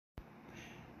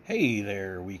Hey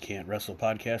there, We Can't Wrestle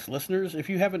podcast listeners. If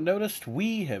you haven't noticed,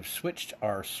 we have switched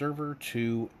our server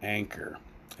to Anchor.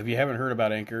 If you haven't heard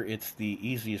about Anchor, it's the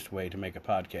easiest way to make a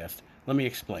podcast. Let me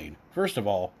explain. First of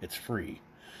all, it's free.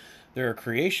 There are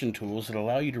creation tools that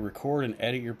allow you to record and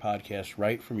edit your podcast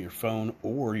right from your phone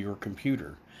or your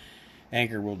computer.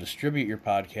 Anchor will distribute your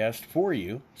podcast for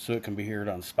you so it can be heard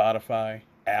on Spotify,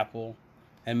 Apple,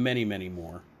 and many, many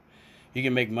more. You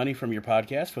can make money from your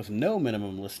podcast with no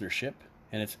minimum listenership,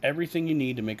 and it's everything you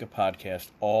need to make a podcast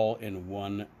all in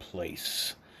one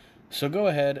place. So go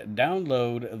ahead,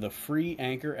 download the free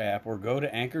Anchor app or go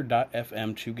to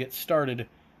anchor.fm to get started.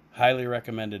 Highly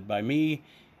recommended by me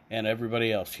and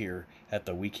everybody else here at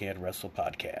the We Can't Wrestle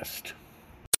podcast.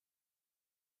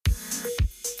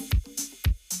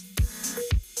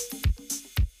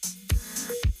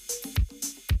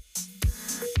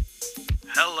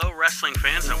 Hello, wrestling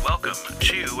fans, and welcome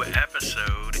to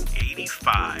episode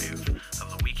 85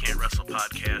 of the We Can't Wrestle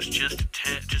podcast. Just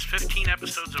 15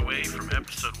 episodes away from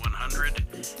episode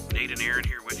 100. Nate and Aaron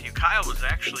here with you. Kyle was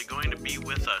actually going to be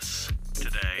with us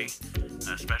today,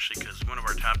 especially because one of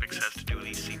our topics has to do with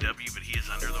ECW, but he is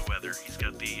under the weather. He's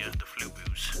got the flu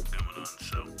booze going on,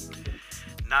 so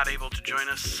not able to join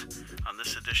us on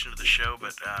this edition of the show,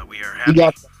 but we are happy. You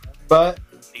got butt?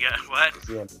 You got what?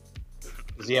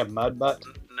 Does he have mud butt?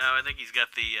 No, I think he's got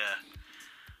the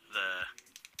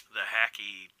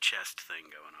hacky chest thing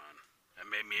going on.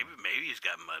 Maybe he's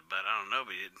got mud butt. I don't know,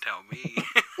 but he didn't tell me.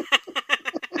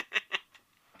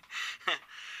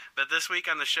 But this week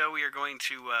on the show, we are going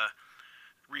to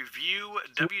review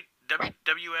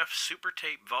WWF Super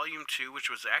Tape Volume 2, which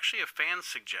was actually a fan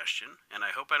suggestion, and I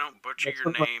hope I don't butcher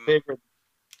your name.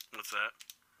 What's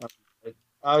that?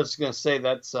 I was going to say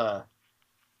that's a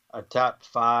top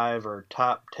 5 or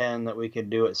top 10 that we could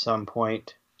do at some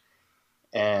point,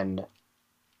 and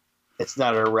it's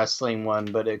not a wrestling one,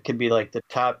 but it could be like the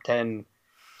top 10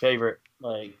 favorite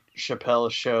like Chappelle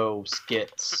Show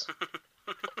skits.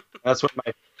 That's one of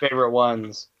my favorite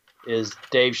ones is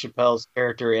Dave Chappelle's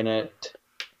character in it.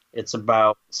 It's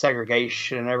about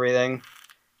segregation and everything,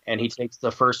 and he takes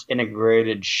the first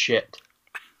integrated shit.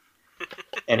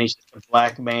 And he's just a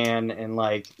black man in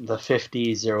like the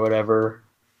 50s or whatever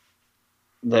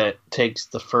that takes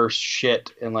the first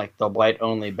shit in like the white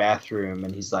only bathroom,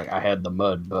 and he's like, I had the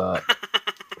mud butt.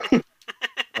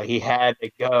 Like he had to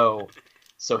go,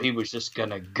 so he was just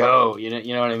gonna go. You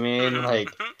know what I mean? Like,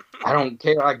 I don't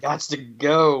care, I got to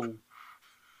go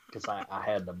because I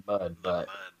had the mud butt.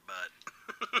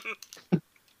 So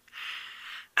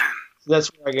that's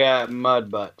where I got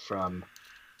mud butt from.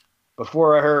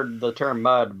 Before I heard the term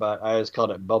mud butt, I always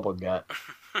called it bubble gut.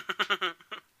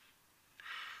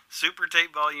 Super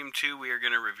Tape Volume 2 we are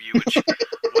going to review, which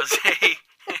was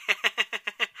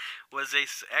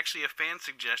actually a fan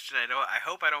suggestion. I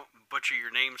hope I don't butcher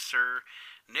your name, sir.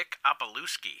 Nick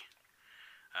Opalewski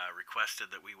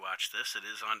requested that we watch this. It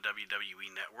is on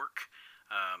WWE Network.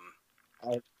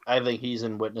 I think he's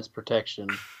in witness protection.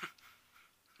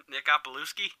 Nick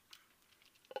Opalewski?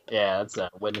 Yeah, that's a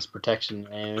witness protection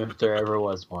name if there ever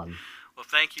was one. Well,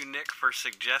 thank you, Nick, for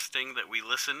suggesting that we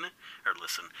listen.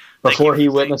 Before he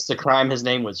witnessed a crime, his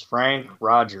name was Frank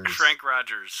Rogers. Frank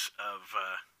Rogers of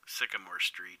Sycamore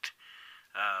Street.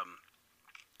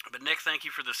 But Nick, thank you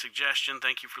for the suggestion.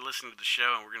 Thank you for listening to the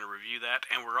show, and we're going to review that.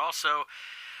 And we're also,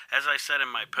 as I said in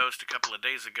my post a couple of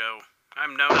days ago,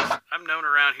 I'm known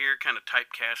around here kind of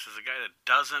typecast as a guy that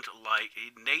doesn't like.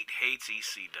 Nate hates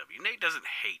ECW. Nate doesn't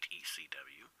hate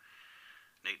ECW.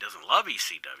 Nate doesn't love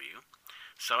ECW.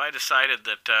 So I decided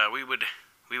that we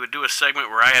would do a segment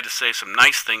where I had to say some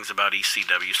nice things about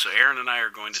ECW. So Aaron and I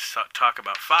are going to talk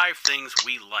about 5 things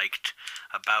we liked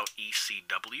about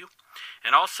ECW.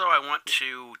 And also I want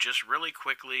to just really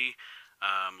quickly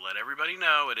let everybody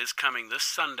know it is coming this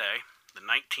Sunday, the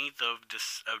 19th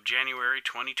of January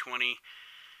 2020.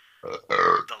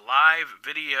 The live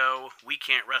video We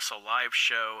Can't Wrestle live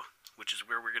show, which is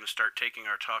where we're going to start taking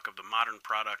our talk of the modern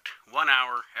product 1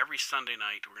 hour every Sunday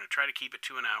night. We're going to try to keep it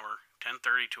to an hour,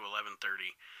 10:30 to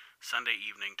 11:30, Sunday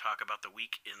evening, talk about the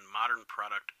week in modern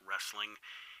product wrestling.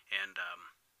 And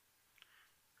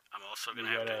I'm also going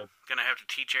to have to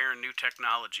teach Aaron new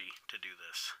technology to do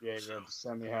this. Yeah, you're going to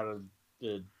send me how to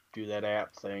do that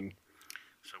app thing.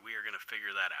 So we are going to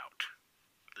figure that out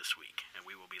this week. And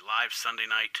we will be live Sunday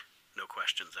night, no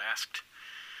questions asked.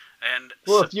 And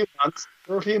for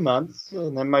a few months,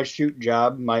 and then my shoot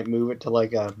job might move it to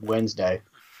like a Wednesday.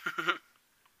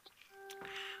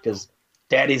 Because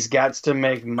Daddy's got to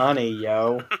make money,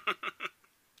 yo.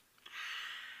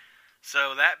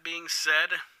 So that being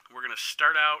said, we're going to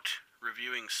start out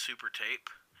reviewing Super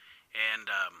Tape. And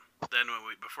Then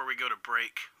before we go to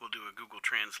break, we'll do a Google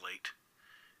Translate.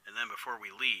 And then before we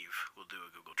leave, we'll do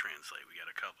a Google Translate. We got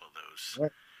a couple of those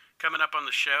coming up on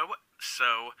the show.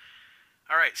 So,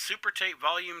 all right, Super Tape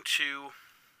Volume 2.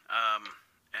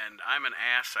 And I'm an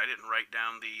ass. I didn't write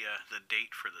down the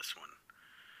date for this one.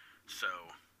 So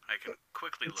I can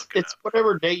quickly look it up. It's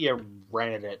whatever date you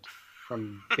rented it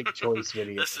from Big Choice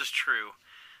Video. This is true.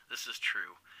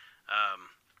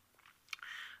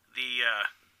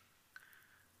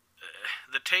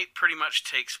 The tape pretty much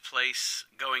takes place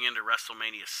going into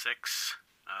WrestleMania 6.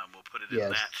 We'll put it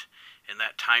in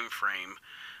that time frame.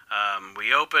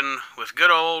 We open with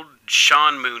good old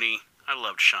Sean Mooney. I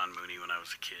loved Sean Mooney when I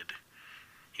was a kid.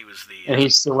 He was and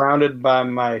he's surrounded by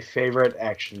my favorite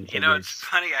action figures. You know, it's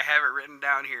funny. I have it written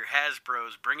down here.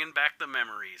 Hasbro's bringing back the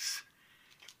memories.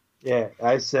 Yeah,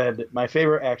 I said my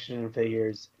favorite action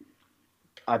figures.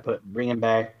 I put bringing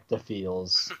back the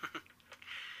feels.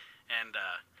 And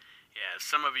yeah,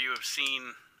 some of you have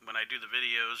seen when I do the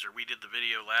videos, or we did the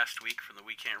video last week from the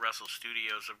We Can't Wrestle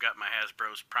Studios. I've got my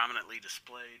Hasbro's prominently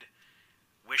displayed.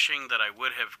 Wishing that I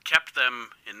would have kept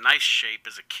them in nice shape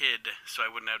as a kid so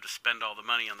I wouldn't have to spend all the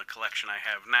money on the collection I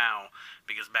have now,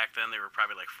 because back then they were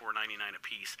probably like $4.99 a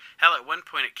piece. Hell, at one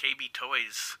point at KB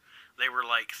Toys, they were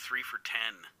like 3 for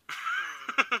 $10.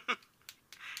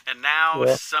 And now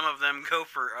some of them go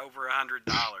for over $100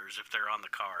 if they're on the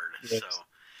card. Yes.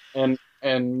 So,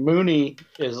 and Mooney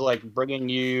is like bringing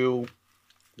you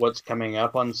what's coming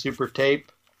up on Super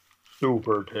Tape.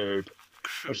 Super Tape.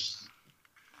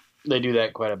 They do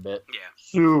that quite a bit. Yeah.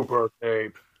 Super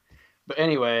Tape. But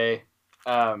anyway,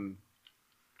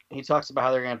 he talks about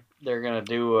how they're gonna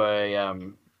do a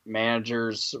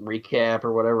manager's recap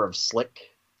or whatever of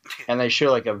Slick, and they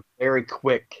show like a very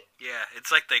quick. Yeah,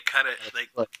 it's like they cut it.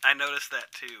 I noticed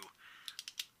that too.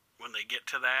 When they get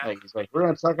to that, like it's like we're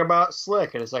gonna talk about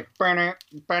Slick, and it's like burn it,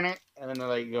 and then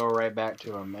they go right back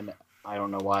to him, and I don't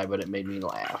know why, but it made me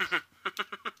laugh.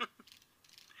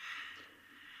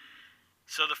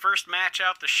 So the first match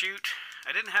out the chute,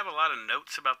 I didn't have a lot of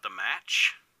notes about the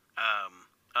match,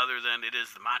 other than it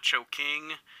is the Macho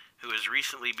King, who has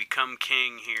recently become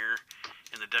king here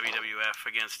in the WWF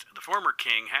against the former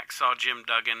king, Hacksaw Jim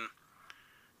Duggan.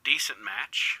 Decent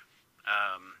match,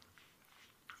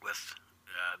 with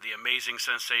the amazing,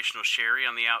 sensational Sherry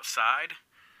on the outside.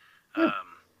 And,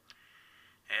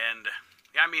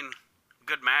 yeah, I mean,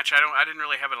 good match. I didn't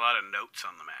really have a lot of notes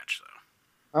on the match, though.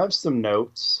 I have some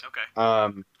notes. Okay.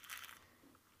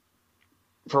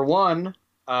 For one,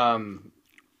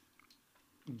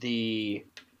 the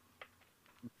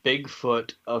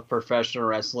Bigfoot of professional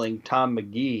wrestling, Tom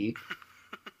McGee,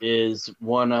 is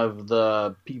one of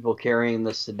the people carrying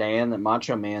the sedan that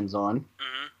Macho Man's on.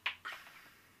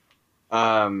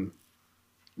 Mm-hmm.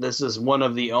 This is one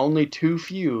of the only 2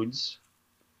 feuds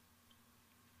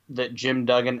that Jim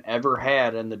Duggan ever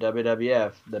had in the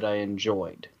WWF that I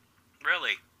enjoyed.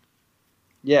 Really?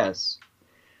 Yes.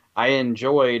 I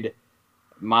enjoyed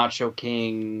Macho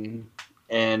King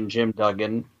and Jim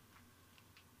Duggan.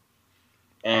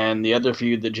 And the other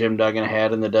feud that Jim Duggan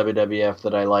had in the WWF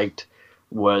that I liked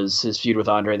was his feud with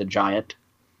Andre the Giant.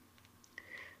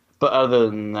 But other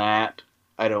than that,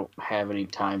 I don't have any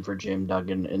time for Jim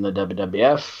Duggan in the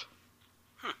WWF.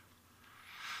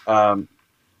 I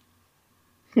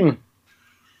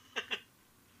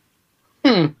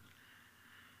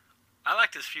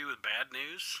liked his feud with Bad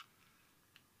News.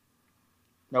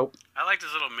 Nope. I liked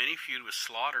his little mini feud with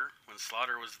Slaughter when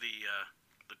Slaughter was the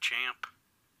champ.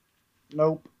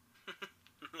 Nope.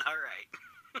 All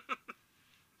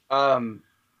right.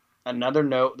 Another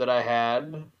note that I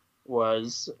had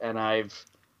was, and I've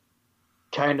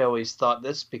kind of always thought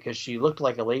this because she looked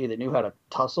like a lady that knew how to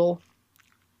tussle.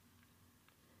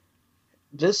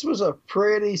 This was a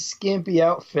pretty skimpy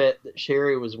outfit that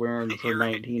Sherry was wearing for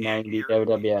 1990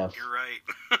 WWF. You're right.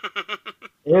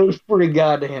 It was pretty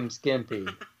goddamn skimpy.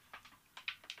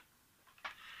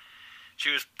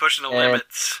 She was pushing the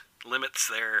limits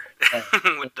there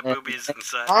with the boobies and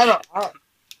such.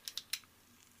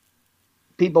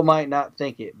 People might not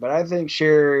think it, but I think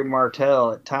Sherry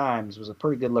Martel at times was a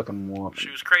pretty good-looking woman. She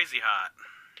was crazy hot.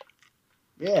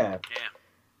 Yeah.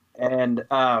 Yeah. And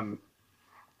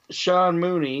Sean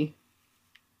Mooney,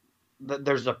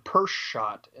 there's a purse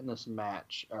shot in this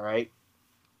match, all right?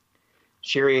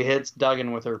 Sherry hits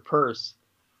Duggan with her purse,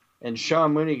 and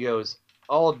Sean Mooney goes,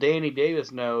 all Danny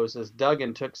Davis knows is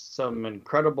Duggan took some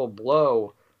incredible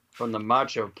blow from the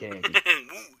Macho King.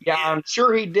 Yeah, I'm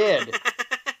sure he did.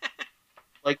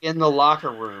 Like in the locker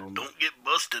room. Don't get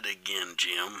busted again,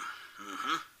 Jim.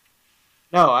 Mm-hmm.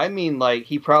 No, I mean like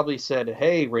he probably said,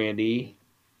 hey, Randy,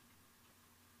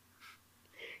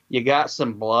 You got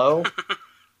some blow?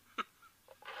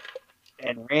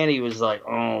 And Randy was like,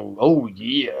 oh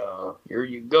yeah, here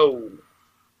you go.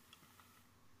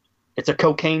 It's a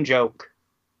cocaine joke.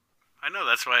 I know,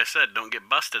 that's why I said don't get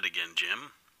busted again,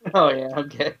 Jim. Oh, yeah,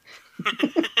 okay.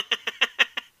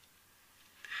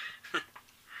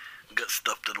 Got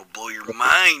stuff that'll blow your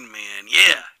mind, man.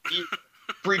 Yeah.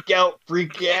 Freak out,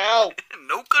 freak out.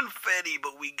 No confetti,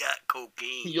 but we got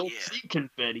cocaine. You'll see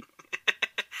confetti.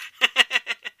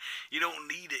 You don't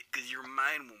need it because your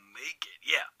mind will make it.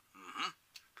 Yeah. Mm-hmm.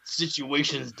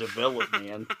 Situations develop,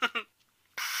 man.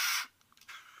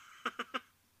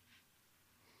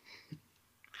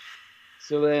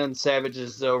 So then Savage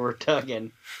is over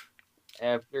Duggan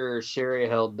after Sherry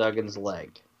held Duggan's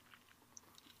leg.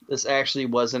 This actually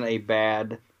wasn't a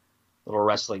bad little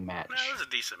wrestling match. No, it was a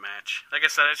decent match. Like I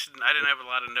said, I didn't have a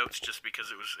lot of notes just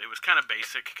because it was kind of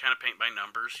basic, kind of paint by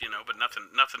numbers, but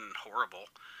nothing horrible.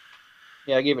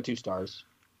 Yeah, I gave it 2 stars.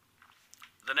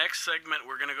 The next segment,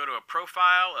 we're going to go to a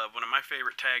profile of one of my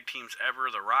favorite tag teams ever,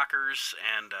 the Rockers,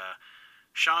 and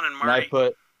Sean and Marty. And I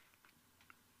put...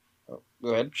 Oh,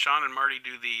 go ahead. Sean and Marty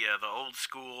do the old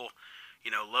school,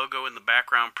 logo in the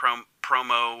background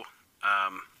promo.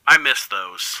 I miss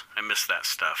those. I miss that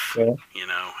stuff. Yeah.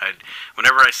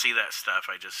 Whenever I see that stuff,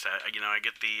 I just, I get I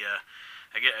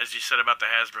get, as you said about the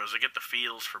Hasbros, I get the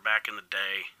feels for back in the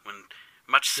day when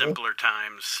much simpler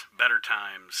times, better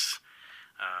times.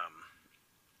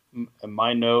 And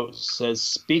my note says,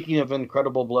 speaking of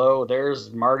Incredible Blow,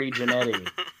 there's Marty Jannetty.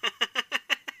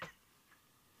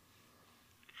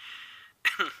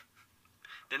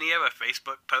 Didn't he have a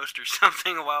Facebook post or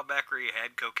something a while back where he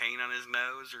had cocaine on his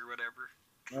nose or whatever?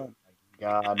 Oh my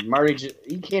God. Marty,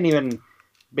 you can't even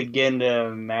begin to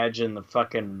imagine the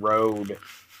fucking road,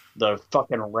 the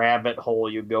fucking rabbit hole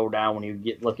you go down when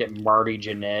you look at Marty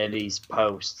Jannetty's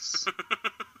posts.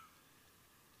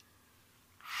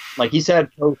 Like, he's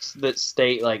had posts that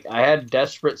state, like, I had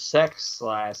desperate sex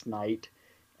last night,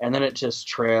 and then it just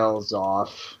trails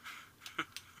off.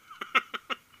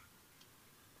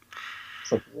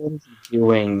 It's like, what is he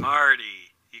doing?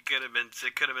 Marty, it could have been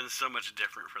so much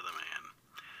different for the man.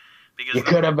 Because you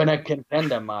could have been a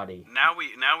contender, Marty. Now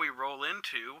we roll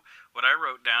into what I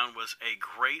wrote down was a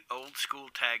great old school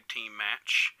tag team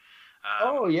match.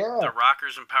 Oh, yeah. The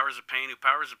Rockers and Powers of Pain, who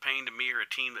Powers of Pain to me are a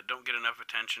team that don't get enough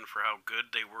attention for how good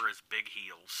they were as big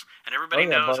heels. And everybody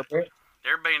knows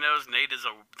Nate is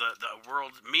the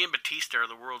world. Me and Batista are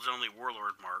the world's only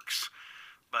warlord marks.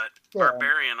 But yeah,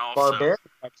 Barbarian also. Barbarian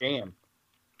is my jam.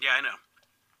 Yeah, I know.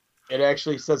 It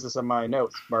actually says this on my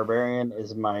notes. Barbarian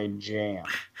is my jam.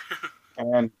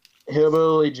 And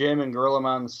Hillbilly Jim and Gorilla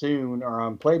Monsoon are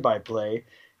on play-by-play.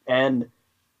 And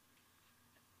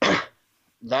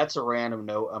that's a random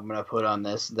note I'm going to put on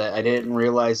this, that I didn't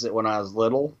realize it when I was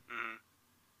little. Mm-hmm.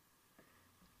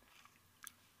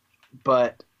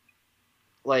 But,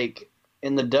 like,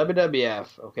 in the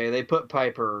WWF, okay, they put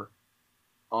Piper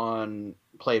on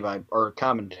or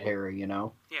commentary, Yeah.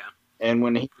 And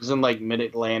when he was in, like,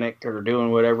 Mid-Atlantic or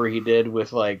doing whatever he did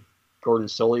with, like, Gordon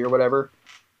Solie or whatever,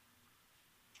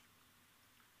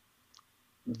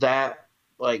 that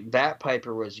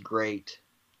Piper was great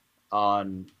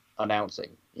on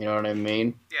announcing. You know what I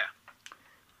mean? Yeah.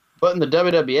 But in the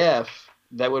WWF,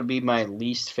 that would be my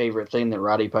least favorite thing that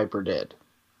Roddy Piper did.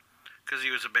 Because he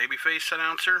was a babyface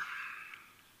announcer?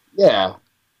 Yeah.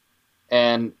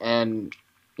 And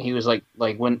he was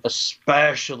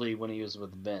especially when he was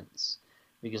with Vince,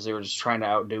 because they were just trying to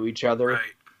outdo each other.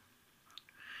 Right.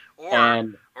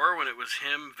 Or when it was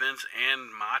him, Vince, and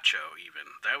Macho even.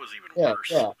 That was even worse.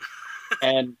 Yeah.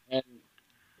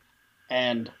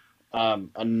 and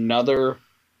another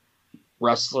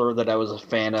wrestler that I was a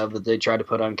fan of that they tried to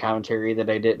put on commentary that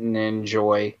I didn't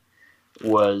enjoy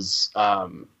was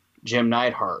Jim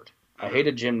Neidhart. I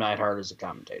hated Jim Neidhart as a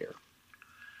commentator.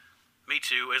 Me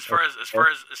too. As far as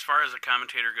a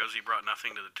commentator goes, he brought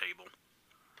nothing to the table.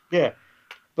 Yeah,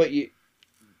 but you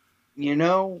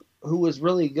know who was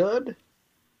really good?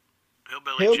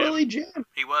 Hillbilly Jim.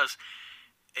 He was.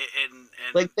 And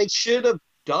like, they should have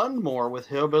done more with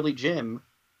Hillbilly Jim.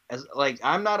 As like,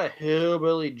 I'm not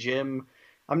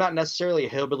necessarily a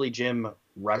Hillbilly Jim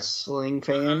wrestling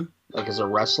fan, like as a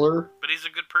wrestler. But he's a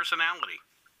good personality.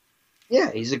 Yeah,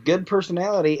 he's a good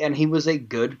personality, and he was a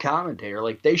good commentator.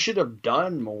 Like, they should have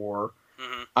done more.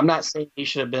 Mm-hmm. I'm not saying he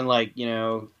should have been, like,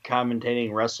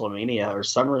 commentating WrestleMania or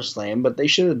SummerSlam, but they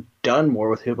should have done more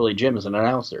with Hillbilly Jim as an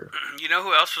announcer. You know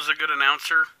who else was a good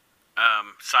announcer?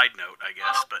 Side note, I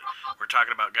guess, but we're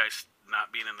talking about guys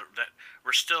not being that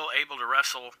we're still able to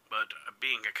wrestle, but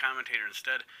being a commentator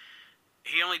instead.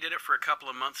 He only did it for a couple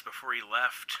of months before he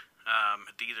left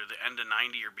at either the end of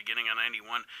 90 or beginning of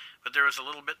 91. But there was a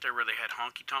little bit there where they had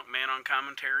Honky Tonk Man on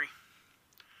commentary.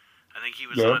 I think he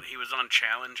was on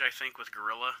Challenge, I think, with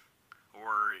Gorilla.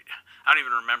 Or I don't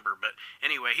even remember, but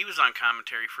anyway, he was on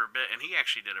commentary for a bit, and he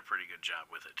actually did a pretty good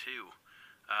job with it too.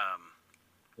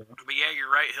 But yeah, you're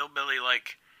right, Hillbilly.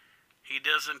 Like he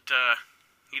doesn't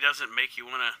make you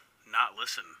want to not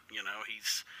listen. You know,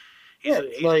 he's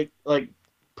like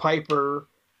Piper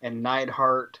and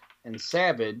Neidhart and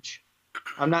Savage.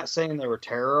 I'm not saying they were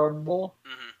terrible,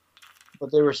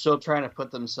 but they were still trying to put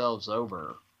themselves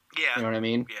over. Yeah, you know what I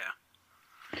mean. Yeah.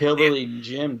 Hillbilly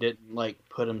Jim didn't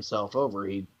put himself over.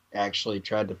 He actually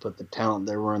tried to put the talent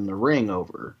that were in the ring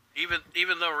over.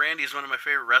 Even though Randy's one of my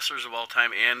favorite wrestlers of all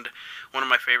time and one of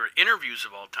my favorite interviews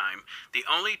of all time, the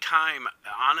only time,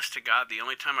 honest to God, the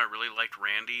only time I really liked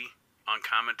Randy on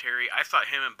commentary, I thought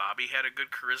him and Bobby had a good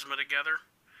charisma together.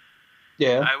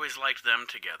 Yeah. I always liked them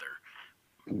together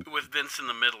with Vince in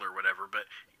the middle or whatever, but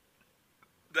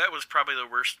that was probably the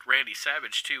worst. Randy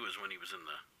Savage, too, was when he was in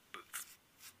the booth.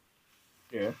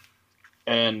 Yeah.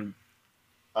 And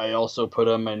I also put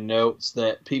on my notes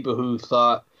that people who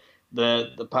thought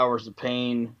that the Powers of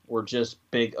Pain were just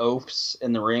big oafs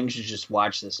in the ring should just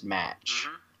watch this match.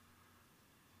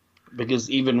 Because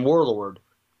even Warlord,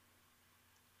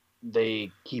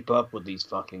 they keep up with these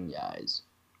fucking guys.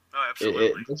 Oh,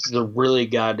 absolutely. This is a really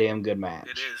goddamn good match.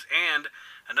 It is. And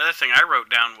another thing I wrote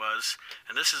down was,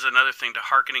 and this is another thing to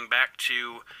hearkening back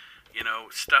to,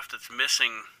 stuff that's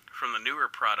missing from the newer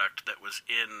product that was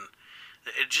in,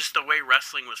 just the way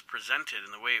wrestling was presented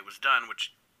and the way it was done,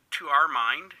 which to our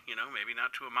mind, maybe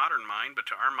not to a modern mind, but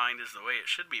to our mind is the way it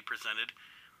should be presented.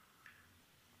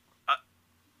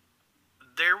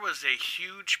 There was a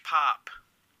huge pop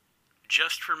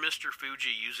just for Mr.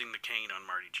 Fuji using the cane on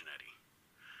Marty Jannetty.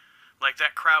 Like,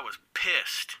 that crowd was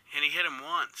pissed, and he hit him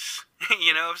once.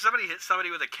 If somebody hit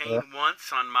somebody with a cane once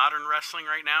on modern wrestling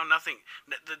right now, nothing,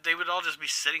 they would all just be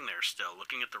sitting there still,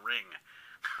 looking at the ring.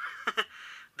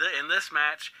 In this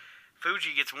match,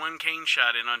 Fuji gets one cane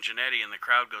shot in on Jannetty, and the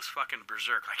crowd goes fucking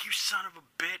berserk, like, you son of a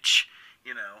bitch,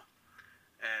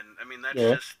 And, I mean,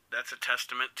 that's a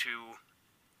testament to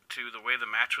the way the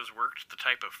match was worked, the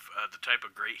type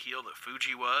of great heel that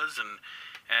Fuji was,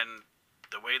 and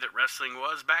the way that wrestling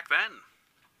was back then.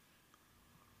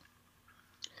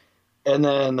 And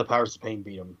then the Powers of Pain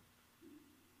beat him.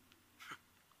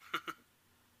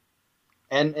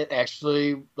 And it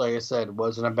actually, like I said,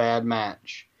 wasn't a bad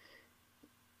match.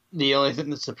 The only thing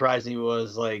that surprised me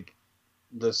was,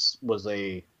 this was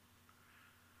a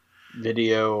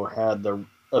video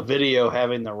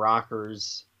having the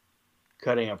Rockers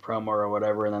cutting a promo or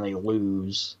whatever, and then they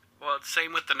lose. Well, it's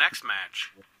same with the next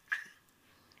match.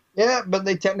 Yeah, but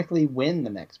they technically win the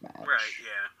next match. Right,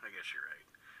 yeah, I guess you're right.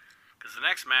 Because the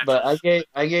next match But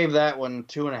I gave that one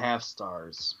 2.5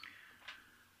 stars.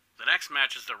 The next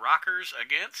match is the Rockers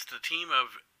against the team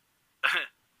of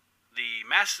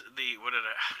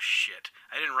shit.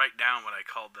 I didn't write down what I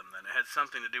called them then. It had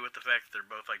something to do with the fact that they're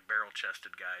both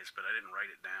barrel-chested guys, but I didn't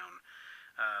write it down.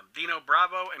 Dino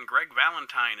Bravo and Greg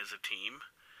Valentine is a team.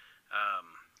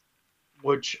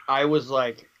 Which I was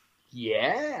like,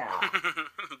 yeah.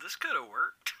 This could have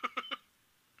worked.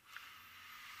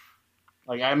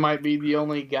 I might be the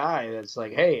only guy that's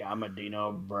like, hey, I'm a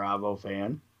Dino Bravo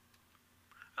fan.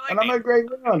 And I'm a Greg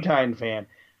Valentine fan.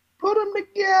 Put them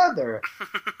together.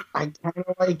 I kind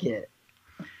of like it.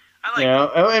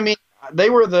 I mean, they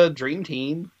were the dream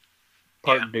team.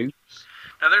 Part Dukes.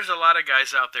 Now, there's a lot of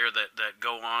guys out there that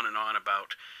go on and on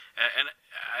about, and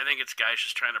I think it's guys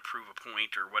just trying to prove a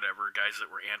point or whatever, guys that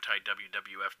were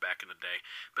anti-WWF back in the day.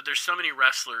 But there's so many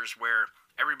wrestlers where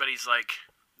everybody's like,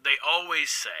 they always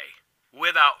say,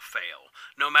 without fail,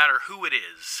 no matter who it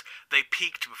is, they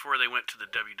peaked before they went to the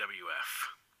WWF.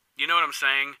 You know what I'm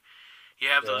saying? You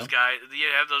have those guys.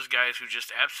 You have those guys who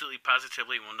just absolutely,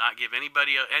 positively will not give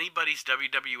anybody's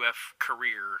WWF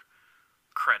career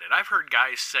credit. I've heard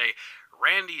guys say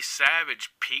Randy Savage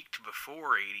peaked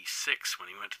before '86 when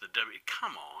he went to the W.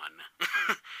 Come on.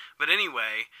 But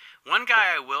anyway, one guy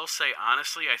I will say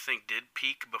honestly, I think did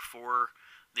peak before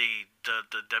the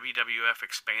WWF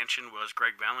expansion was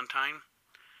Greg Valentine.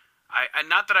 I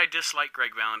not that I dislike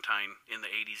Greg Valentine in the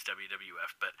 '80s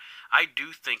WWF, but I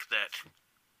do think that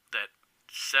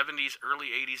 70s, early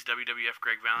 80s WWF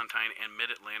Greg Valentine and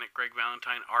Mid-Atlantic Greg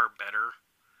Valentine are better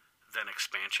than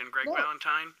expansion Greg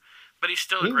Valentine. But he's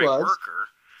still a great worker.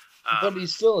 But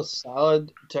he's still a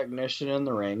solid technician in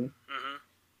the ring. Mm-hmm.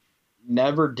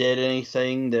 Never did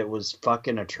anything that was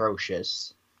fucking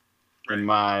atrocious, in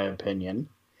my opinion.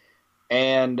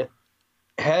 And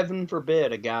heaven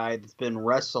forbid a guy that's been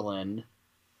wrestling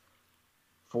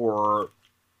for,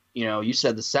 you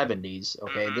said the 70s.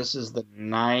 Okay, Mm-hmm. this is the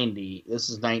 90. This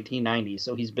is 1990.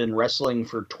 So he's been wrestling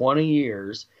for 20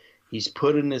 years. He's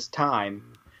put in his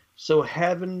time. So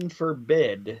heaven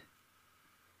forbid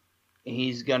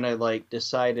he's gonna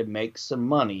decide to make some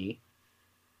money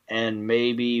and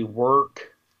maybe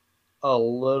work a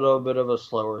little bit of a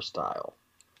slower style.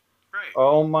 Right.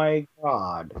 Oh my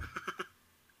God.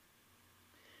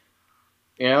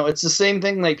 It's the same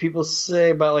thing like people say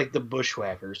about the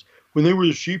bushwhackers. When they were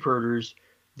the sheep herders,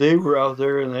 they were out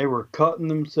there and they were cutting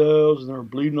themselves and they were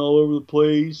bleeding all over the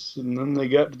place. And then they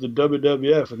got to the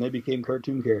WWF and they became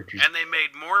cartoon characters. And they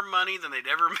made more money than they'd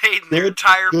ever made in their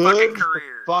entire fucking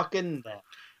career. Fucking that.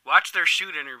 Watch their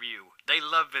shoot interview. They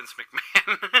love Vince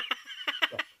McMahon.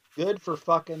 Good for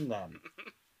fucking them.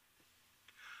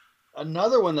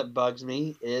 Another one that bugs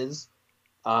me is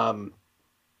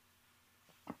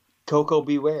Coco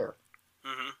Beware.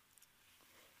 Mm-hmm.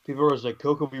 People were like,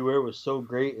 Coco Beware was so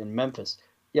great in Memphis.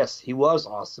 Yes, he was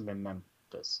awesome in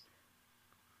Memphis.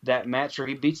 That match where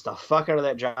he beats the fuck out of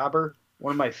that jobber,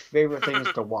 one of my favorite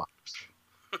things to watch.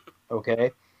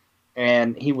 Okay?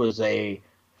 And he was a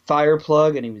fire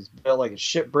plug, and he was built like a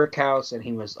shit brick house, and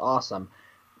he was awesome.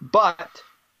 But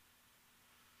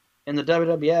in the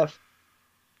WWF,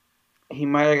 he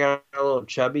might have got a little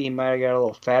chubby, he might have got a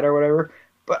little fat or whatever,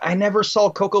 but I never saw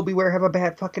Coco Beware have a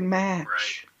bad fucking match.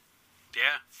 Right.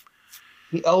 Yeah.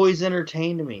 He always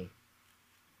entertained me.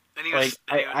 And he was,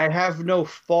 I have no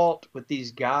fault with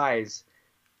these guys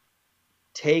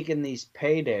taking these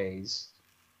paydays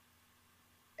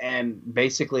and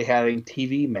basically having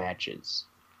TV matches.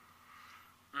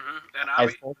 Mm-hmm. And I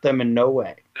fault them in no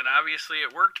way. And obviously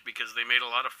it worked because they made a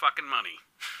lot of fucking money.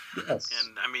 Yes.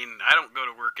 And I mean, I don't go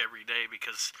to work every day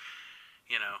because,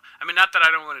 not that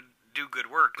I don't want to do good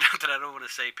work. Not that I don't want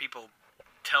to say people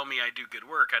tell me I do good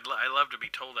work. I love to be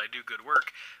told I do good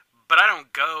work. But I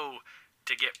don't go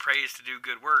to get praised to do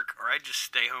good work, or I just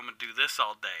stay home and do this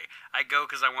all day. I go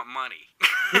because I want money.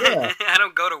 Yeah. I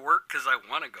don't go to work because I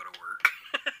want to go to work.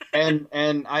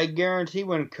 And I guarantee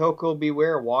when Coco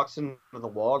Beware walks into the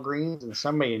Walgreens and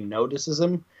somebody notices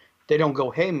him, they don't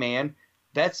go, "Hey man,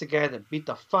 that's the guy that beat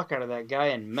the fuck out of that guy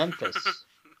in Memphis."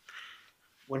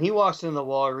 When he walks into the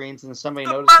Walgreens and somebody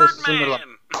notices him, they're like,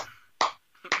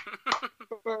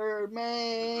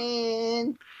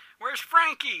 "Birdman, where's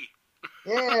Frankie?"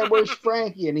 Yeah, where's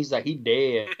Frankie? And he's like, "He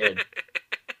dead."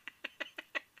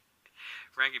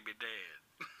 Frankie be dead.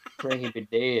 Frankie be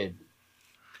dead.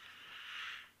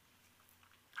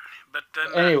 But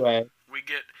then anyway, we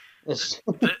get this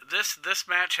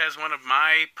match has one of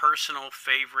my personal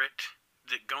favorite.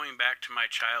 Going back to my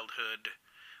childhood,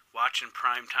 watching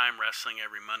primetime wrestling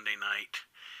every Monday night.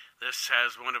 This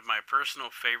has one of my personal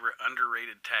favorite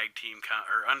underrated tag team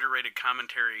or underrated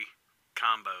commentary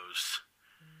combos.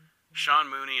 Sean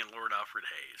Mooney and Lord Alfred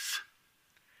Hayes.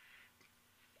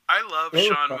 I love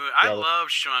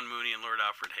Sean Mooney and Lord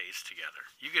Alfred Hayes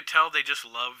together. You could tell they just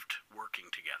loved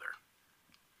working together.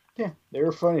 Yeah, they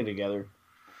were funny together.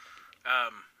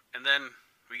 And then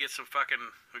we get some fucking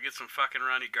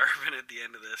Ronnie Garvin at the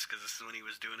end of this because this is when he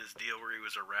was doing his deal where he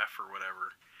was a ref or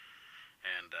whatever.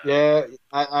 And yeah,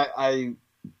 I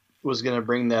was gonna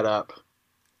bring that up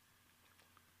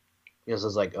because I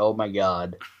was like, oh my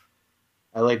God.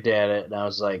 I looked at it and I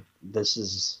was like, this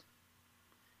is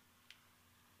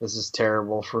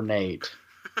terrible for Nate.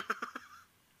 I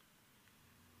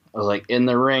was like, in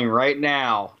the ring right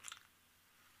now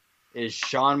is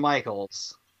Shawn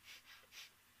Michaels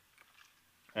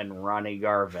and Ronnie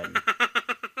Garvin.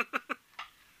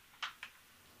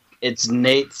 It's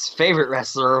Nate's favorite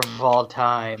wrestler of all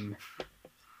time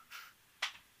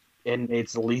and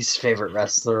Nate's least favorite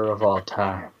wrestler of all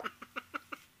time.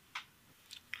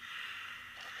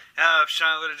 If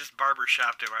Sean would have just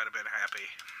barbershopped it, I would have been happy.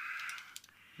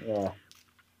 Yeah.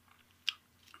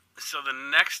 So the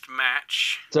next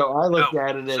match... So I looked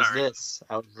at it as this.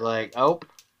 I was like, oh.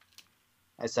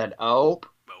 I said, oh.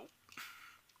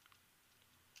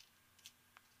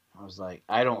 I was like,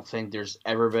 I don't think there's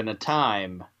ever been a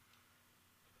time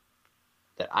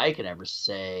that I can ever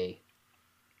say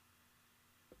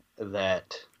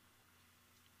that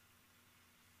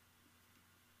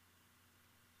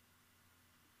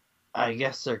I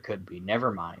guess there could be.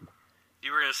 Never mind.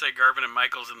 You were going to say Garvin and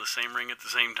Michaels in the same ring at the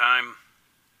same time?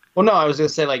 Well, no, I was going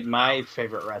to say like my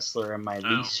favorite wrestler and my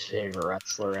least favorite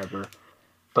wrestler ever.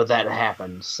 But that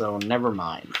happened, so never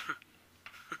mind.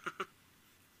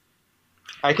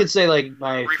 I could say like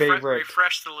my favorite...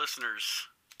 Refresh the listeners.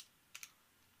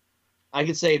 I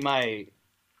could say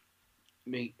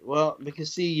well,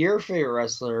 because see, your favorite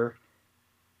wrestler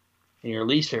and your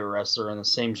least favorite wrestler are in the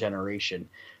same generation.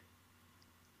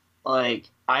 like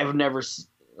I've never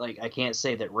like I can't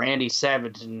say that Randy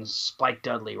Savage and Spike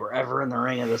Dudley were ever in the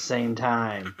ring at the same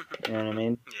time. You know what I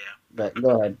mean? Yeah. But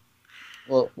go ahead.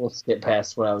 We'll skip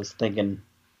past what I was thinking.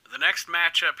 The next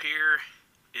matchup here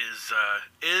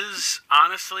is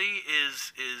honestly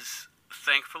is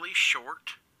thankfully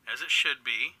short, as it should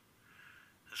be.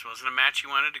 This wasn't a match you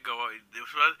wanted to go.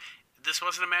 This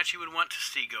wasn't a match you would want to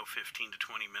see go 15 to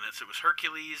 20 minutes. It was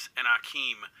Hercules and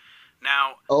Akeem.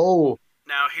 Now, Oh,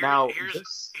 now now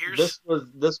here's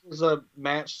this was a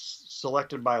match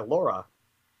selected by Laura.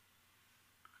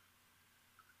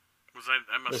 was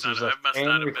I This must was not a I must fan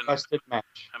not have been requested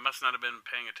match. I must not have been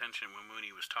paying attention when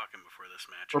Mooney was talking before this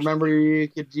match. Or Remember,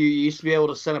 something. you used to be able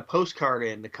to send a postcard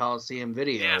in to Coliseum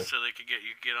Video. Yeah, so they could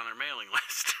get on their mailing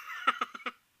list.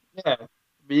 Yeah,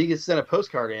 but you could send a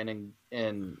postcard in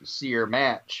and see your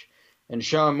match. And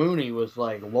Sean Mooney was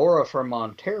like, Laura from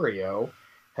Ontario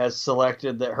has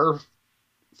selected that her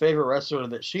favorite wrestler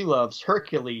that she loves,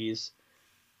 Hercules,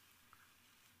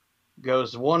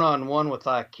 goes one-on-one with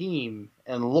Akeem,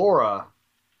 and Laura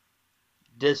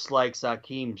dislikes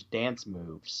Akeem's dance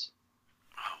moves.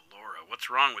 Oh, Laura, what's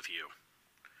wrong with you?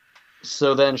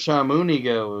 So then Sean Mooney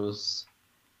goes,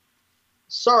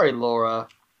 sorry, Laura,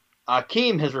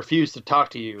 Akeem has refused to talk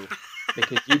to you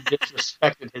because you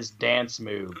disrespected his dance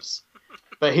moves.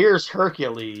 But here's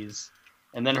Hercules,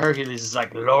 and then Hercules is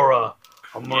like, Laura,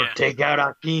 I'm gonna take out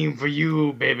Akeem for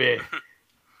you, baby.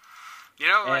 You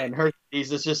know, and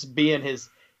Hercules is just being his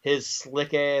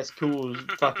slick ass, cool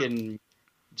fucking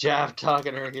jive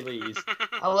talking Hercules.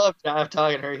 I love jive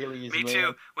talking Hercules. Me man.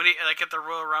 too. When he at the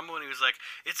Royal Rumble, and he was like,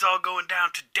 "It's all going down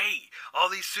today. All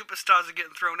these superstars are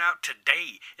getting thrown out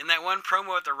today." In that one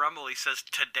promo at the Rumble, he says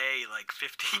 "today" like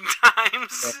 15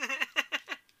 times. Yeah.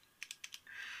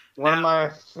 One of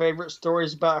my favorite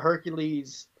stories about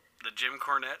Hercules, the Jim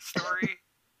Cornette story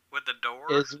with the door,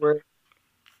 is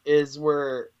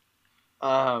where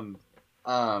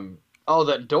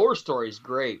that door story is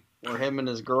great. Where him and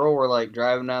his girl were like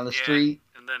driving down the street,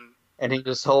 and he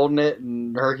just holding it,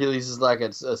 and Hercules is like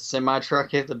a semi truck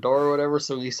hit the door or whatever,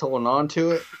 so he's holding on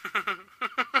to it.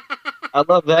 I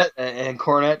love that. And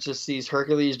Cornette just sees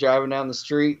Hercules driving down the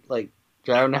street, like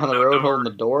driving down the road holding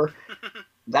the door.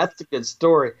 That's a good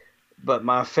story. But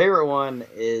my favorite one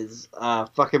is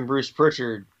fucking Bruce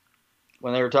Pritchard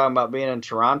when they were talking about being in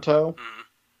Toronto. Mm-hmm.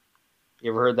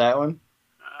 You ever heard that one?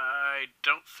 I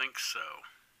don't think so.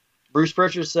 Bruce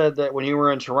Pritchard said that when you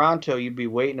were in Toronto, you'd be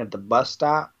waiting at the bus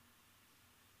stop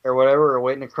or whatever, or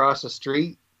waiting across the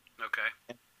street.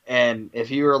 Okay. And if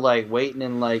you were like waiting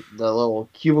in like the little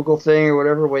cubicle thing or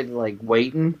whatever,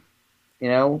 waiting, you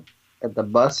know, at the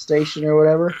bus station or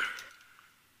whatever,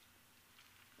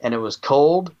 and it was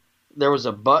cold, there was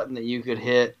a button that you could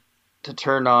hit to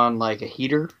turn on like a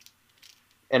heater,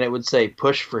 and it would say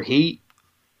push for heat.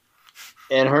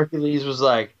 And Hercules was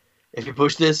like, if you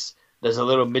push this, does a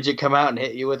little midget come out and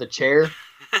hit you with a chair?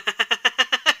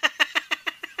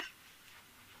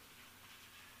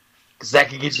 Because that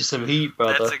could get you some heat,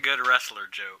 brother. That's a good wrestler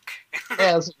joke.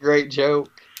 Yeah, that's a great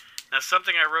joke. Now,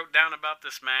 something I wrote down about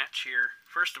this match here.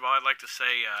 First of all, I'd like to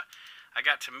say I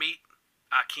got to meet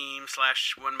Akeem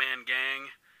 / One Man Gang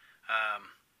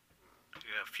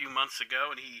a few months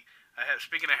ago, and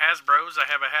speaking of Hasbro's, I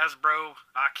have a Hasbro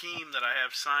Akeem that I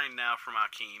have signed now from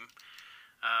Akeem.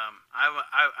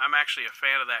 I'm actually a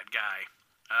fan of that guy,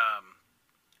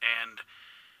 and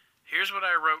here's what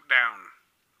I wrote down,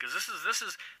 because this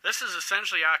is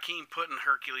essentially Akeem putting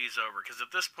Hercules over, because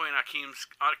at this point Akeem's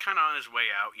kind of on his way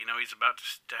out. You know, he's about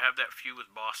to have that feud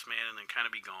with Boss Man and then kind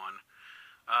of be gone.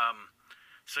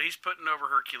 So he's putting over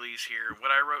Hercules here.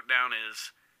 What I wrote down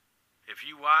is, if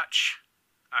you watch,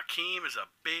 Akeem is a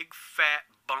big fat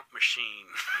bump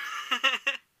machine.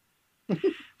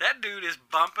 That dude is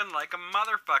bumping like a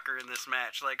motherfucker in this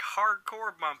match, like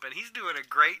hardcore bumping. He's doing a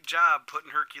great job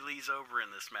putting Hercules over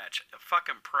in this match. A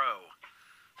fucking pro.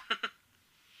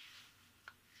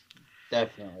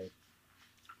 Definitely.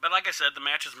 But like I said, the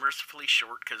match is mercifully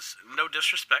short because no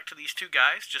disrespect to these two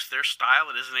guys, just their style.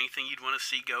 It isn't anything you'd want to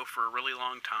see go for a really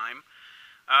long time.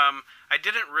 I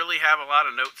didn't really have a lot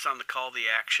of notes on the call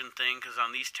the action thing, because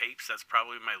on these tapes, that's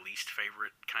probably my least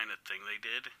favorite kind of thing they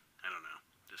did. I don't know.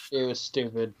 It was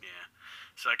stupid. Yeah.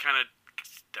 So I don't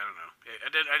know.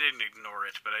 I didn't ignore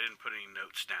it, but I didn't put any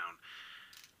notes down.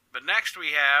 But next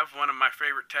we have one of my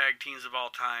favorite tag teams of all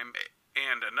time,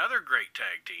 and another great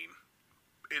tag team.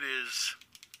 It is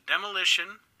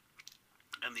Demolition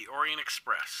and the Orient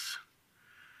Express.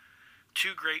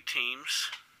 Two great teams.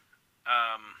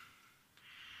 A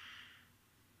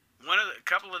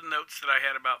couple of notes that I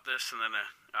had about this, and then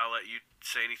I'll let you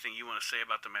say anything you want to say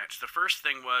about the match. The first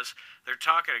thing was, they're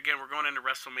talking, again, we're going into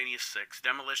WrestleMania 6.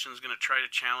 Demolition's going to try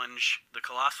to challenge the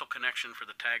Colossal Connection for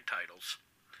the tag titles.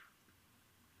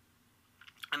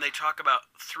 And they talk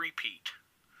about three-peat.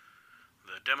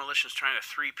 The Demolition's trying to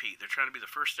three-peat. They're trying to be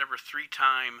the first ever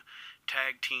three-time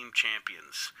tag team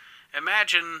champions.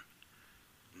 Imagine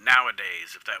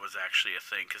nowadays if that was actually a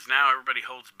thing, because now everybody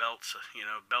holds belts.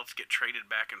 Belts get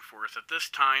traded back and forth. At this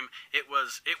time, it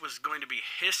was going to be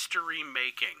history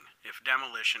making if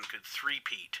Demolition could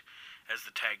three-peat as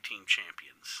the tag team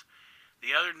champions.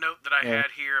 The other note that I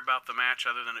had here about the match,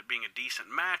 other than it being a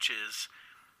decent match, is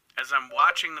as I'm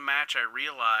watching the match, I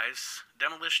realize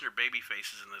Demolition are baby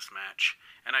faces in this match,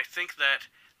 and I think that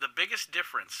the biggest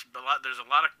difference, there's a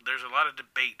lot of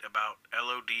debate about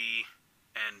LOD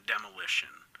and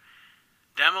Demolition.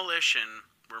 Demolition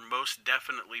were most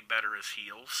definitely better as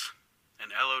heels,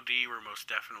 and LOD were most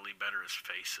definitely better as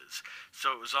faces.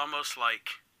 So it was almost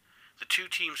like the two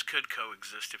teams could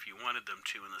coexist if you wanted them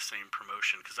to in the same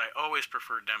promotion, because I always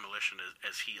preferred Demolition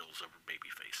as heels over baby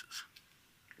faces.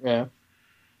 Yeah.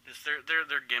 It's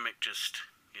their gimmick just,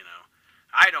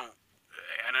 I know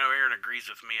Aaron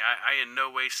agrees with me. I in no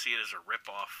way see it as a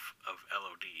ripoff of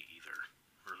LOD either.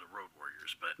 Or the Road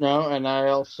Warriors, but no, and I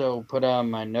also put on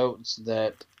my notes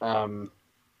that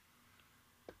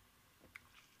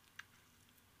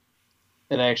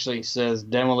it actually says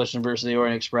Demolition versus the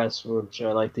Orient Express, which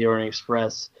I like the Orient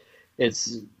Express.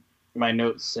 My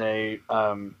notes say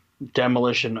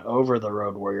Demolition over the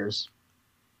Road Warriors.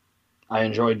 I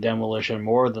enjoyed Demolition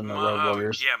more than the Road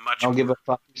Warriors. Yeah, much. Don't give a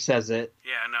fuck who says it.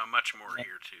 Yeah, no, much more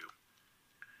here too.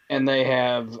 And they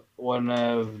have one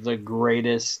of the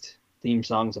greatest theme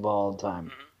songs of all time.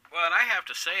 Mm-hmm. Well, and I have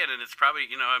to say it, and it's probably,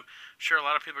 I'm sure a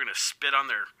lot of people are going to spit on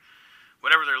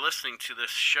whatever they're listening to this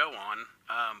show on,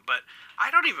 but I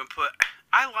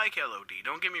like LOD,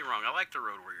 don't get me wrong, I like the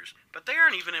Road Warriors, but they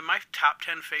aren't even in my top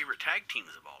 10 favorite tag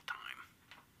teams of all time.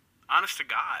 Honest to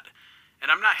God.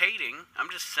 And I'm not hating, I'm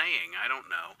just saying, I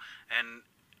don't know.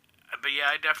 But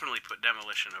yeah, I definitely put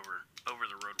Demolition over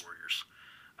the Road Warriors.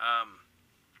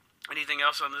 Anything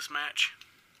else on this match?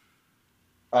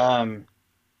 I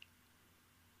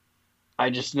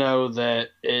just know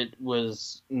that it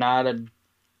was not a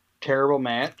terrible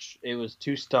match. It was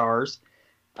 2 stars.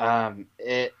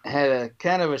 It had a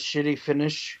kind of a shitty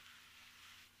finish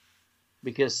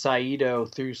because Saito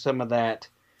threw some of that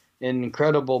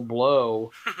incredible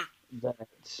blow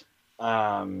that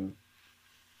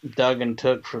Duggan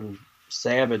took from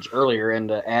Savage earlier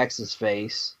into Axe's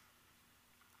face.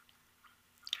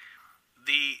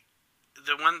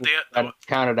 The one that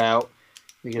counted out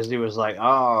because he was like,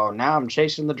 "Oh, now I'm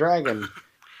chasing the dragon."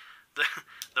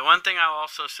 The one thing I'll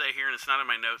also say here, and it's not in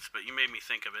my notes, but you made me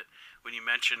think of it when you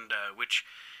mentioned which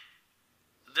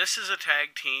this is a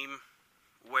tag team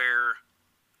where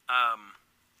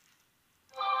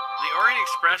the Orient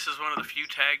Express is one of the few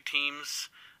tag teams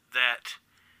that,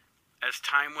 as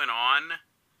time went on,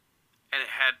 and it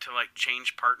had to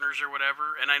change partners or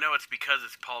whatever. And I know it's because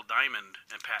it's Paul Diamond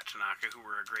and Pat Tanaka, who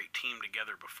were a great team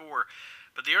together before.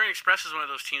 But the Orient Express is one of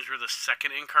those teams where the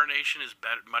second incarnation is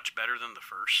much better than the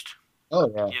first. Oh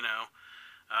yeah.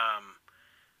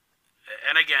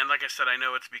 And again, like I said, I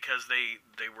know it's because they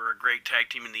were a great tag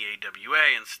team in the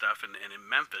AWA and stuff, and in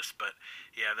Memphis. But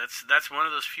yeah, that's one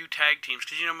of those few tag teams,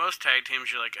 because most tag teams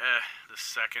you're like, the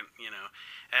second,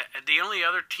 the only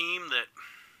other team that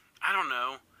I don't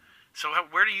know. So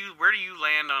where do you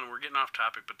land on? We're getting off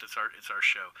topic, but it's our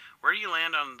show. Where do you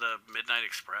land on the Midnight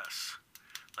Express?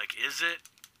 Is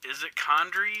it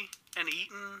Condrey and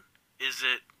Eaton? Is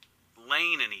it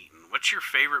Lane and Eaton? What's your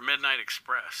favorite Midnight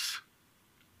Express?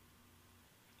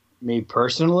 Me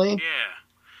personally? Yeah.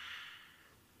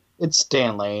 It's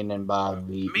Stan Lane and Bob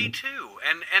Eaton. Me too.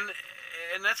 And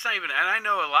that's not even. And I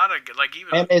know a lot of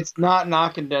even. And it's not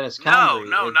knocking Dennis Condrey.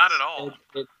 No, not at all.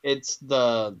 It's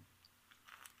the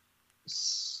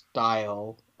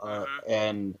style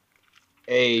and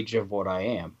age of what I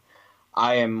am.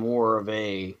 I am more of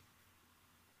a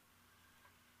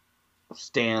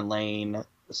Stan Lane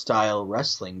style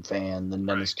wrestling fan than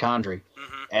Dennis Condrey.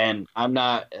 Mm-hmm. And I'm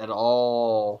not at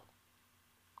all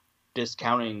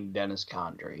discounting Dennis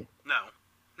Condrey. No,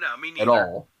 me neither. At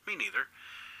all. Me neither.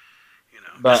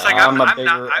 But and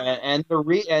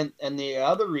the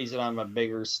other reason I'm a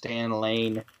bigger Stan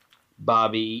Lane,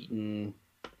 Bobby Eaton,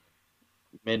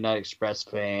 Midnight Express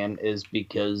fan is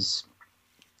because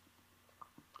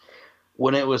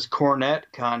when it was Cornette,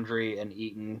 Condrey, and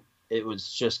Eaton, it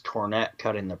was just Cornette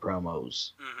cutting the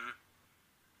promos. Mm-hmm.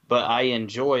 But I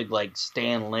enjoyed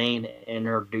Stan Lane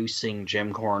introducing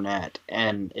Jim Cornette,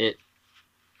 and it,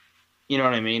 you know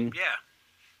what I mean? Yeah.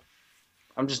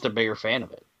 I'm just a bigger fan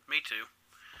of it. Me too.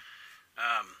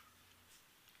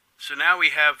 So now we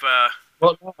have.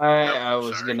 Well,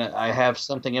 Sorry. I have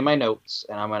something in my notes,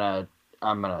 and I'm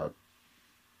gonna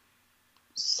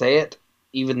say it,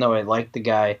 even though I like the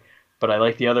guy, but I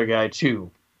like the other guy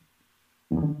too.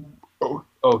 Oh,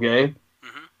 okay.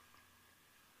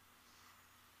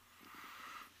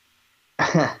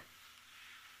 Hmm.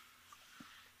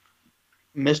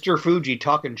 Mr. Fuji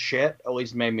talking shit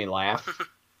always made me laugh,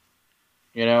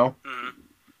 you know? Hmm.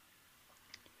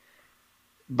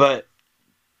 But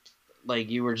like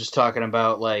you were just talking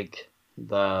about the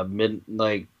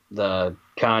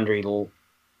Condry,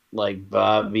 like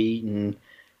Bob Eaton,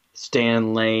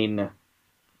 Stan Lane,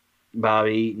 Bob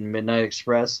Eaton, Midnight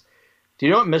Express. Do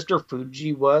you know what Mr.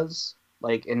 Fuji was?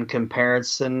 Like in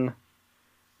comparison,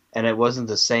 and it wasn't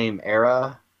the same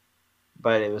era,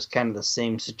 but it was kind of the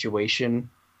same situation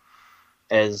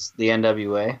as the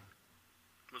NWA.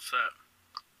 What's that?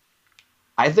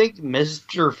 I think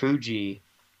Mr. Fuji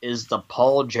is the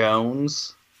Paul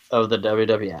Jones of the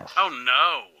WWF. Oh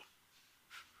no!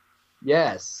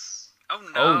 Yes. Oh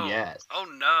Oh no! yes. Oh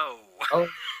no! Oh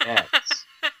yes.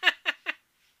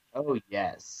 Oh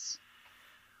yes.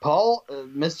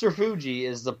 Mr. Fuji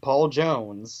is the Paul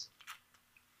Jones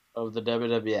of the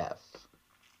WWF.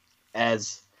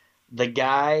 As the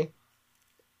guy,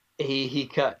 he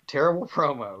cut terrible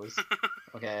promos.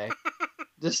 Okay,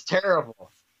 just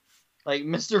terrible. Like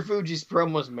Mr. Fuji's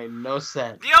promos made no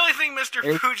sense. The only thing Mr.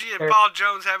 They Fuji and Paul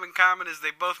Jones have in common is they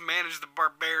both manage the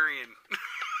Barbarian.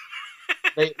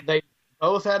 they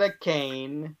both had a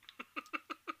cane.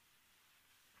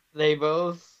 They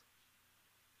both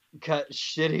cut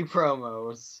shitty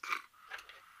promos.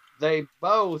 They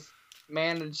both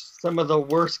managed some of the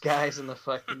worst guys in the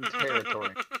fucking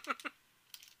territory.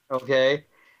 Okay?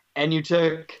 And you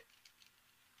took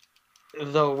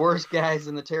the worst guys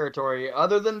in the territory,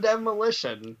 other than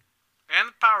Demolition. And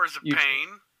the Powers of You Pain.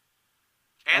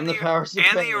 and the Powers of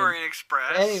and Pain. the Orient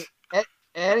Express.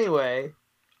 Anyway,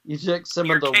 you took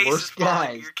some of the worst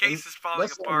guys. Your case is falling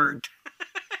apart.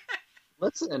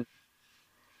 Listen,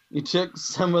 you took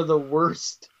some of the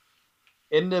worst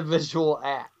individual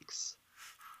acts,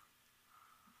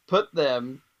 put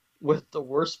them with the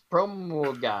worst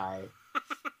promo guy,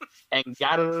 and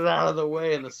got it out of the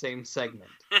way in the same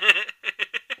segment.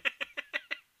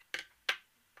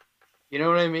 You know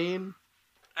what I mean?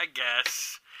 I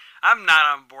guess. I'm not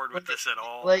on board with this at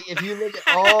all. Like, if you look at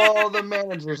all the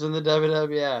managers in the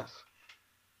WWF,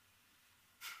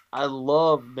 I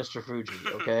love Mr. Fuji,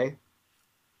 okay?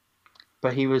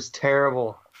 But he was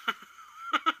terrible.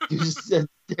 He was a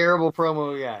terrible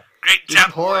promo guy. Great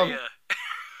job for you.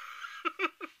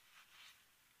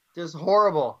 Just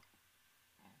horrible.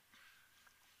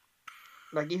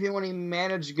 Like, even when he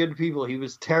managed good people, he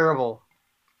was terrible.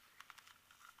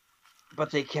 But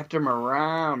they kept him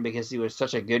around because he was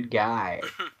such a good guy.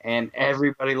 And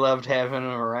everybody loved having him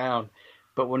around.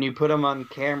 But when you put him on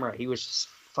camera, he was just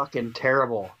fucking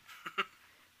terrible.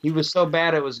 He was so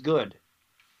bad it was good.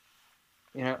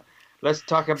 You know, let's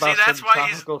talk about some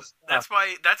topical stuff.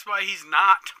 That's why he's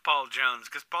not Paul Jones,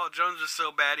 because Paul Jones was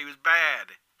so bad he was bad.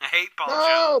 I hate Paul Jones.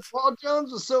 No, Paul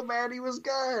Jones was so bad he was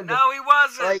good. No, he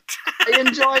wasn't. Like, I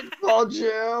enjoyed Paul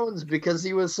Jones because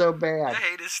he was so bad. I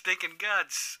hate his stinking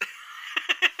guts.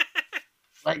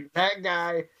 Like, that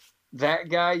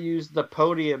guy used the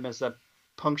podium as a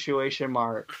punctuation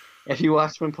mark. If you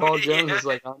watch when Paul Jones was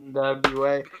like on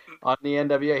the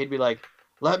NWA, he'd be like,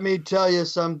 "Let me tell you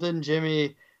something,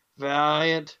 Jimmy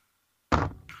Valiant.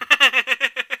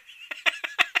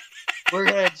 We're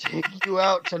gonna take you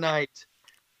out tonight."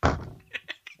 And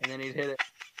then he'd hit it.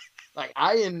 Like,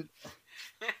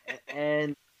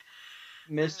 and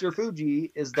Mr.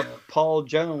 Fuji is the Paul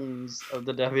Jones of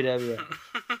the WWF.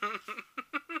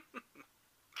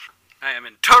 I am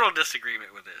in total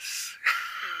disagreement with this.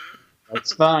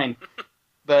 That's fine.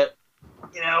 But,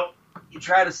 you know, you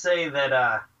try to say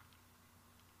that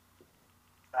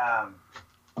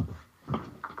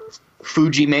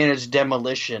Fuji managed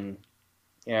Demolition,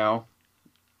 you know?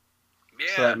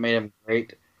 Yeah. So that made him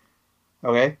great.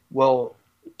 Okay, well,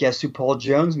 guess who Paul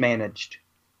Jones managed?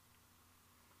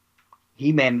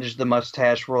 He managed the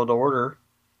Mustache World Order,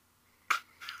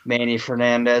 Manny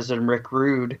Fernandez and Rick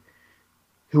Rude,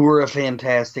 who were a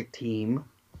fantastic team.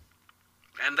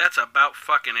 And that's about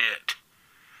fucking it.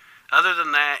 Other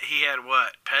than that, he had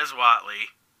what? Pez Watley.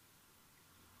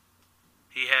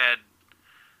 He had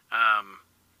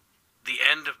the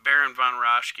end of Baron von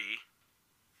Raschke.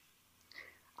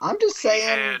 I'm just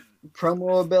saying,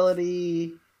 promo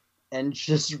ability and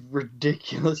just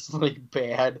ridiculously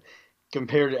bad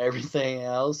compared to everything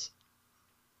else.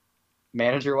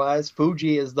 Manager-wise,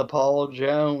 Fuji is the Paul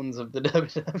Jones of the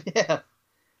WWF.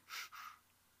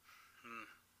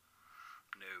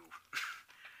 No.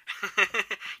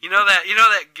 You know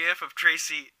that gif of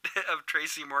Tracy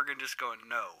Morgan just going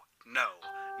no, no,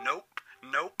 nope,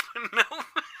 nope, nope.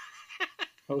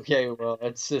 Okay, well,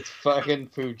 it's fucking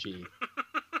Fuji.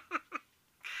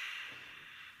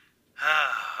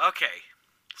 Okay,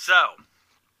 so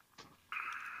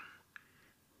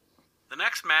the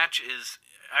next match is,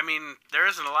 I mean, there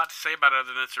isn't a lot to say about it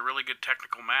other than it's a really good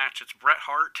technical match. It's Bret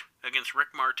Hart against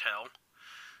Rick Martel.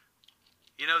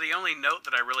 You know, the only note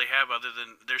that I really have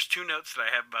there's two notes that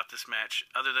I have about this match,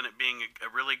 other than it being a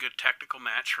really good technical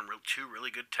match from two really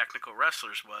good technical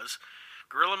wrestlers, was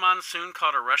Gorilla Monsoon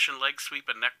called a Russian leg sweep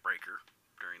a neck breaker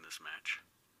during this match.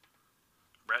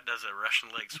 Bret does a Russian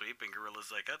leg sweep, and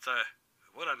Gorilla's like,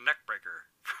 what a neck breaker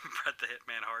from Bret the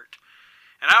Hitman Hart.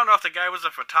 And I don't know if the guy was a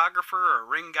photographer or a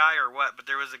ring guy or what, but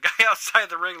there was a guy outside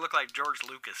the ring looked like George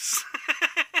Lucas.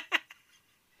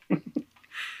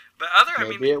 But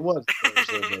Maybe it was George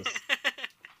Lucas.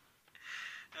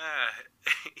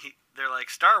 They're like,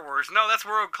 Star Wars? No, that's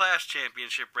World Class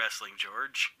Championship Wrestling,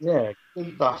 George. Yeah,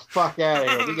 get the fuck out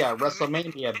of here. We got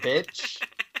WrestleMania, bitch.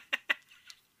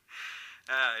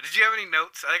 Did you have any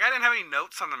notes? Like, I didn't have any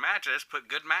notes on the match. I just put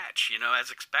good match, as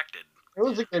expected. It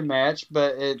was a good match,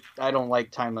 but I don't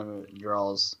like time limit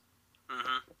draws.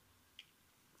 Mm-hmm.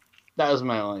 That was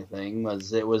my only thing.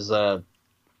 It was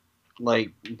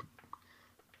like,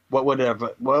 what would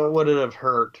it have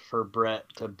hurt for Bret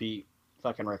to beat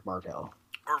fucking Rick Martel?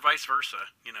 Or vice versa,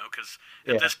 because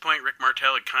at this point Rick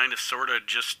Martel had kind of sort of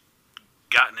just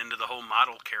gotten into the whole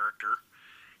model character.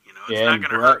 It's not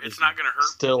gonna hurt. It's not gonna hurt.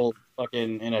 Still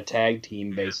fucking in a tag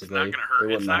team, basically. It's not gonna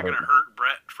hurt. It's not gonna hurt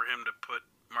Bret for him to put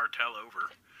Martel over.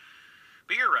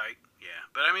 But you're right. Yeah.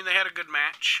 But I mean, they had a good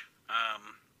match.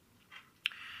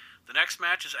 The next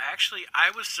match is actually,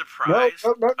 I was surprised.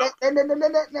 No.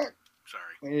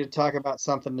 Sorry. We need to talk about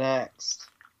something next.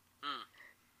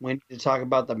 We need to talk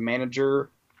about the manager.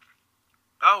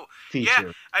 Oh, feature.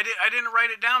 Yeah. I didn't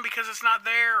write it down because it's not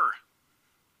there.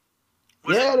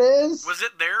 It is. Was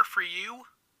it there for you?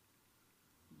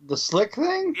 The Slick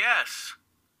thing? Yes.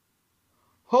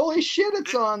 Holy shit,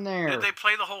 it's on there. Did they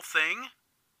play the whole thing?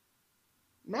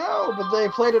 No, but they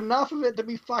played enough of it to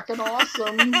be fucking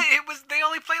awesome. They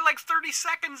only played like 30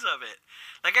 seconds of it.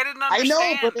 Like, I didn't understand.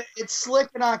 I know, but it's Slick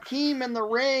and Hakeem in the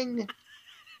ring.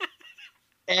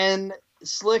 And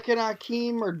Slick and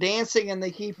Hakeem are dancing and they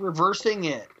keep reversing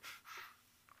it.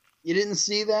 You didn't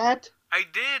see that? I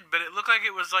did, but it looked like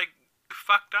it was like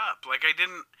fucked up. Like,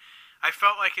 I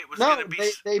felt like it was going to be... No,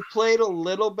 they played a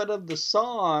little bit of the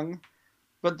song,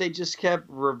 but they just kept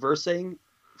reversing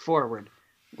forward.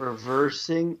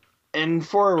 Reversing and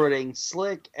forwarding.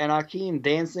 Slick and Hakeem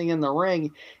dancing in the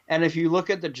ring. And if you look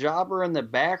at the jobber in the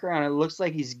background, it looks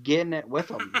like he's getting it with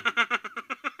them.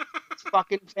 It's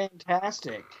fucking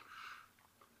fantastic.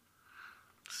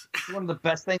 It's one of the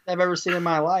best things I've ever seen in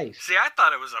my life. See, I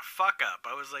thought it was a fuck up.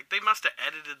 I was like, they must have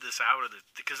edited this out of it,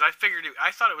 because I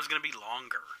thought it was going to be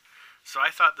longer. So I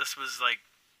thought this was like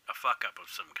a fuck up of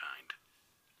some kind.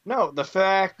 No, the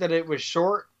fact that it was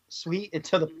short, sweet, and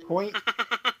to the point,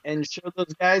 and showed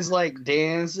those guys like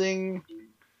dancing.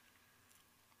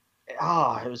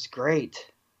 Oh, it was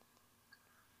great.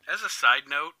 As a side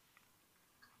note,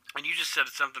 and you just said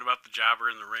something about the jobber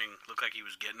in the ring, looked like he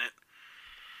was getting it.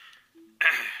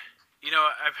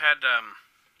 I've had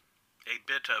a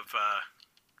bit of...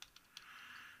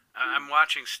 I'm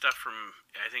watching stuff from,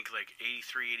 I think, like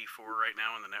 83, 84 right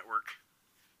now on the network.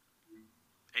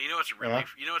 And you know what's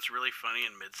really funny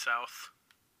in Mid-South?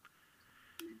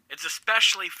 It's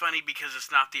especially funny because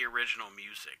it's not the original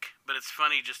music, but it's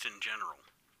funny just in general.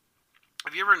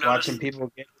 Have you ever noticed...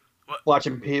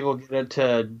 Watching people get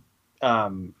into...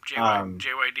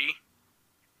 JYD?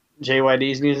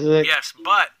 JYD's music? Yes,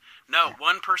 but... No,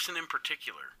 one person in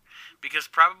particular, because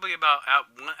probably about out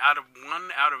of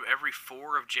every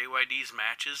 4 of JYD's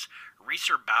matches,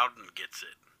 Reeser Bowden gets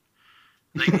it.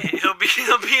 Like, he'll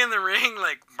be in the ring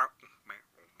like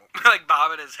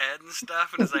bobbing his head and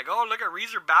stuff, and it's like, oh, look at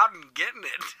Reeser Bowden getting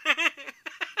it.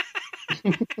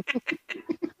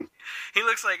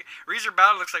 Reeser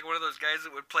Bowden looks like one of those guys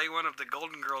that would play one of the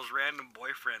Golden Girls' random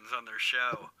boyfriends on their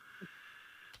show.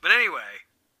 But anyway.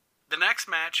 The next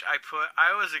match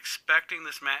I was expecting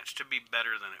this match to be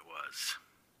better than it was.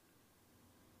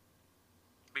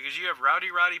 Because you have Rowdy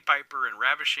Roddy Piper and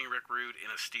Ravishing Rick Rude in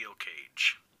a steel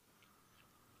cage.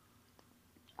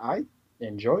 I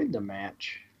enjoyed the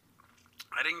match.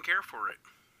 I didn't care for it.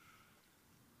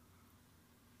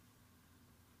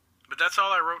 But that's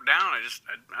all I wrote down.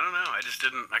 I don't know.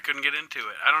 I couldn't get into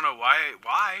it. I don't know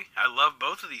why. I love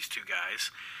both of these two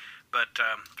guys, but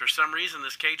for some reason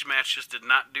this cage match just did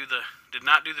not do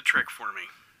the trick for me.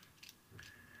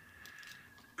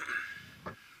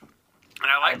 And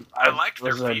I liked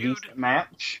their feud. It was a decent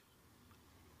match,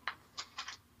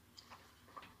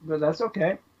 but that's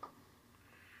okay.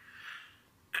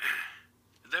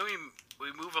 Then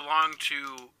we move along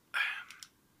to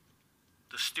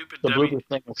the stupid. The blooper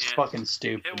thing was fucking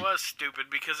stupid. It was stupid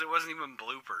because it wasn't even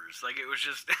bloopers. Like, it was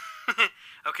just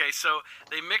okay. So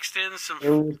they mixed in some. It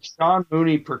was Sean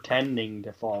Mooney pretending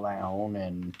to fall down,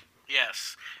 and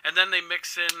yes, and then they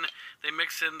mix in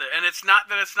the, and it's not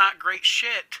that it's not great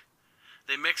shit.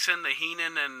 They mix in the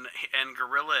Heenan and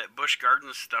Gorilla at Busch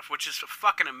Gardens stuff, which is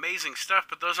fucking amazing stuff,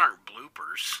 but those aren't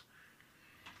bloopers.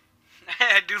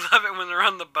 I do love it when they're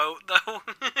on the boat, though.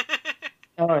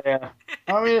 Oh, yeah.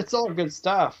 I mean, it's all good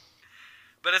stuff.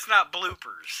 But it's not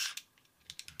bloopers.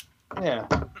 Yeah.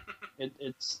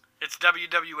 It's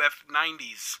WWF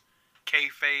 90s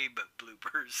kayfabe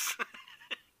bloopers.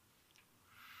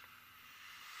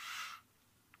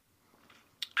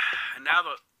 And now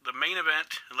the main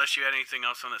event, unless you had anything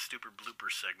else on that stupid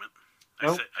bloopers segment.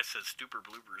 Nope. I said stupid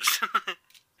bloopers.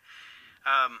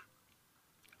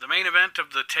 The main event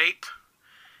of the tape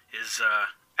is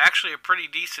actually a pretty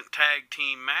decent tag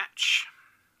team match.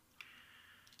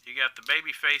 You got the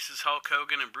baby faces Hulk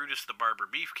Hogan and Brutus the Barber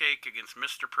Beefcake against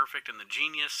Mr. Perfect and the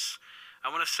Genius. I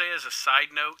want to say as a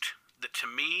side note that to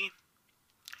me,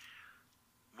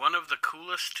 one of the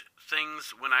coolest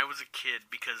things when I was a kid,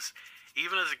 because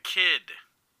even as a kid,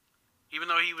 even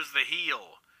though he was the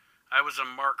heel, I was a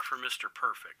mark for Mr.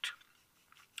 Perfect.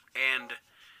 And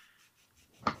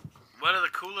one of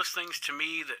the coolest things to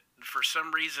me that, for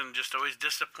some reason, just always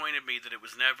disappointed me that it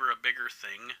was never a bigger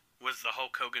thing was the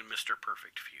Hulk Hogan Mr.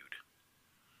 Perfect feud.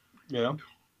 Yeah.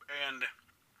 And,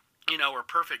 you know, where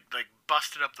Perfect, like,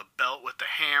 busted up the belt with the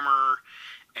hammer,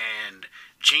 and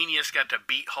Genius got to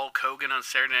beat Hulk Hogan on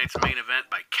Saturday Night's Main Event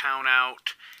by count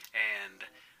out, and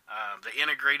they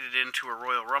integrated it into a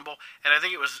Royal Rumble. And I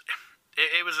think it was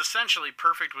essentially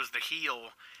Perfect was the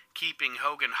heel, keeping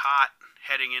Hogan hot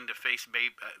heading into the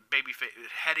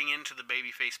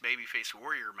babyface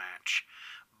warrior match.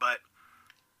 But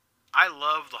I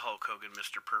love the Hulk Hogan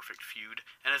Mr. Perfect feud,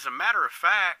 and as a matter of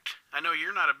fact, I know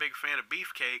you're not a big fan of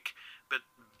Beefcake, but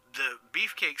the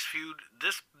Beefcake's feud,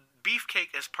 this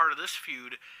Beefcake as part of this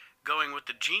feud, going with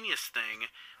the Genius thing,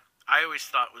 I always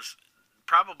thought was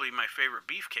probably my favorite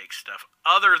Beefcake stuff,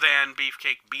 other than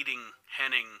Beefcake beating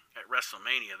Hennig at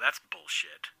WrestleMania. That's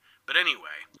bullshit. But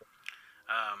anyway,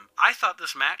 I thought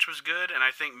this match was good, and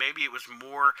I think maybe it was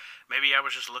more, maybe I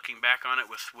was just looking back on it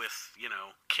with you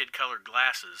know, kid-colored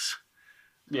glasses.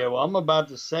 Yeah, well, I'm about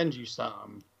to send you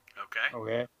some. Okay.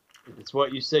 Okay? It's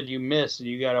what you said you missed, and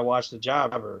you got to watch the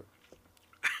jobber.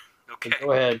 Okay. So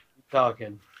go ahead. Keep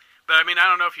talking. But, I mean, I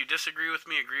don't know if you disagree with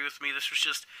me, agree with me.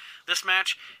 This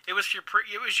match, it was your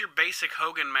basic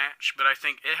Hogan match, but I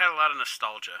think it had a lot of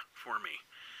nostalgia for me.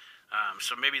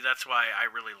 So maybe that's why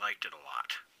I really liked it a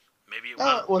lot. Maybe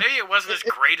it wasn't as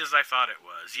great as I thought it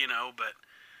was, you know, but...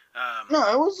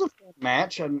 no, it was a fun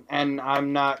match, and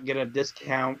I'm not going to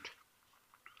discount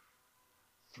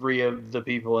 3 of the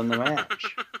people in the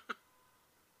match.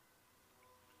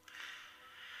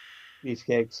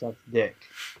 Beefcake sucked dick.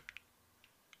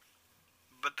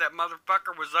 But that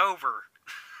motherfucker was over.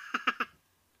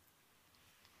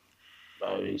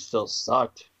 But he still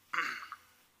sucked.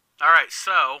 Alright,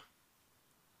 so...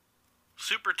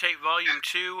 Super Tape Volume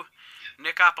 2,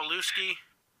 Nick Opalewski,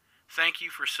 thank you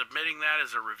for submitting that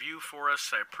as a review for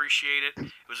us. I appreciate it.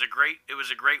 It was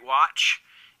a great watch.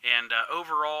 And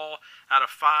overall, out of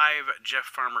 5 Jeff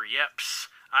Farmer yeps,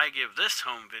 I give this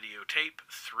home videotape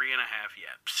 3.5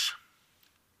 yeps.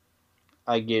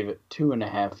 I gave it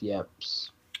 2.5 yeps.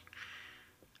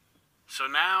 So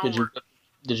now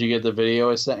did you get the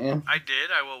video I sent you? I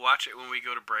did. I will watch it when we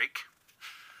go to break.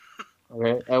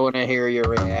 Okay. I want to hear your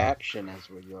reaction as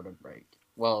we go to break.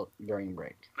 Well, during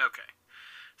break. Okay.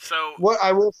 So what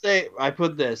I will say, I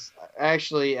put this.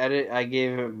 Actually, I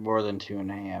gave it more than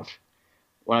 2.5.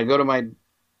 When I go to my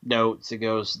notes, it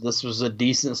goes, "This was a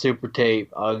decent super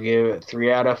tape. I'll give it 3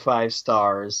 out of 5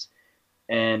 stars."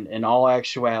 And in all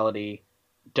actuality,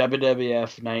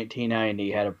 WWF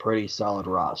 1990 had a pretty solid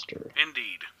roster.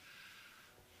 Indeed.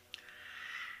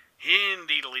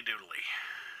 Indeedly doodly.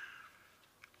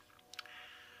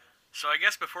 So I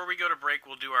guess before we go to break,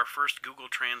 we'll do our first Google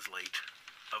Translate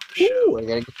of the show. Ooh, I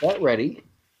gotta get that ready.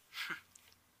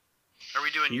 Are we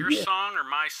doing your song or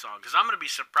my song? Because I'm going to be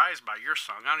surprised by your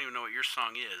song. I don't even know what your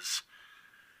song is.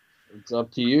 It's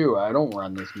up to you. I don't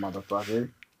run this motherfucker.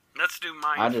 Let's do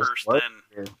I mine just first, work then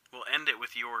here. we'll end it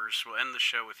with yours. We'll end the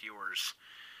show with yours.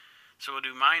 So we'll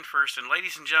do mine first. And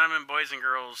ladies and gentlemen, boys and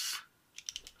girls,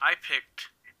 I picked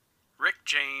Rick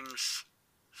James,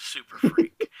 Super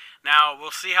Freak. Now,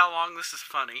 we'll see how long this is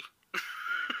funny.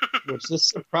 Which this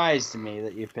surprised me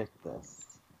that you picked this.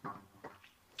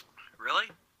 Really?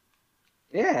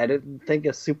 Yeah, I didn't think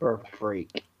of Super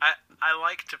Freak. I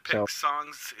like to pick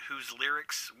songs whose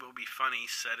lyrics will be funny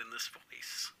said in this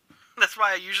voice. That's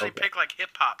why I usually pick like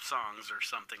hip-hop songs or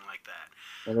something like that.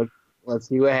 Well, let's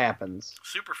see what happens.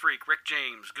 Super Freak, Rick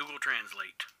James, Google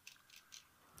Translate.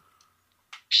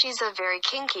 She's a very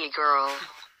kinky girl.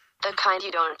 The kind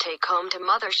you don't take home to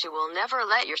mother. She will never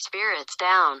let your spirits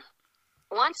down.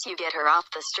 Once you get her off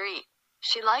the street,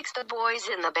 she likes the boys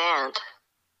in the band.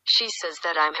 She says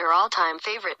that I'm her all-time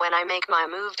favorite when I make my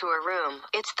move to her room.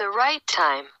 It's the right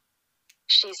time.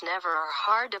 She's never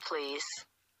hard to please.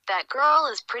 That girl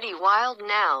is pretty wild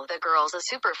now. The girl's a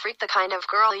super freak, the kind of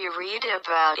girl you read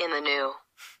about in the new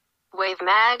Wave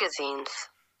magazines.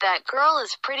 That girl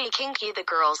is pretty kinky. The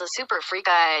girl's a super freak.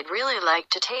 I'd really like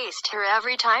to taste her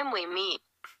every time we meet.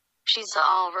 She's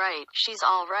all right. She's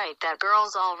all right. That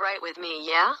girl's all right with me,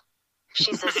 yeah?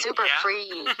 She's a super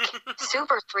freak.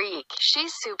 Super freak.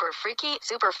 She's super freaky.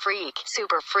 Super freak.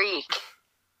 Super freak.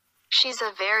 She's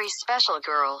a very special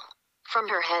girl. From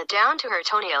her head down to her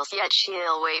toenails, yet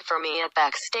she'll wait for me at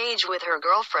backstage with her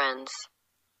girlfriends.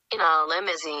 In a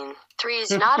limousine.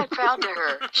 Three's not a crowd to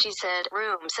her, she said.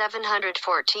 Room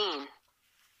 714.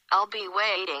 I'll be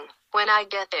waiting. When I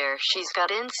get there, she's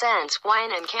got incense,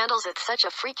 wine, and candles. It's such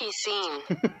a freaky scene.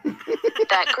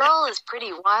 That girl is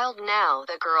pretty wild now.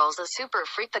 The girl's a super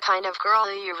freak, the kind of girl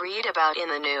you read about in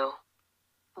the new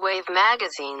Wave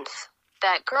magazines.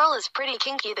 That girl is pretty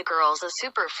kinky. The girl's a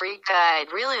super freak.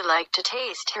 I'd really like to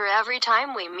taste her every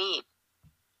time we meet.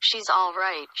 She's all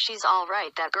right. She's all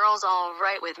right. That girl's all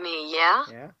right with me, yeah?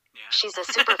 Yeah. She's a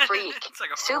super freak. It's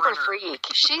like a super foreigner. freak.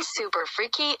 She's super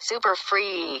freaky. Super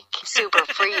freak. Super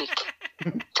freak.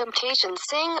 Temptation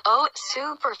sing, oh,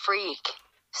 super freak.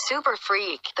 Super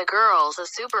freak. The girl's a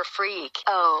super freak.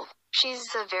 Oh,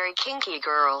 she's a very kinky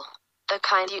girl. The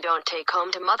kind you don't take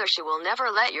home to mother. She will never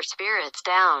let your spirits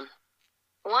down.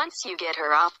 Once you get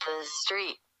her off the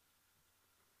street.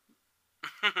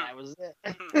 That was it.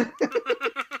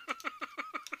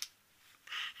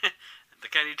 The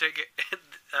kind you take it,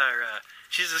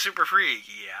 she's a super freak,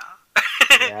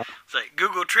 yeah. Yeah. It's like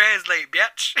Google Translate,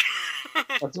 bitch.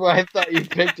 That's why I thought you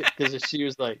picked it, because she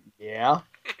was like, yeah.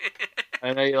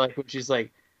 I know you like when she's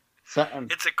like, something.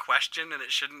 It's a question and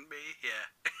it shouldn't be,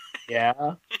 yeah.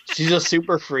 Yeah. She's a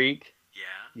super freak.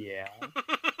 Yeah. Yeah.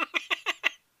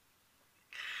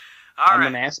 All I'm right.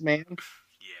 an ass man.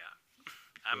 Yeah.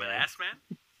 I'm an Yeah. ass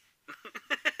man.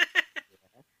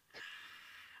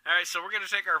 All right, so we're going to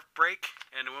take our break,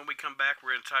 and when we come back,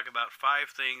 we're going to talk about 5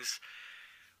 things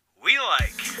we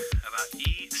like about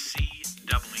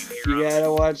ECW here You on,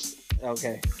 gotta watch.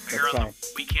 Okay, here that's on fine.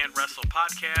 the We Can't Wrestle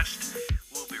podcast.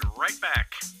 We'll be right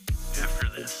back after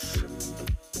this.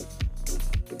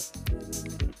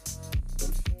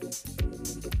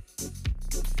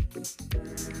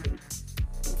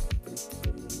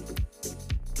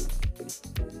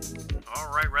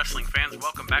 All right, wrestling fans,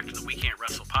 welcome back to the We Can't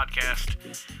Wrestle podcast.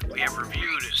 We have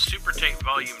reviewed Super Tape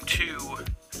Volume 2.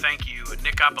 Thank you,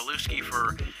 Nick Opalewski,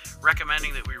 for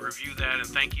recommending that we review that, and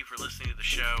thank you for listening to the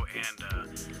show. And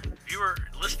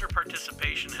listener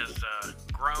participation has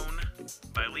grown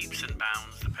by leaps and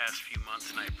bounds the past few months,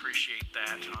 and I appreciate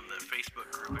that on the Facebook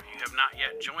group. If you have not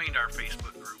yet joined our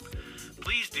Facebook group,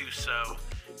 please do so.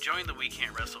 Join the We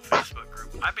Can't Wrestle Facebook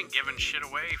group. I've been giving shit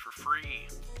away for free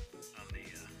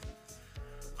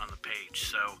on the page,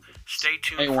 so stay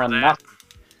tuned for that.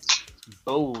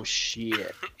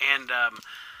 Bullshit. And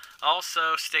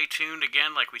also stay tuned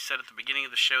again, like we said at the beginning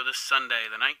of the show, this Sunday,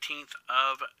 the 19th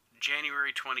of January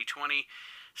 2020,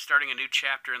 starting a new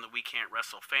chapter in the We Can't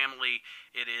Wrestle family.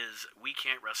 It is We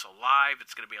Can't Wrestle Live.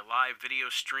 It's going to be a live video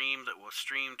stream that will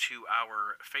stream to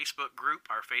our Facebook group,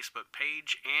 our Facebook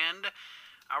page, and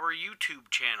our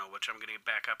YouTube channel, which I'm going to get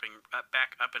back up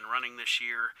and running this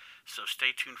year. So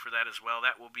stay tuned for that as well.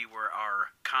 That will be where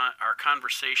our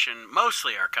conversation,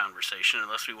 mostly our conversation,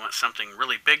 unless we want something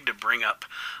really big to bring up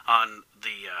on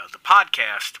the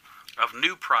podcast of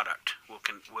new product, will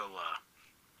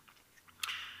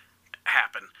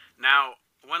happen. Now,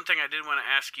 one thing I did want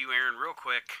to ask you, Aaron, real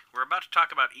quick. We're about to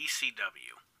talk about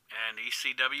ECW, and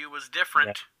ECW was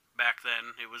different back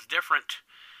then. It was different.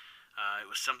 It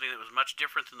was something that was much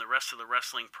different than the rest of the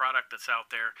wrestling product that's out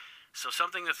there. So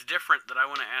something that's different that I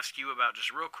want to ask you about,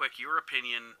 just real quick, your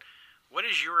opinion. What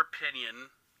is your opinion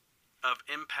of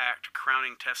Impact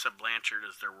crowning Tessa Blanchard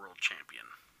as their world champion?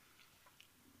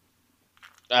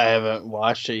 I haven't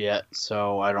watched it yet,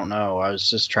 so I don't know. I was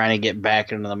just trying to get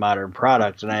back into the modern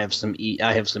product, and I have some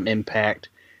Impact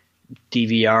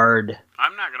DVR'd.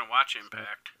 I'm not going to watch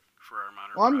Impact for our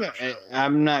modern product show.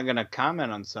 I'm not gonna comment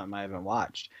on something I haven't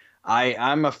watched.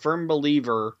 I'm a firm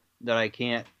believer that I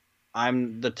can't.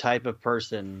 I'm the type of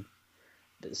person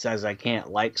that says I can't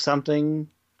like something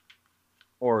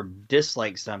or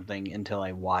dislike something until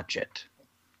I watch it,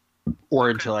 or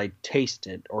until I taste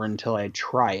it, or until I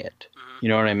try it. Mm-hmm. You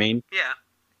know what I mean? Yeah.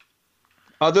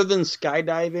 Other than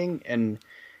skydiving and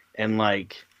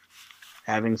like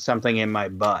having something in my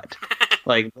butt,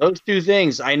 like those two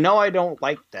things, I know I don't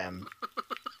like them.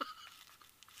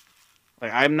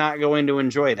 Like I'm not going to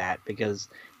enjoy that because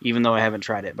even though I haven't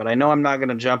tried it, but I know I'm not going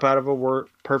to jump out of a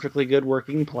perfectly good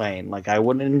working plane. Like I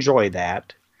wouldn't enjoy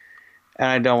that, and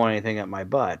I don't want anything up my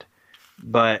butt.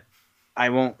 But I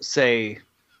won't say,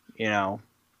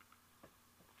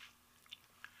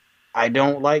 I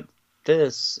don't like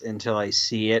this until I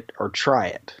see it or try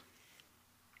it.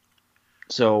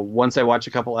 So once I watch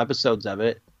a couple episodes of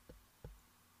it,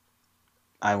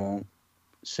 I won't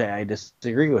say I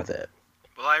disagree with it.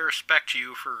 Well, I respect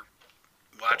you for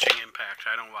watching Impact.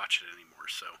 I don't watch it anymore,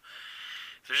 so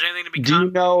if there's anything to be... Do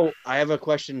you know, I have a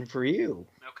question for you.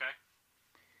 Okay.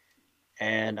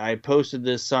 And I posted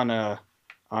this on a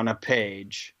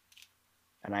page,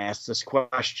 and I asked this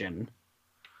question.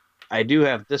 I do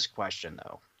have this question,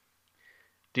 though.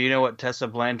 Do you know what Tessa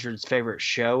Blanchard's favorite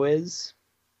show is?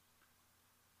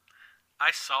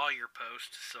 I saw your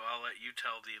post, so I'll let you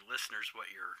tell the listeners what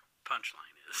your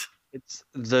punchline is. It's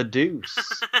The Deuce.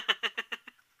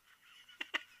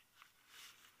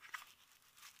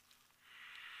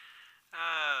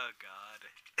 Oh,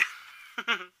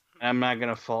 God. I'm not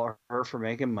going to fault her for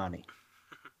making money.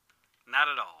 Not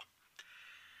at all.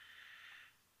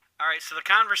 All right, so the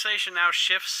conversation now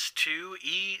shifts to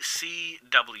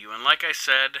ECW. And like I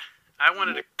said, I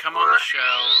wanted to come on the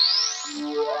show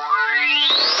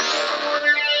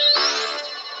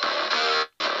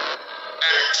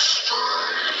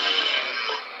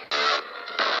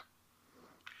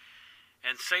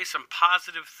and say some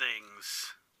positive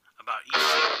things about ECW.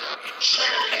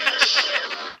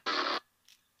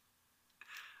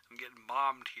 I'm getting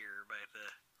bombed here by the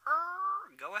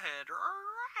go ahead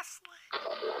wrestling.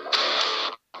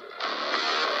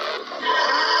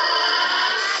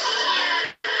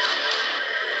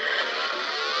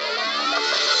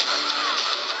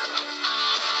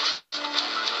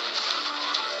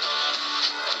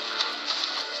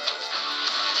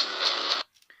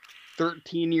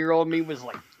 13-year-old me was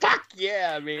like, fuck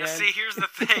yeah, man. Now, see, here's the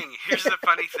thing. Here's the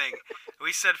funny thing.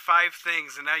 We said 5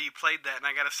 things, and now you played that, and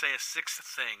I gotta say a 6th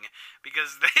thing.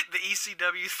 Because the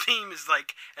ECW theme is,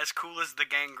 like, as cool as the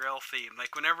Gangrel theme.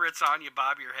 Like, whenever it's on, you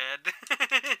bob your head.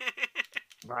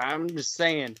 I'm just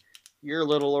saying, you're a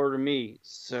little older than me,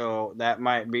 so that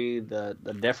might be the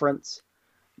difference.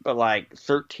 But, like,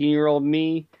 13-year-old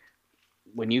me,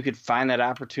 when you could find that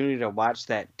opportunity to watch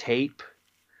that tape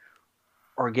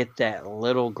or get that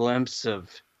little glimpse of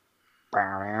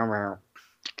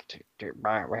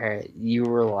you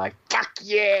were like, fuck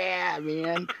yeah,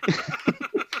 man.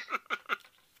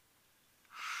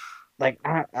 like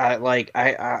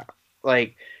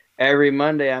every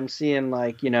Monday I'm seeing,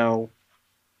 like,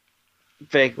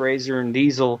 Fake Razor and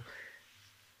Diesel,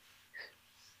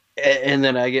 and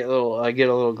then I get a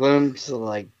little glimpse of,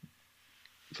 like,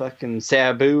 fucking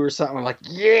Sabu or something. I'm like,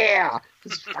 yeah,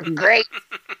 this is fucking great.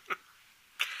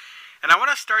 And I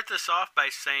want to start this off by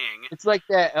saying... It's like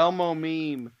that Elmo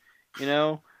meme,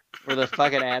 where the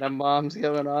fucking atom bomb's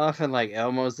going off and, like,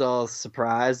 Elmo's all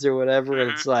surprised or whatever. Mm-hmm.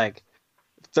 And it's like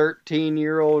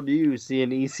 13-year-old you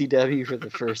seeing ECW for the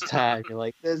first time. You're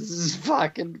like, this is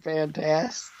fucking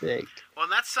fantastic. Well,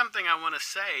 and that's something I want to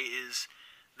say is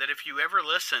that if you ever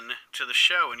listen to the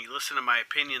show and you listen to my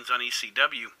opinions on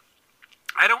ECW,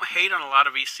 I don't hate on a lot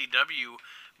of ECW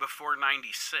before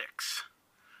 96.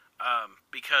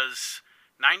 Because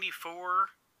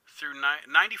 94 through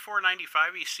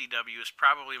 95 ECW is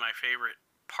probably my favorite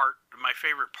part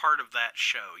of that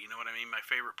show. You know what I mean? My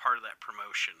favorite part of that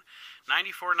promotion.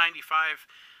 94, 95,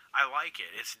 I like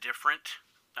it. It's different.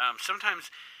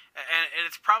 Sometimes, and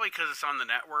it's probably because it's on the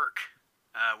network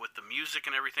with the music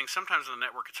and everything. Sometimes on the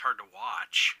network it's hard to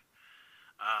watch.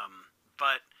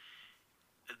 But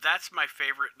that's my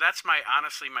favorite. That's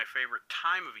honestly my favorite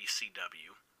time of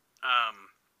ECW.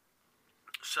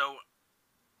 So,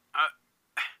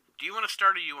 do you want to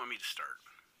start or do you want me to start?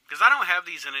 Because I don't have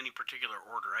these in any particular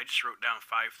order. I just wrote down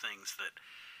 5 things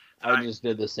I just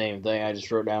did the same thing. I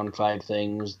just wrote down 5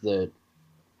 things that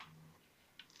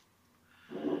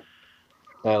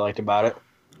I liked about it.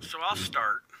 So I'll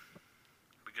start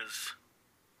because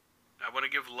I want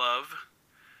to give love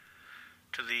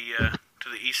to the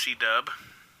ECW.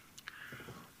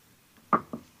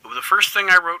 The first thing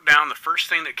I wrote down, the first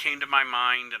thing that came to my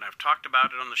mind, and I've talked about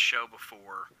it on the show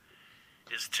before,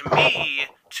 is to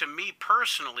me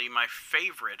personally, my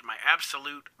favorite, my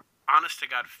absolute, honest to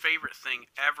God favorite thing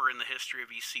ever in the history of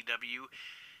ECW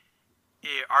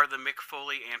are the Mick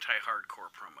Foley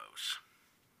anti-hardcore promos.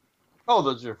 Oh,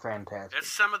 those are fantastic.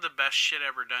 It's some of the best shit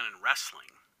ever done in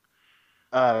wrestling.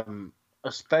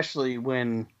 Especially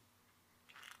when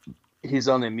he's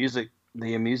on the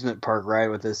amusement park ride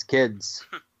with his kids.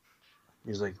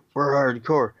 He's like, we're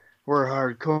hardcore.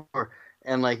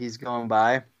 And like he's going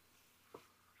by.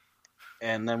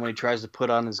 And then when he tries to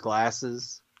put on his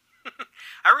glasses.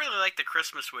 I really like the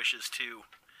Christmas wishes too.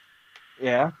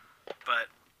 Yeah. But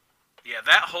yeah,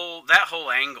 that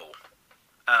whole angle,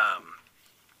 the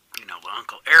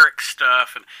Uncle Eric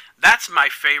stuff, and that's my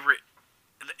favorite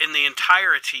in the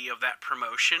entirety of that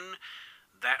promotion.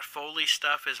 That Foley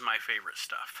stuff is my favorite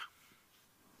stuff.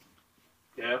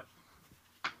 Yeah.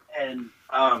 And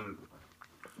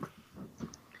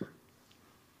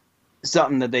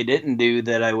something that they didn't do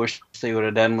that I wish they would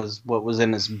have done was what was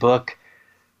in his book,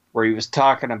 where he was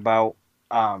talking about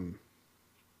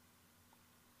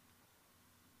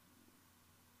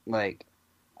like,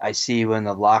 I see you in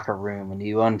the locker room and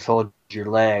you unfold your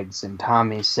legs and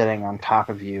Tommy's sitting on top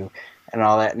of you and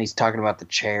all that, and he's talking about the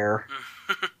chair.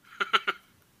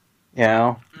 You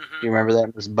know? Mm-hmm. You remember that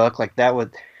in his book? Like that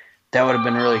would have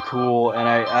been really cool. And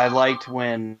I liked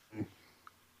when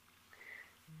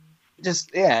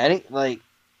like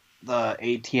the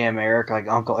ATM Eric, like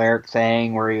Uncle Eric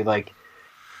thing where he like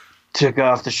took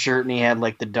off the shirt and he had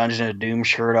like the Dungeon of Doom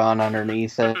shirt on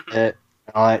underneath it. And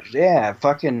all that. Yeah,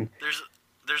 fucking.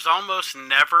 There's almost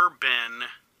never been,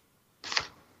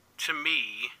 to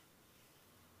me,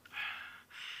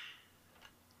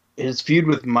 his feud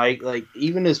with Mike, like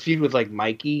even his feud with like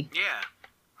Mikey. Yeah.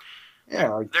 Yeah,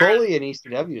 like Foley and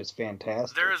ECW is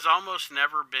fantastic. There has almost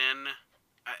never been,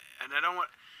 and I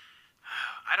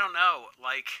don't know,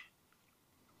 like,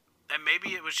 and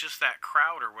maybe it was just that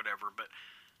crowd or whatever, but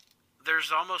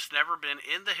there's almost never been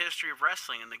in the history of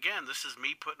wrestling, and again, this is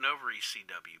me putting over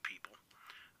ECW people.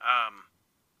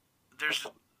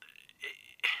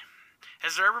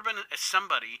 Has there ever been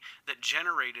somebody that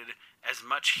generated as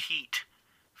much heat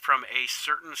from a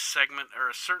certain segment or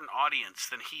a certain audience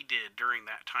than he did during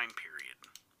that time period?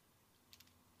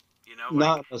 You know,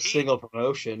 not a single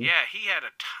promotion. Yeah, he had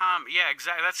yeah,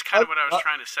 exactly. That's kind of what I was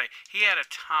trying to say. He had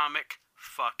atomic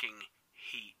fucking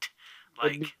heat.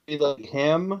 Like, it'd be like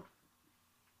him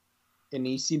in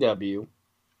ECW,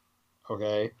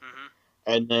 okay,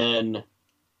 and then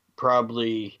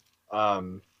probably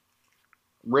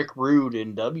Rick Rude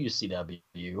in WCW.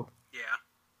 Yeah.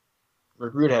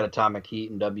 Rick Rude had atomic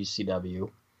heat in WCW.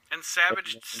 And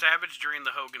Savage during the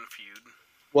Hogan feud.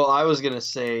 Well, I was going to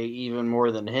say even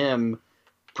more than him,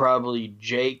 probably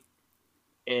Jake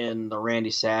in the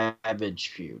Randy Savage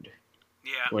feud.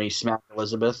 Yeah. When he smacked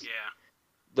Elizabeth. Yeah.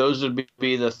 Those would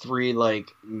be the 3,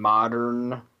 like,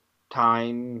 modern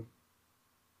time,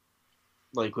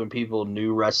 like, when people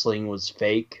knew wrestling was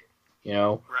fake, you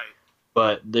know? Right.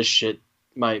 But this shit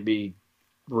might be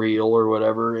real or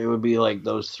whatever. It would be, like,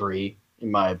 those 3,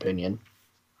 in my opinion.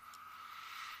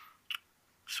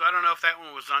 So I don't know if that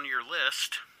one was on your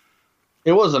list.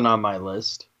 It wasn't on my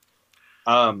list.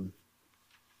 And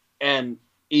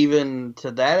even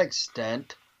to that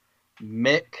extent,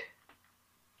 Mick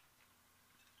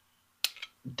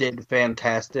did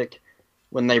fantastic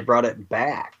when they brought it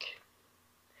back.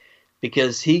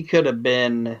 Because he could have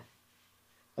been,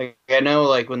 like, I know,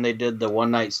 like, when they did the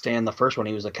One Night Stand, the first one,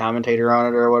 he was a commentator on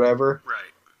it or whatever.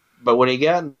 Right. But when he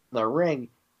got in the ring,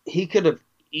 he could have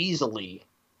easily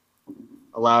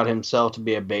allowed himself to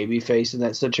be a babyface in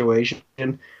that situation,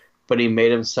 but he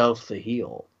made himself the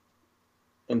heel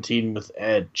and teamed with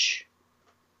Edge.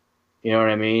 You know what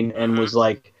I mean? And was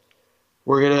like,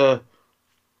 we're going to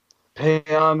pay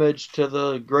homage to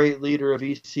the great leader of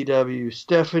ECW,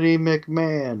 Stephanie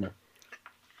McMahon.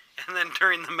 And then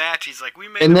during the match, he's like, we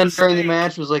made a mistake. And then during the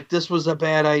match was like, this was a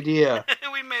bad idea.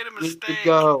 We made a mistake. We need to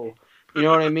go. You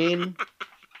know what I mean?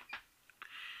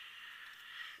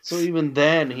 So even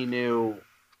then, he knew,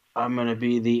 I'm going to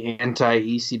be the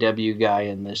anti-ECW guy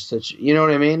in this. You know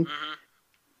what I mean? Mm-hmm.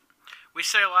 We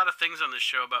say a lot of things on this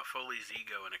show about Foley's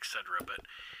ego and etc., but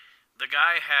the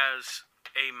guy has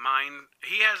a mind.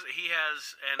 He has,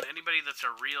 and anybody that's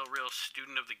a real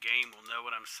student of the game will know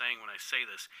what I'm saying when I say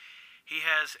this. He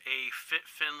has a Fit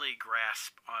Finley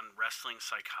grasp on wrestling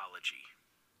psychology.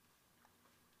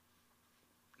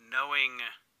 Knowing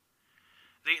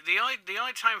the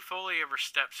only time Foley ever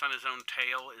steps on his own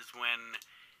tail is when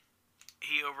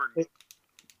he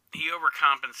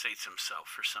overcompensates himself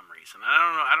for some reason.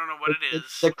 I don't know what it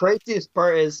is. The craziest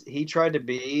part is he tried to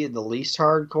be the least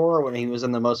hardcore when he was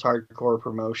in the most hardcore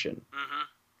promotion.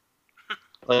 Mm-hmm.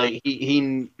 Like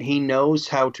he knows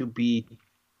how to be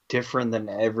different than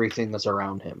everything that's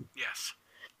around him. Yes.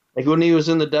 Like when he was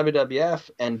in the WWF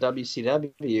and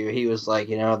WCW, he was like,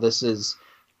 this is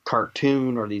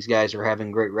cartoon, or these guys are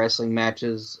having great wrestling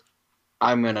matches.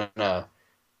 I'm gonna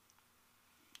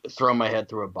throw my head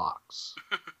through a box.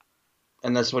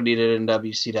 And that's what he did in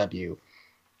WCW.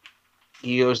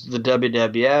 He goes to the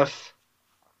WWF.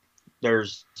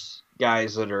 There's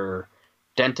guys that are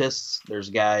dentists. There's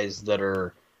guys that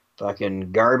are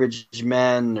fucking garbage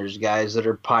men. There's guys that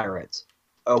are pirates.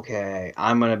 Okay,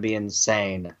 I'm going to be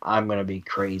insane. I'm going to be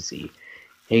crazy.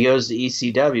 He goes to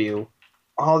ECW.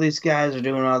 All these guys are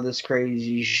doing all this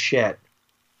crazy shit.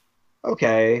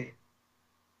 Okay.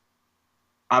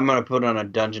 I'm gonna put on a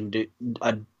Dungeon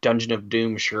of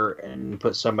Doom shirt and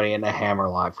put somebody in a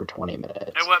hammerlock for 20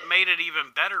 minutes. And what made it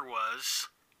even better was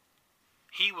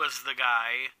he was the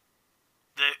guy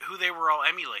who they were all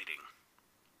emulating.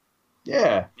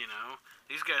 Yeah.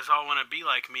 These guys all want to be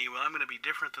like me. Well, I'm going to be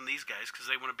different than these guys because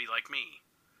they want to be like me.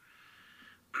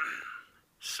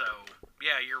 So,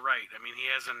 yeah, you're right. I mean,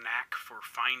 he has a knack for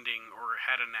finding, or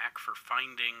had a knack for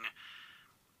finding,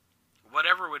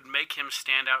 whatever would make him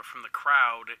stand out from the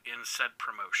crowd in said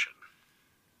promotion.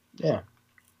 Yeah.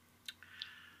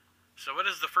 So what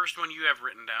is the first one you have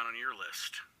written down on your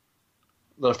list?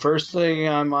 The first thing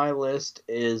on my list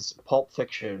is Pulp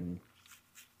Fiction.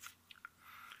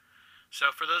 So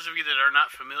for those of you that are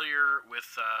not familiar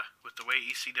with the way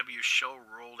ECW's show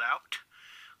rolled out,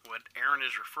 what Aaron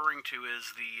is referring to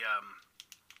is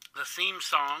the theme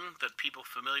song that people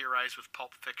familiarize with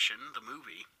Pulp Fiction, the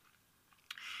movie.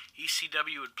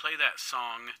 ECW would play that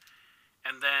song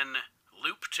and then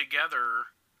loop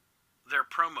together their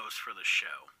promos for the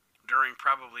show during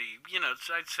probably,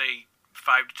 I'd say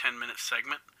 5 to 10 minute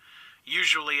segment,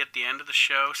 usually at the end of the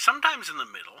show, sometimes in the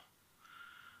middle.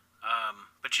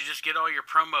 But you just get all your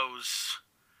promos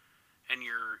and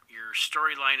your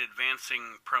storyline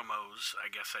advancing promos,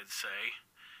 I guess I'd say.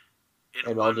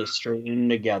 And all just straightened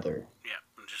together. Yeah,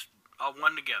 just all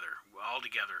one together, all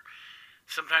together.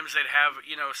 Sometimes they'd have,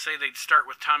 say they'd start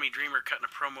with Tommy Dreamer cutting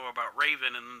a promo about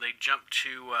Raven, and then they'd jump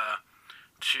to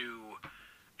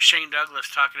Shane Douglas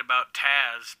talking about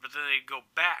Taz, but then they'd go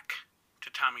back to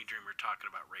Tommy Dreamer talking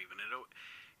about Raven.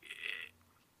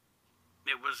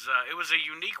 It was a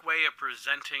unique way of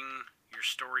presenting your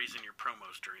stories and your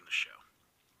promos during the show.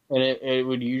 And it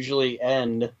would usually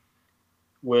end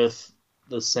with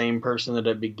the same person that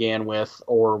it began with,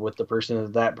 or with the person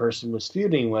that person was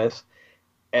feuding with,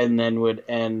 and then would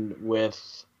end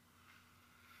with,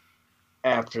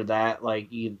 after that, like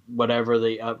whatever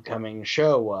the upcoming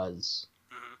show was.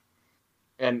 Mm-hmm.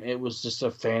 And it was just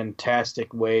a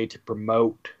fantastic way to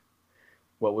promote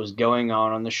what was going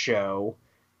on the show,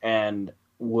 and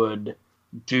would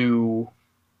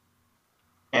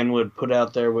put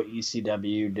out there what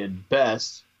ECW did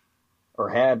best, or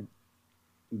had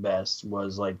best,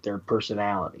 was like their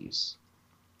personalities.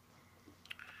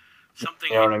 Something,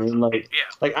 you know what I mean? Like, yeah.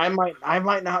 Like I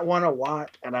might not want to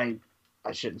watch, and I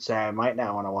shouldn't say I might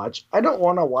not want to watch. I don't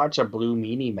want to watch a Blue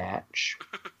Meanie match.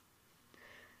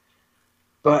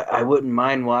 But I wouldn't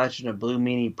mind watching a Blue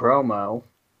Meanie promo,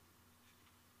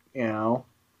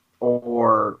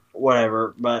 or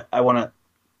whatever. But I want to,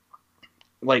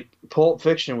 like, Pulp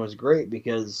Fiction was great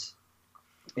because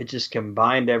it just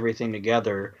combined everything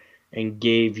together and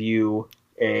gave you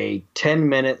a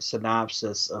 10-minute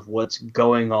synopsis of what's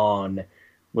going on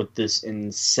with this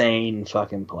insane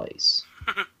fucking place.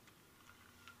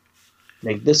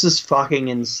 Like, this is fucking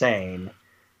insane.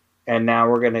 And now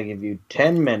we're going to give you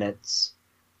 10 minutes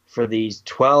for these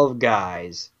 12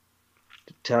 guys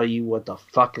to tell you what the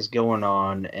fuck is going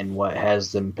on and what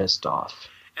has them pissed off.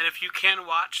 And if you can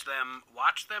watch them.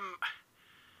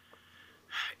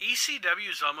 ECW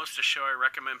is almost a show I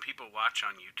recommend people watch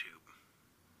on YouTube.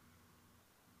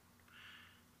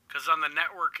 Because on the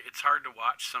network, it's hard to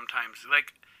watch sometimes.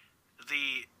 Like,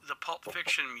 the Pulp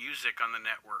Fiction music on the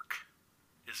network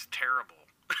is terrible.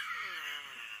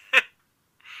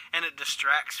 And it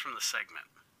distracts from the segment.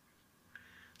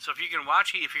 So if you're going to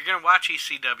watch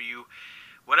ECW,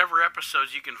 whatever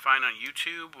episodes you can find on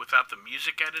YouTube without the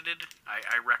music edited, I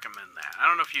recommend that. I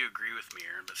don't know if you agree with me,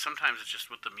 Aaron, but sometimes it's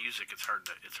just with the music, it's hard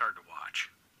to watch.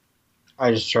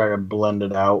 I just try to blend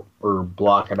it out or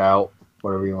block it out,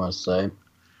 whatever you want to say.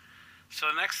 So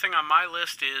the next thing on my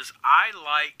list is I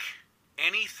like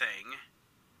anything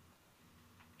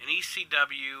in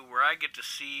ECW where I get to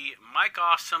see Mike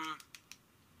Awesome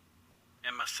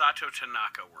and Masato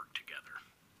Tanaka work together.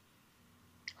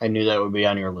 I knew that would be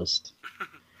on your list.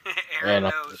 Aaron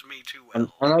knows me too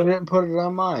well. And I didn't put it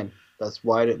on mine. That's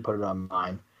why I didn't put it on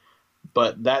mine.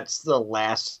 But that's the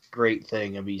last great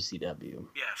thing of ECW.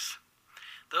 Yes.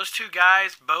 Those two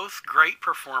guys, both great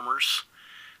performers,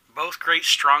 both great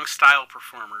strong style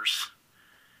performers,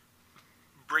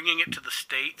 bringing it to the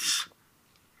States.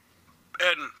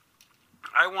 And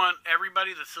I want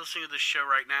everybody that's listening to this show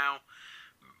right now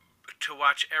to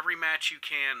watch every match you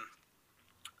can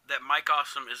that Mike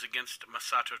Awesome is against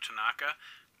Masato Tanaka,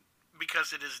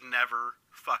 because it is never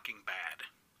fucking bad.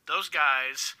 Those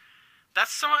guys,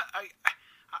 that's so.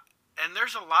 And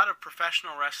there's a lot of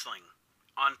professional wrestling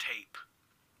on tape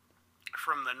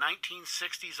from the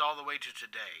 1960s all the way to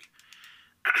today.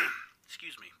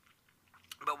 Excuse me.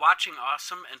 But watching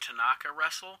Awesome and Tanaka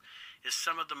wrestle is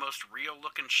some of the most real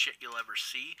looking shit you'll ever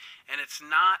see. And it's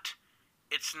not,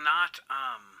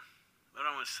 what do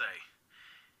I want to say?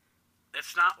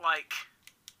 It's not like,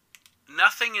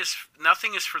 nothing is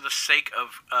for the sake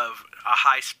of a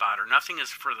high spot, or nothing is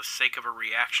for the sake of a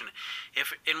reaction.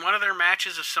 If in one of their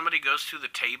matches, if somebody goes through the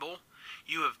table,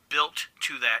 you have built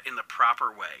to that in the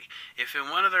proper way. If in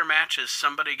one of their matches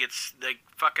somebody gets like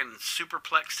fucking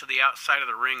superplexed to the outside of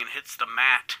the ring and hits the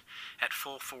mat at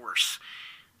full force,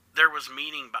 there was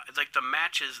meaning by like the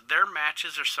matches. Their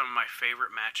matches are some of my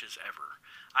favorite matches ever.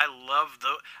 I love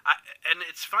those. And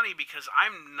it's funny because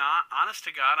I'm not, honest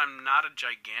to God, I'm not a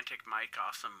gigantic Mike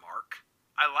Awesome mark.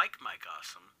 I like Mike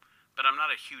Awesome, but I'm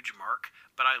not a huge mark.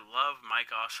 But I love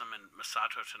Mike Awesome and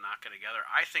Masato Tanaka together.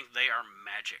 I think they are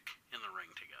magic in the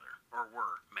ring together, or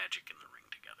were magic in the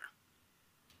ring together.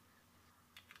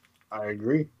 I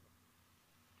agree.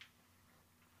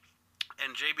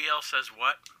 And JBL says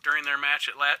what during their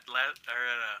match at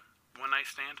One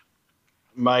Night Stand?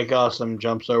 Mike Awesome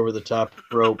jumps over the top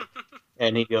rope,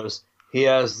 and he goes, he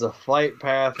has the flight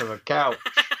path of a couch.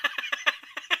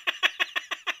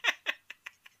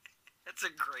 That's a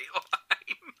great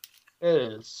line. It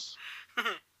is.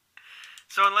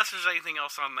 So unless there's anything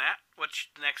else on that, what's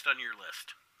next on your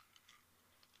list?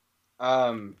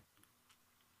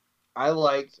 I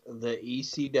liked the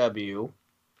ECW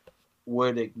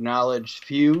would acknowledge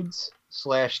feuds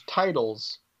 /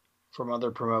 titles from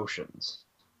other promotions.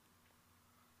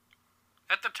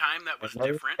 At the time, that was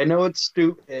different. I know it's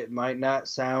stupid. It might not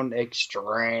sound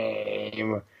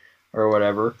extreme or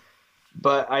whatever,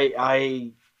 but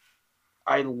I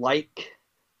like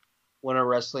when a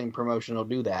wrestling promotion will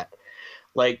do that.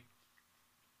 Like,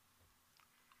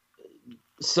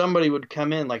 somebody would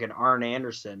come in, like an Arn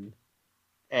Anderson,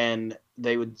 and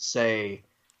they would say,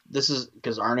 this is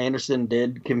because Arn Anderson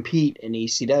did compete in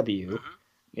ECW,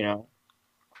 you know,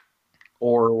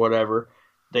 or whatever.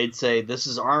 They'd say, this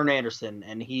is Arn Anderson,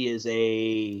 and he is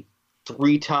a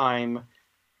 3-time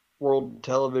world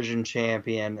television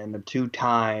champion and a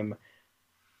 2-time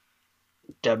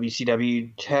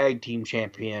WCW tag team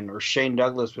champion. Or Shane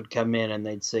Douglas would come in, and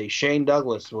they'd say, Shane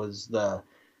Douglas was the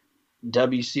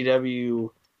WCW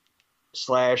 /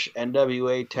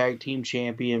 NWA tag team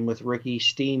champion with Ricky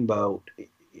Steamboat.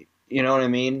 You know what I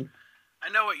mean? I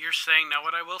know what you're saying. Now,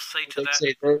 what I will say to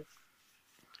that...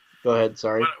 Go ahead,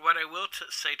 sorry. What I will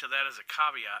say to that as a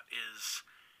caveat is,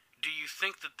 do you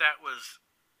think that was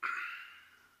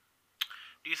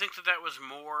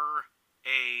more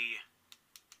a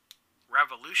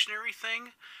revolutionary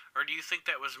thing, or do you think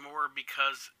that was more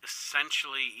because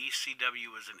essentially ECW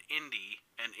was an indie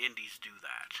and indies do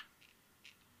that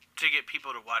to get people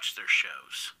to watch their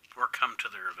shows or come to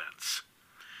their events?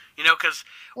 You know, because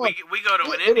we go to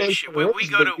an indie show.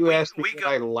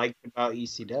 I liked about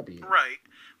ECW. Right.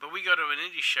 But we go to an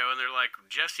indie show and they're like,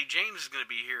 Jesse James is going to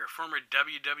be here, former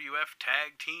WWF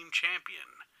Tag Team Champion.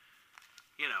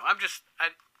 You know, I'm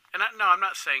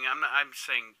not saying, I'm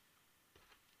saying,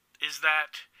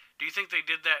 do you think they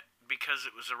did that because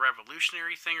it was a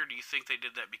revolutionary thing, or do you think they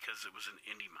did that because it was an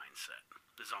indie mindset?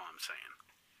 Is all I'm saying.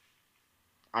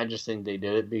 I just think they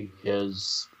did it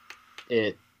because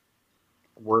it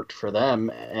worked for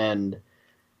them, and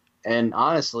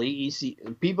honestly,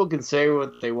 people can say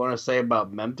what they want to say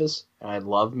about Memphis, and I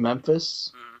love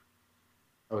Memphis.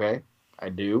 Mm-hmm. Okay, I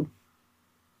do.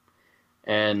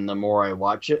 And the more I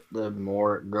watch it, the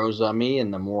more it grows on me,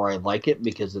 and the more I like it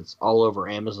because it's all over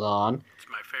Amazon. It's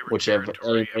my favorite Which if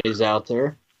territory anybody's ever. out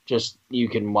there, just you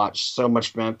can watch so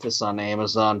much Memphis on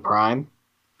Amazon Prime.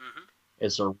 Hmm.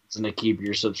 It's a reason to keep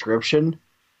your subscription.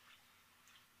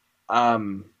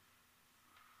 Um,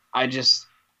 I just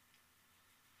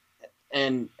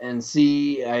and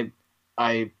see,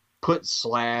 I put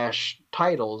slash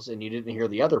titles, and you didn't hear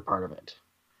the other part of it.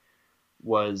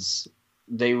 Was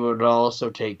they would also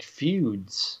take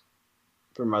feuds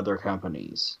from other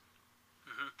companies,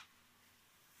 Hmm.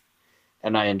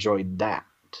 and I enjoyed that.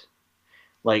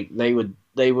 Like they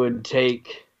would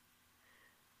take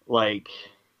like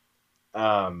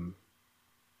um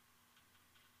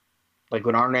like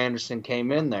when Arn Anderson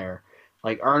came in there,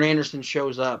 like Arn Anderson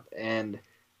shows up and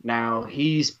now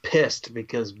he's pissed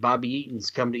because Bobby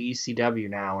Eaton's come to ECW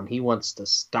now and he wants to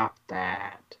stop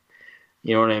that.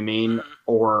 You know what I mean? Hmm.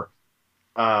 Or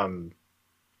um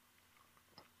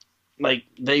like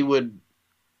they would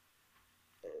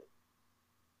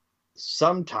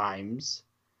sometimes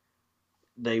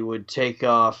they would take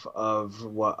off of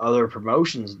what other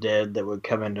promotions did that would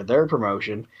come into their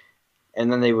promotion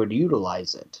and then they would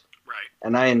utilize it. Right.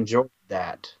 And I enjoyed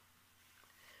that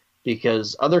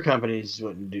because other companies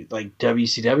wouldn't do, like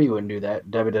WCW wouldn't do that,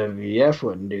 WWF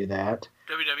wouldn't do that,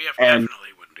 WWF and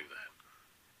definitely wouldn't do that.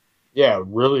 yeah,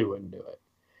 really wouldn't do it.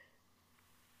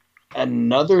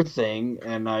 Another thing,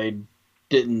 and I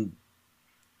didn't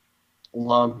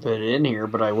lump it in here,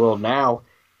 but I will now,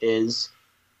 is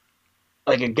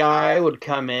like a guy would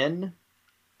come in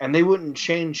and they wouldn't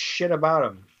change shit about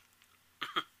him.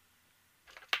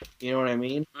 You know what I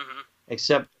mean? Hmm.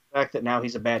 Except the fact that now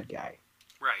he's a bad guy,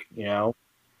 Right. you know,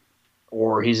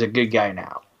 or he's a good guy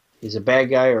now. He's a bad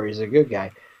guy or he's a good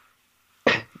guy.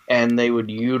 And they would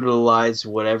utilize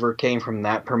whatever came from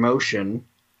that promotion,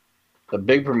 the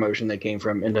big promotion they came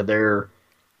from, into their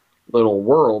little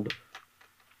world.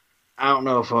 I don't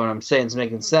know if what I'm saying is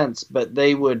making sense, but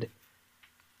they would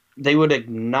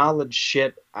acknowledge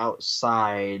shit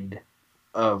outside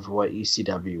of what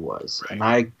ECW was, Right. and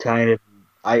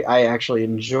I actually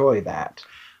enjoy that.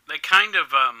 They kind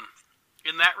of,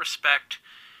 in that respect,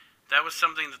 that was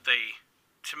something that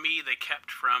to me, they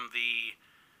kept from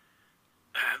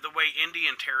the way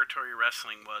Indian territory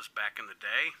wrestling was back in the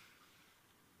day.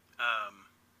 Um,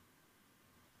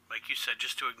 like you said,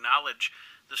 just to acknowledge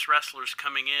this wrestler's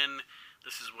coming in,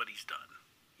 this is what he's done,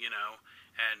 you know,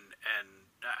 and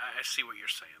I see what you're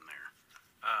saying there.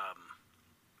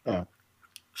 Yeah.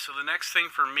 So the next thing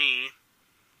for me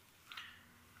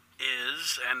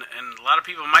is, and a lot of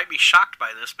people might be shocked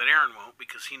by this, but Aaron won't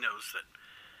because he knows that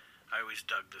I always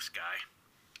dug this guy.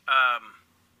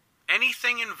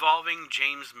 Anything involving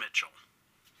James Mitchell,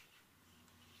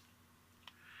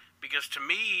 because to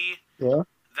me, Yeah.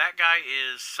 that guy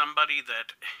is somebody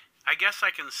that I guess I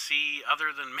can see,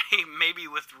 other than maybe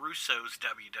with Russo's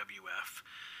WWF.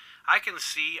 I can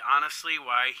see, honestly,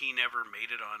 why he never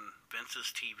made it on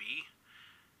Vince's TV.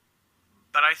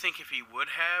 But I think if he would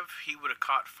have, he would have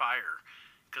caught fire.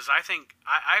 Because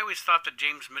I always thought that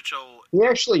James Mitchell. He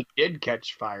actually did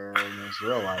catch fire in his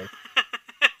real life.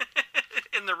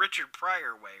 In the Richard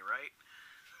Pryor way,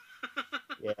 right?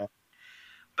 Yeah.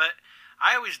 But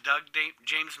I always dug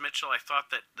James Mitchell. I thought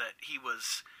that he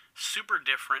was super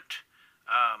different.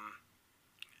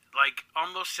 Like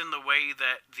almost in the way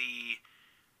that the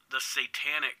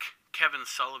satanic Kevin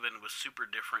Sullivan was super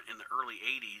different in the early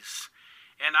 80s.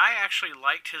 And I actually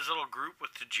liked his little group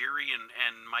with Tajiri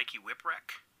and Mikey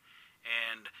Whipwreck.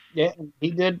 And Yeah,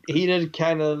 he did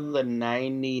kind of the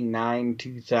 99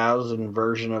 2000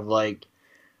 version of like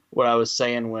what I was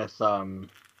saying with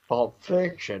Pulp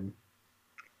Fiction,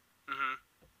 mm-hmm,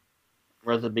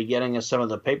 where at the beginning of some of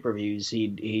the pay-per-views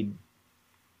he'd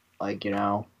like,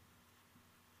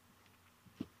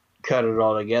 cut it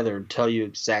all together and tell you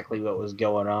exactly what was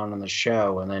going on in the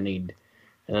show, and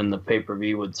then the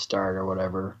pay-per-view would start or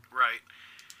whatever. right.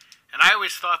 And I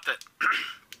always thought that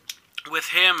with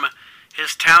him,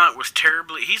 his talent was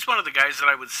terribly. He's one of the guys that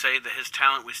I would say that his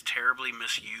talent was terribly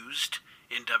misused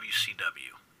in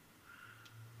WCW.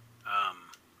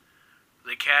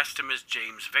 They cast him as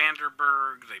James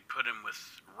Vanderberg. They put him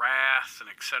with Wrath and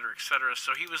et cetera, et cetera.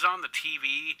 So he was on the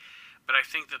TV, but I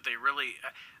think that they really,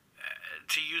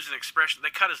 to use an expression, they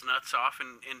cut his nuts off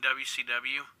in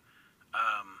WCW.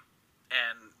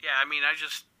 And yeah, I mean, I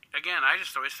just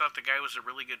always thought the guy was a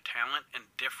really good talent and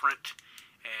different,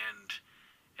 and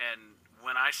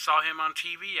when I saw him on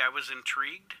TV, I was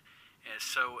intrigued. And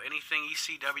so anything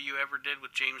ECW ever did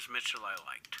with James Mitchell, I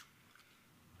liked.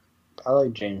 I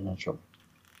like James Mitchell.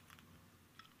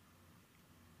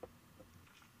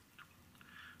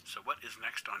 So what is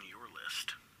next on your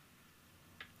list?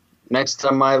 Next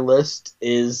on my list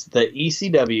is the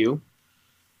ECW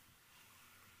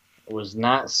was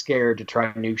not scared to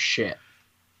try new shit.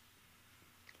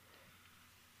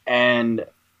 And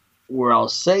where I'll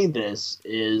say this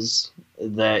is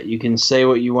that you can say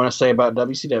what you want to say about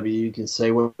WCW, you can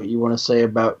say what you want to say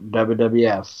about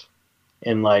WWF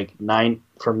in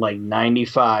from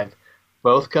 95,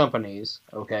 both companies,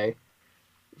 okay?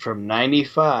 From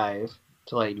 95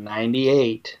 to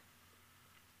 98,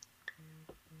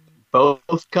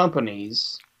 both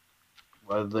companies,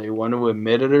 whether they want to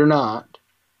admit it or not,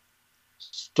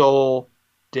 stole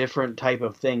different type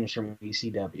of things from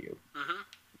ECW. Mm-hmm.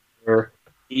 Where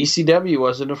ECW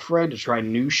wasn't afraid to try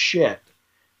new shit.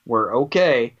 Where,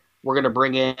 okay, we're going to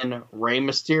bring in Rey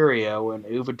Mysterio and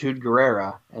Juventud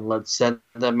Guerrera and let's send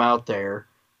them out there.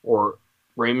 Or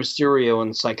Rey Mysterio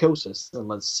and Psychosis and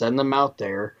let's send them out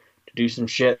there to do some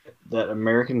shit that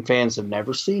American fans have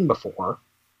never seen before.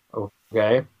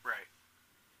 Okay? Right.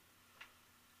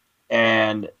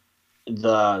 And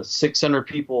the 600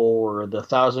 people or the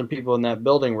 1,000 people in that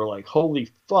building were like, holy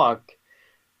fuck,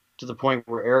 to the point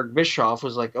where Eric Bischoff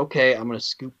was like, okay, I'm going to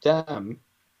scoop them.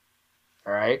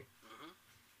 All right? Mm-hmm.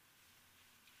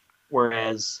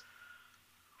 Whereas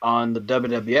on the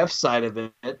WWF side of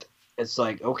it, it's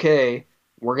like, okay,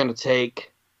 we're going to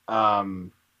take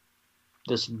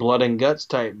this blood and guts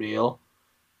type deal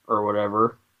or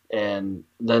whatever. And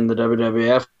then the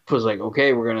WWF was like,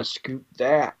 okay, we're going to scoop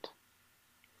that.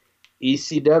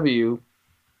 ECW,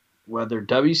 whether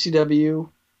WCW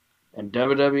and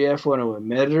WWF want to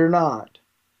admit it or not,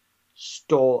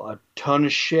 stole a ton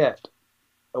of shit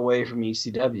away from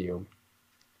ECW.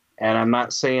 And I'm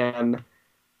not saying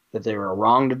that they were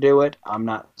wrong to do it. I'm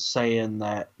not saying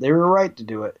that they were right to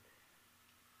do it.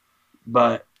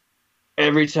 But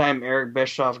every time Eric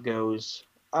Bischoff goes,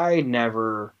 I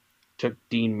never took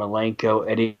Dean Malenko,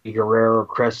 Eddie Guerrero,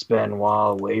 Chris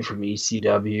Benoit away from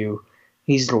ECW,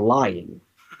 he's lying.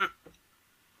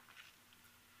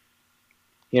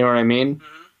 You know what I mean?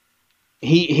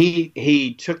 Mm-hmm.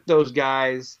 He took those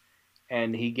guys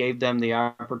and he gave them the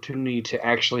opportunity to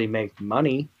actually make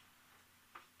money.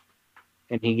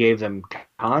 And he gave them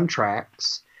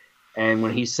contracts. And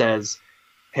when he says,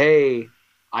 hey,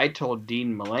 I told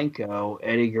Dean Malenko,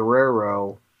 Eddie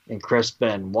Guerrero, and Chris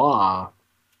Benoit,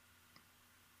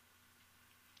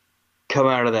 come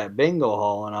out of that bingo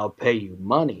hall and I'll pay you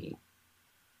money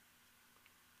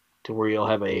to where you'll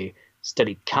have a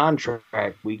steady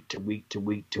contract week to week to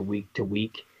week to week to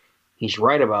week. He's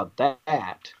right about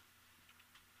that.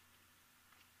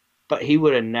 But he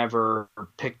would have never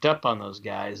picked up on those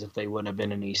guys if they wouldn't have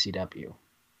been in ECW.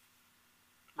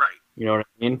 Right. You know what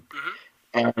I mean?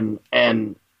 Mm-hmm.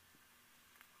 And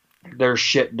there's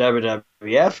shit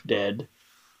WWF did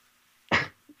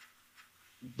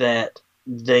that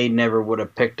they never would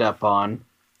have picked up on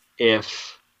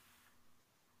if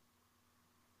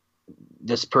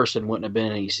this person wouldn't have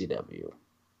been in ECW.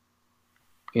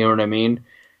 You know what I mean?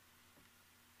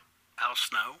 Al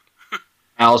Snow.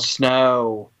 Al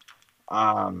Snow.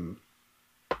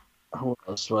 Who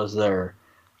else was there?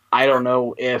 I don't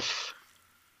know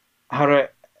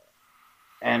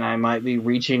and I might be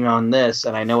reaching on this,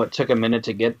 and I know it took a minute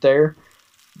to get there,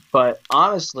 but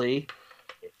honestly,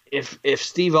 if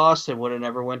Steve Austin would have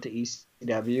never went to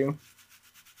ECW,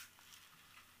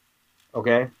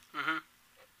 okay? Mm-hmm.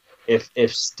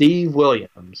 If Steve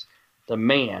Williams, the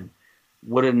man,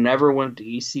 would have never went to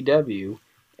ECW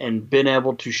and been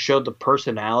able to show the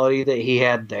personality that he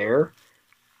had there,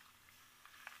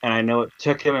 and I know it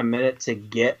took him a minute to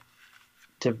get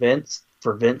to Vince,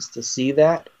 for Vince to see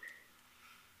that,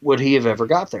 would he have ever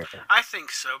got there? I think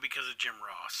so, because of Jim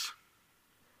Ross.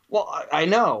 Well, I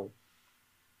know.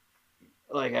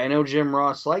 Like, I know Jim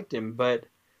Ross liked him, but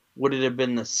would it have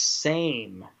been the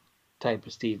same type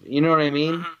of Steve? You know what I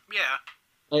mean? Mm-hmm.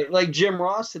 Yeah. Like Jim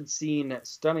Ross had seen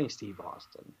Stunning Steve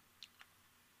Austin.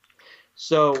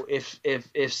 So if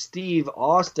Steve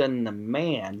Austin, the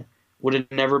man, would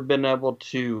have never been able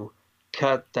to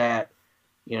cut that,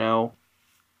 you know,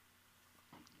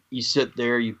 you sit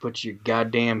there, you put your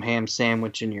goddamn ham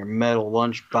sandwich in your metal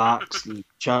lunchbox, and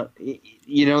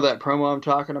you know that promo I'm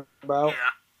talking about? Yeah.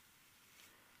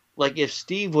 Like, if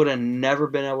Steve would have never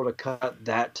been able to cut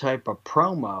that type of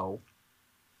promo,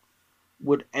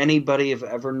 would anybody have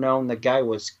ever known the guy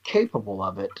was capable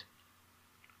of it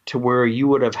to where you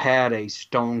would have had a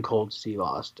Stone Cold Steve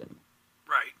Austin?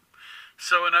 Right.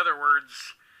 So, in other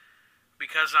words,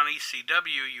 because on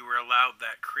ECW you were allowed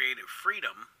that creative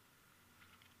freedom.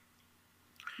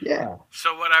 Yeah.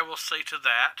 So what I will say to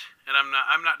that, and I'm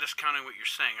not discounting what you're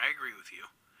saying, I agree with you,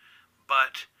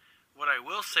 but what I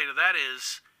will say to that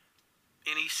is,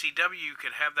 in ECW, you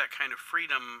could have that kind of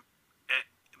freedom,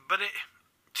 but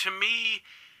to me,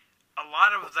 a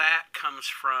lot of that comes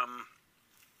from.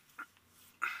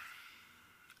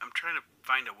 I'm trying to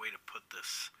find a way to put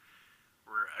this,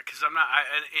 because I'm not.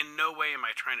 In no way am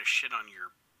I trying to shit on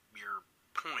your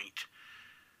point.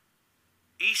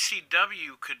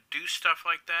 ECW could do stuff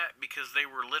like that because they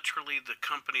were literally the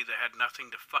company that had nothing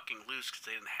to fucking lose because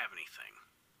they didn't have anything.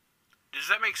 Does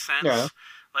that make sense? Yeah.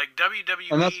 Like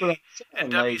WWE And that's what I'm saying.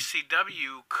 and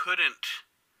WCW couldn't.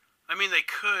 I mean, they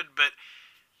could, but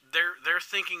they're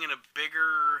thinking in a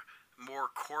bigger, more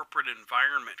corporate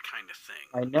environment kind of thing.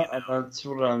 I know, that's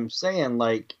what I'm saying.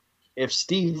 Like, if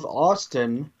Steve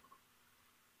Austin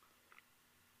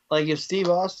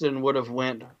would have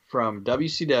went from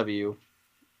WCW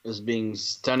as being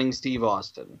Stunning Steve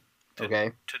Austin,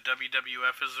 okay, to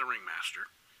WWF as the ringmaster,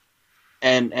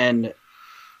 and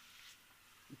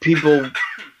people,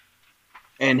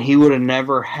 and he would have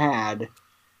never had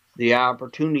the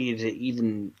opportunity to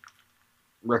even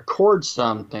record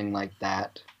something like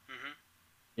that. mm-hmm.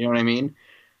 You know what I mean?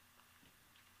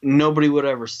 Nobody would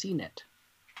have ever seen it.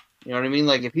 You know what I mean?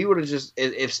 Like, if he would have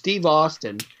if Steve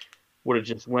Austin would have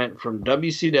just went from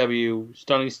WCW,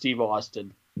 Stunning Steve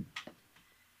Austin,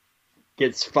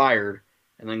 gets fired,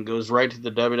 and then goes right to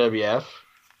the WWF,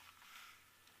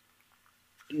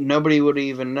 nobody would have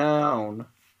even known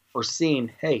or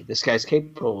seen, hey, this guy's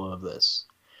capable of this.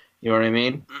 You know what I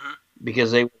mean? Mm-hmm.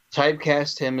 Because they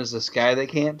typecast him as this guy that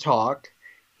can't talk.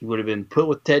 He would have been put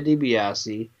with Ted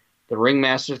DiBiase. The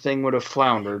ringmaster thing would have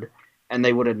floundered, and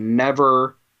they would have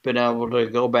never been able to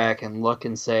go back and look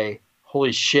and say,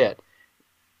 holy shit,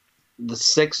 the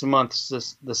 6 months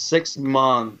this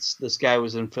guy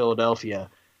was in Philadelphia,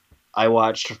 I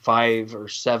watched 5 or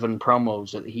 7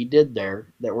 promos that he did there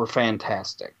that were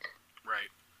fantastic. Right.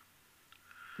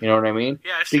 You know what I mean?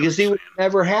 Yeah, I see because what he you're would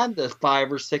never had the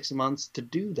 5 or 6 months to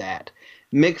do that.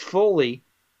 Mick Foley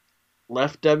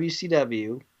left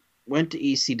WCW, went to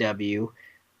ECW,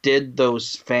 did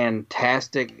those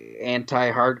fantastic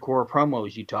anti-hardcore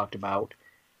promos you talked about,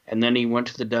 and then he went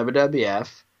to the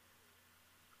WWF.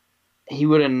 He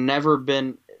would have never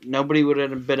been, nobody would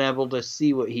have been able to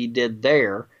see what he did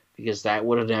there because that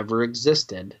would have never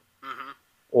existed. Mm-hmm.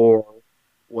 Or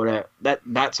whatever.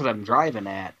 That's what I'm driving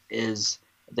at, is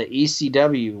the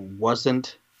ECW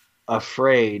wasn't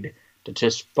afraid to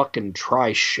just fucking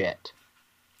try shit.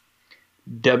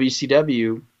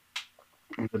 WCW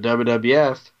and the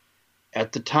WWF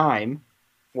at the time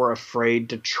were afraid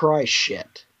to try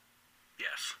shit.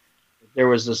 Yes. There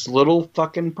was this little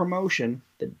fucking promotion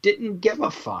that didn't give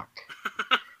a fuck.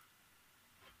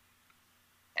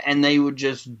 And they would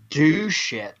just do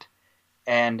shit.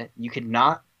 And you could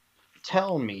not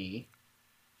tell me,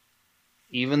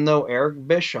 even though Eric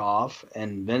Bischoff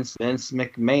and Vince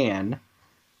McMahon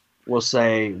will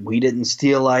say, we didn't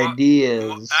steal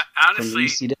ideas honestly,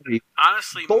 from ECW.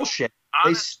 Honestly, bullshit.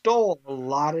 They stole a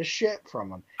lot of shit from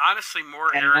them. Honestly,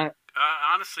 more Eric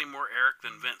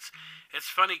than Vince. It's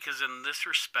funny because in this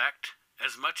respect,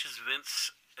 as much as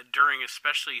Vince, during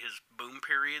especially his boom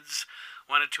periods,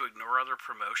 wanted to ignore other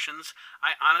promotions,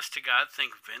 I honest to God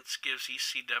think Vince gives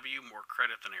ECW more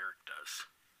credit than Eric does.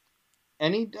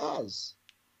 And he does.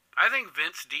 I think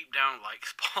Vince deep down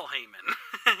likes Paul Heyman.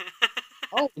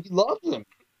 Oh, he loves him.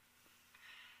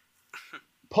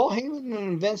 Paul Heyman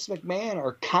and Vince McMahon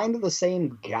are kind of the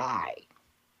same guy.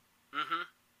 Mm-hmm.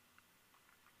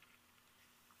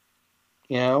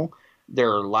 You know,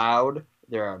 they're loud,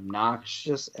 they're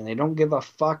obnoxious, and they don't give a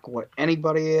fuck what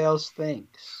anybody else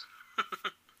thinks.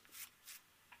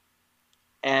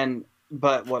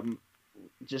 But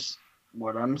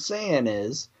what I'm saying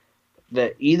is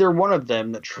that either one of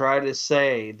them that try to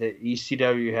say that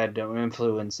ECW had no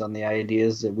influence on the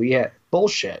ideas that we had,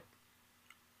 bullshit.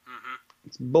 Mm-hmm.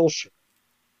 It's bullshit.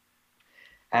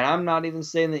 And I'm not even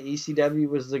saying that ECW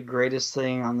was the greatest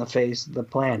thing on the face of the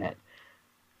planet.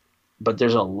 But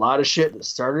there's a lot of shit that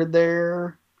started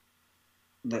there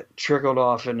that trickled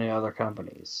off into other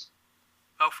companies.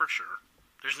 Oh, for sure.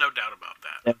 There's no doubt about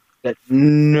that. That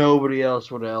nobody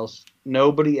else would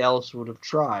have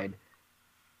tried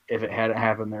if it hadn't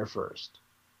happened there first.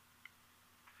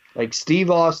 Like, Steve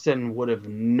Austin would have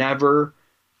never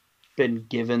been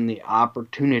given the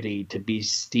opportunity to be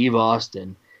Steve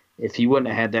Austin if he wouldn't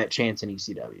have had that chance in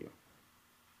ECW.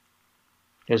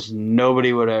 Because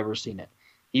nobody would have ever seen it.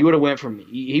 He would have went from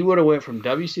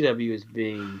WCW as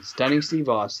being Stunning Steve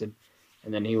Austin,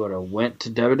 and then he would have went to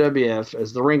WWF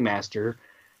as the ringmaster,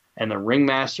 and the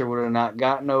ringmaster would have not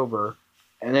gotten over,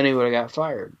 and then he would have got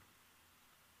fired.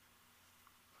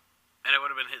 And it would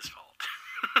have been his fault.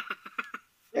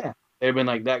 Yeah. They'd been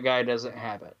like, that guy doesn't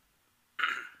have it.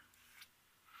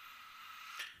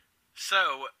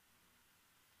 So,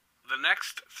 the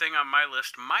next thing on my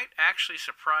list might actually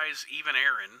surprise even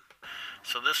Aaron.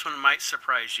 So this one might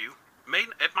surprise you.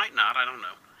 It might not, I don't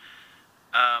know.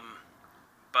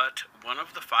 But one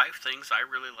of the 5 things I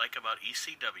really like about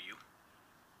ECW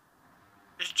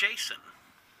is Jason.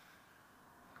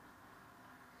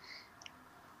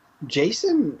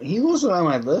 Jason, he wasn't on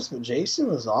my list, but Jason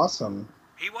was awesome.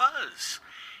 He was.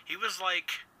 He was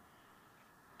like...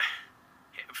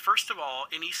 First of all,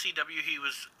 in ECW, he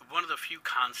was one of the few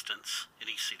constants in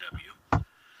ECW.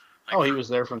 Like he was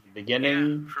there from the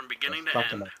beginning? Yeah, from beginning to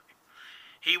end.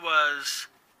 He was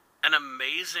an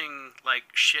amazing, like,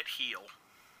 shit heel.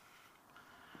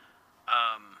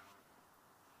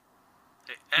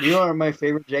 You know what my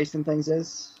favorite Jason things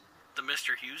is? The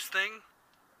Mr. Hughes thing?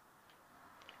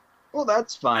 Well,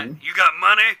 that's fun. You got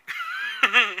money?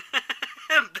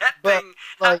 That thing,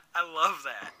 like, I love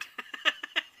that.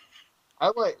 I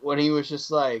like when he was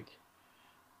just like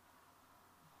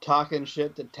talking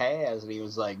shit to Taz, and he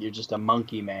was like, "You're just a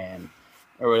monkey man,"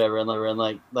 or whatever, and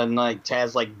then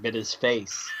Taz like bit his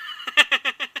face,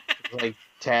 like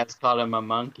Taz called him a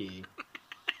monkey,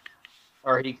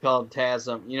 or he called Taz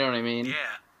you know what I mean?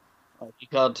 Yeah. Like, he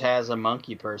called Taz a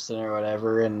monkey person or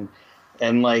whatever, and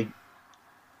like,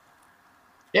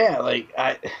 yeah, like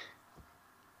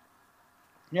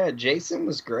Jason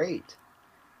was great.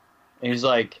 And he's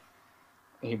like.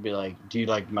 He'd be like, "Do you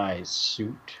like my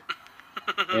suit?"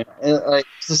 And like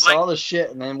just all the shit.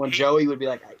 And then when Joey would be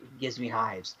like, "It gives me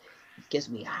hives. It gives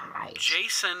me hives."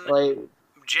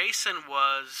 Jason's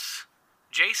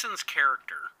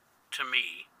character to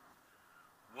me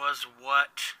was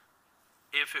what,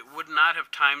 if it would not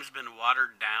have times been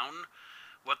watered down,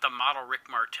 what the model Rick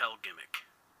Martel gimmick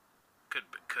could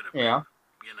have been. Yeah.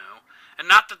 You know, and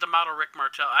not that the model Rick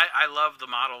Martel. I love the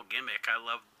model gimmick. I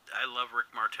love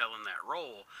Rick Martel in that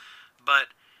role, but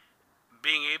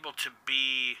being able to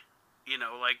be, you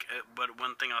know, like, but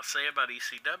one thing I'll say about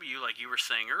ECW, like you were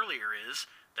saying earlier, is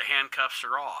the handcuffs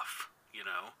are off. You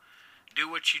know, do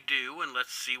what you do and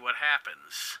let's see what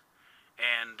happens.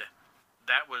 And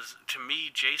that was, to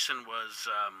me, Jason was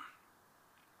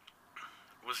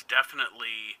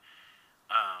definitely,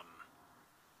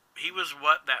 he was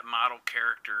what that model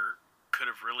character could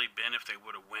have really been if they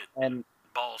would have went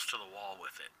balls to the wall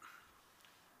with it.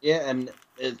 Yeah, and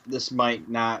this might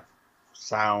not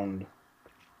sound...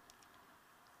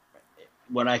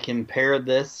 When I compare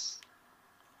the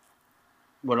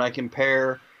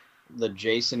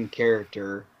Jason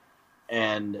character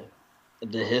and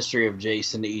the history of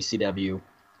Jason to ECW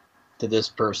to this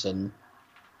person,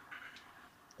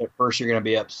 at first you're going to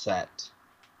be upset.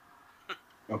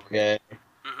 Okay?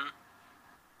 Mm-hmm.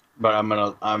 But I'm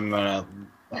gonna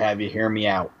have you hear me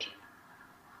out.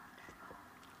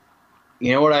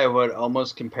 You know what I would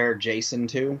almost compare Jason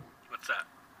to? What's that?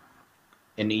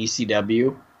 In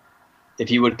ECW? If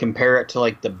you would compare it to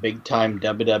like the big time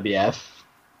WWF,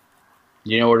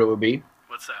 you know what it would be?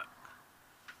 What's that?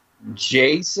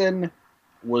 Jason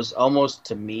was almost,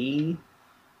 to me,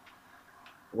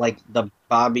 like the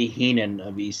Bobby Heenan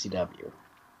of ECW.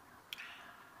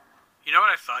 You know what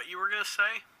I thought you were going to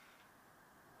say?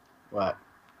 What?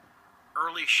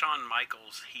 Early Shawn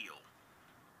Michaels heel.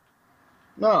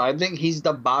 No, I think he's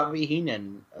the Bobby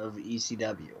Heenan of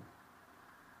ECW.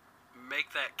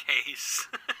 Make that case.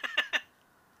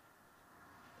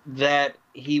 That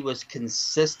he was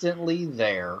consistently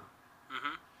there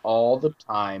mm-hmm. all the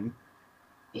time.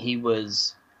 He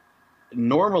was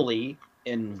normally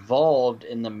involved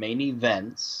in the main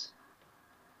events,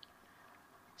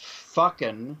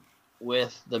 fucking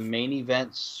with the main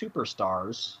event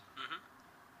superstars, mm-hmm.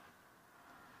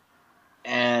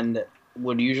 and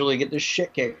would usually get the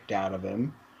shit kicked out of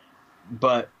him,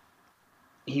 but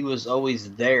he was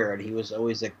always there, and he was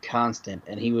always a constant,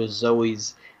 and he was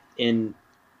always in,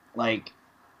 like,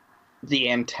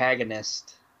 the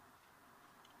antagonist.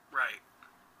 Right.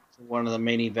 One of the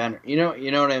main event. You know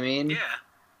what I mean? Yeah.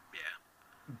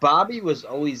 Bobby was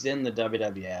always in the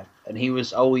WWF, and he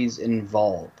was always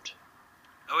involved.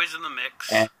 Always in the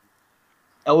mix.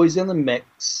 Always in the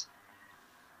mix.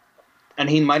 And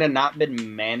he might have not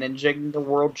been managing the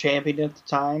world champion at the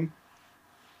time,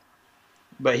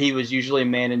 but he was usually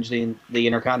managing the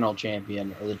Intercontinental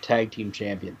Champion or the Tag Team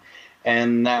Champion.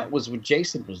 And that was what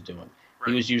Jason was doing. Right.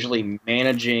 He was usually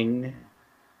managing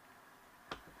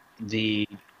the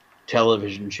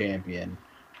Television Champion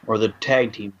or the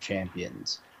Tag Team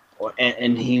Champions.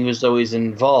 And he was always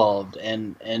involved.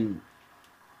 And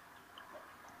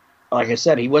like I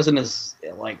said, he wasn't as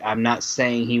like I'm not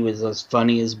saying he was as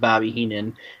funny as Bobby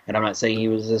Heenan, and I'm not saying he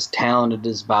was as talented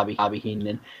as Bobby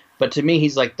Heenan, but to me,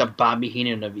 he's like the Bobby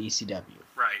Heenan of ECW.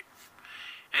 Right.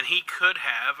 And he could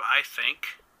have, I think,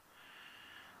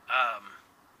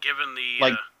 given the.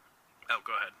 Like, Oh,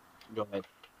 go ahead. go ahead.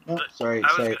 No, The, sorry,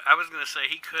 I was say. I was going to say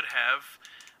he could have,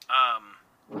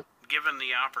 given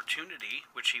the opportunity,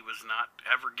 which he was not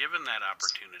ever given that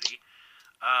opportunity,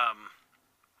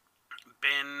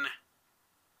 been.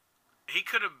 He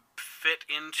could have fit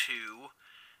into.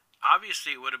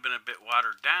 Obviously, it would have been a bit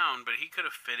watered down, but he could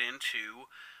have fit into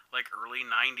like early to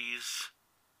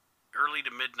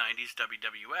mid 90s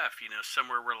WWF,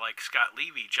 somewhere where like Scott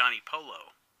Levy, Johnny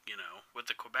Polo, with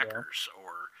the Quebecers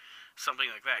or something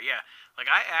like that. Yeah, like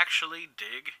I actually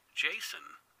dig Jason.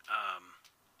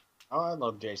 Oh, I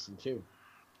love Jason too.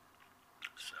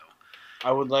 So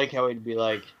I would like how he'd be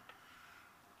like,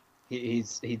 he'd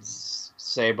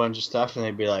say a bunch of stuff, and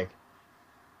they'd be like,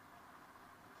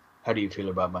 "How do you feel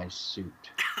about my suit?"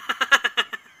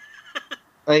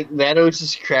 Like that always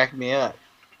just cracked me up.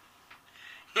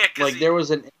 yeah, Like there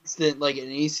was an instant, like an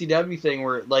ECW thing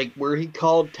where he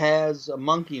called Taz a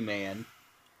monkey man.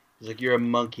 He's like, "You're a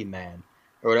monkey man,"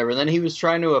 or whatever. And then he was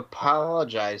trying to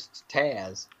apologize to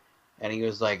Taz, and he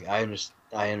was like, I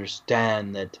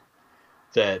understand that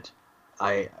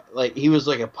I like." He was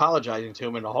like apologizing to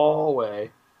him in the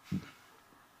hallway.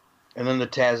 And then the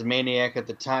Tasmaniac at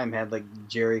the time had like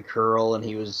Jerry Curl, and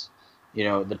he was,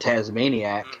 the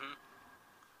Tasmaniac,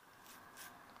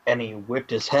 and he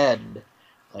whipped his head.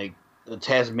 Like the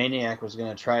Tasmaniac was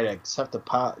gonna try to accept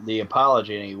the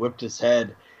apology, and he whipped his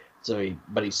head.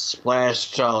 But he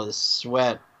splashed all his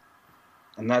sweat,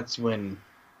 and that's when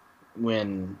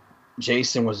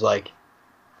Jason was like,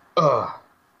 "Ugh,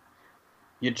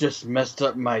 you just messed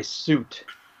up my suit.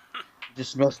 You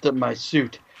just messed up my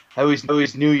suit. I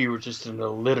always knew you were just an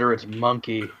illiterate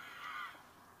monkey."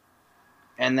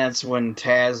 And that's when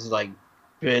Taz like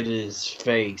bit his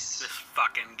face. This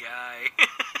fucking guy.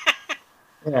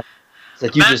 Yeah. It's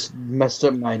like, you just messed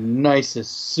up my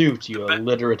nicest suit, you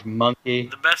illiterate monkey.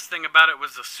 The best thing about it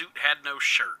was the suit had no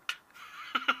shirt.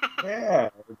 Yeah,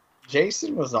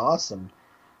 Jason was awesome.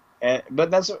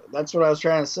 But that's what I was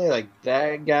trying to say. Like,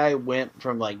 that guy went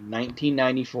from like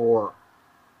 1994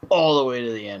 all the way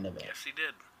to the end of it. Yes, he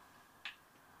did.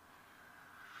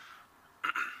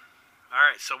 All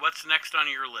right, so what's next on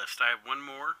your list? I have one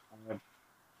more.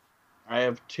 I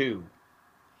have two.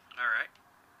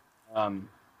 All right.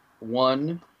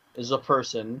 One is a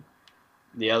person.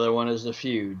 The other one is the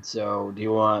feud. So, do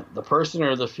you want the person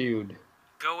or the feud?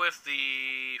 Go with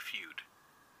the feud.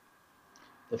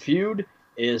 The feud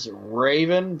is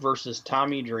Raven versus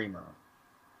Tommy Dreamer.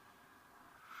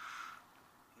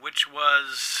 Which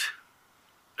was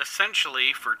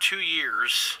essentially, for 2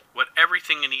 years, what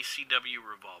everything in ECW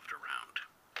revolved around.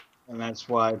 And that's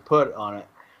why I put on it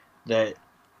that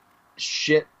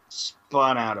shit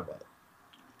spun out of it.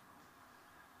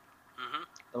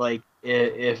 Mm-hmm. Like,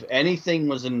 if anything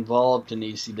was involved in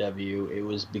ECW, it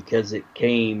was because it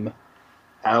came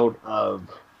out of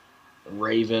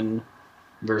Raven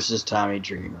versus Tommy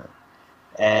Dreamer.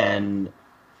 And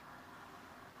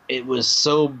it was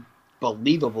so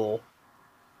believable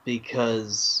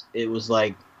because it was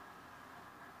like,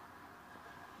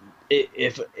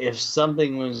 if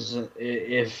something was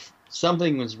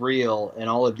real and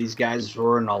all of these guys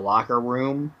were in a locker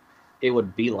room, it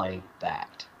would be like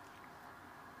that.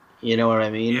 You know what I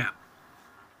mean? Yeah.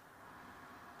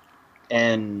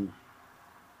 And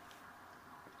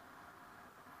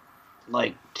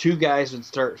like two guys would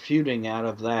start feuding out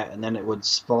of that, and then it would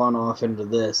spawn off into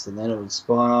this, and then it would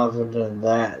spawn off into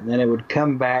that, and then it would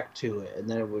come back to it, and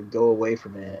then it would go away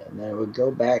from it, and then it would go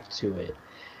back to it.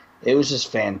 It was just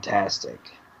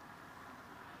fantastic.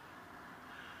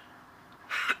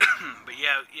 But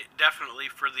yeah, definitely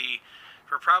for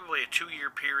probably a 2-year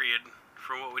period,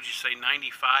 from what would you say,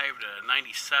 95 to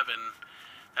 97,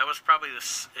 that was probably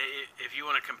if you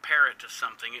want to compare it to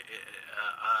something,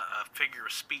 a figure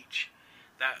of speech.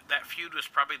 That feud was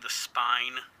probably the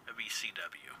spine of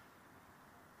ECW.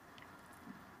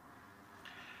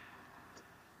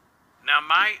 Now,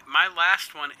 my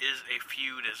last one is a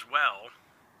feud as well.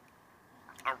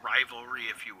 A rivalry,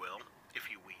 if you will, as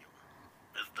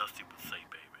Dusty would say,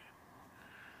 baby.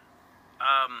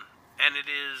 And it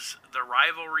is the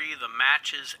rivalry, the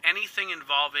matches, anything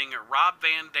involving Rob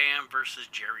Van Dam versus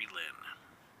Jerry Lynn.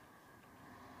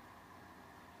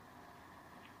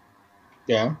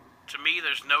 Yeah. To me,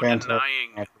 there's no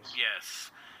denying. Matches.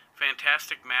 Yes,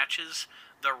 fantastic matches.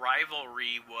 The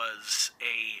rivalry was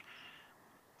a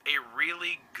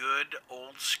really good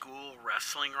old school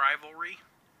wrestling rivalry.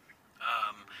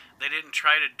 They didn't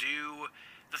try to do...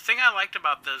 The thing I liked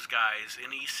about those guys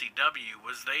in ECW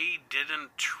was they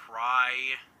didn't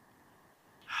try...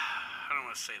 I don't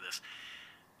want to say this.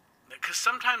 Because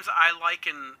sometimes I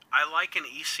liken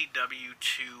ECW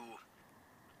to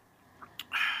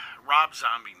Rob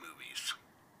Zombie movies.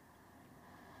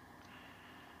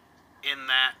 In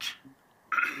that...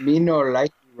 Me no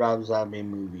like Rob Zombie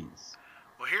movies.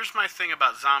 Well, here's my thing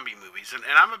about zombie movies, and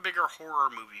I'm a bigger horror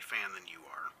movie fan than you are.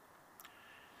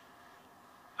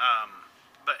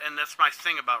 And that's my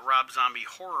thing about Rob Zombie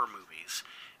horror movies,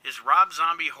 is Rob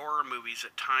Zombie horror movies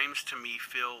at times to me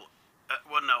feel, at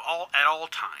all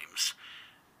times,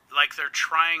 like they're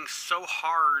trying so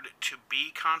hard to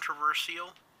be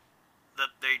controversial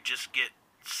that they just get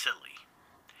silly.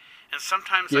 And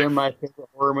sometimes You know my favorite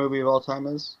horror movie of all time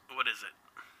is? What is it?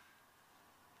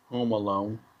 Home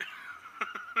Alone.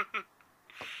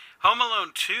 Home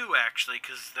Alone 2, actually,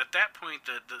 because at that point,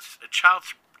 the child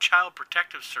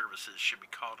protective services should be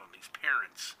called on these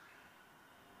parents.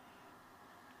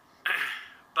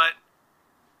 But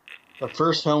The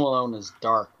first Home Alone is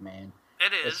dark, man.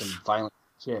 it It's is, some violent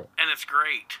shit. and it's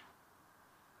great.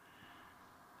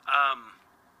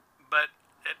 But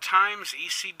at times,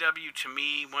 ECW to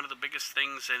me, one of the biggest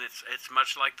things, and it's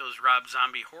much like those Rob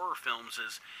Zombie horror films,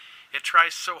 is it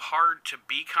tries so hard to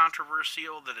be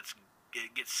controversial that it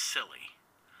gets silly.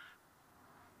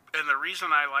 And the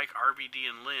reason I like RVD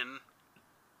and Lynn,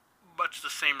 much the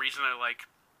same reason I like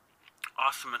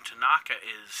Awesome and Tanaka,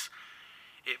 is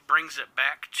it brings it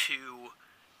back to,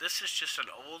 this is just an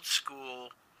old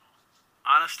school,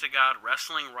 honest to God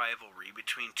wrestling rivalry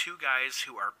between two guys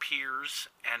who are peers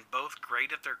and both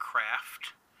great at their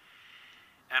craft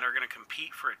and are going to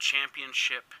compete for a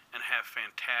championship and have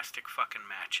fantastic fucking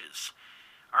matches.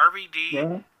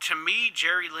 RVD, to me,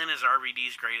 Jerry Lynn is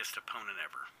RVD's greatest opponent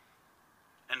ever.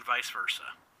 And vice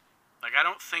versa. Like, I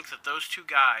don't think that those two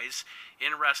guys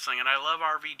in wrestling, and I love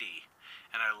RVD,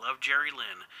 and I love Jerry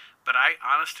Lynn, but I,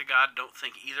 honest to God, don't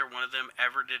think either one of them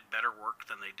ever did better work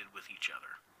than they did with each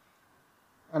other.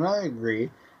 And I agree.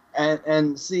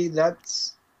 And see,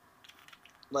 that's,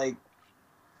 like,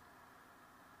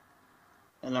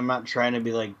 and I'm not trying to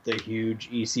be, like, the huge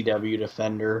ECW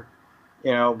defender,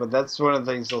 you know, but that's one of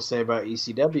the things they'll say about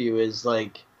ECW is,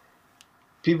 like,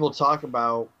 people talk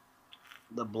about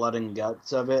the blood and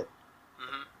guts of it,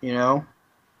 you know,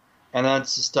 and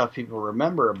that's the stuff people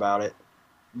remember about it,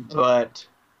 but,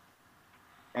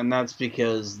 and that's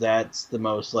because that's the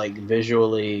most, like,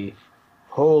 visually,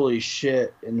 holy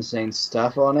shit, insane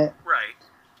stuff on it. Right.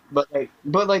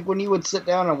 But like when you would sit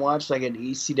down and watch like an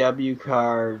ECW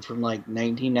card from like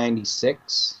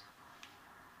 1996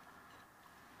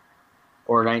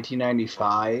 or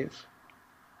 1995,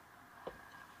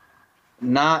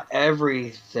 not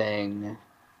everything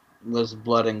was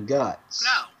blood and guts.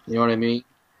 No. You know what I mean?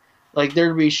 Like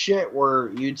there'd be shit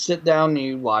where you'd sit down and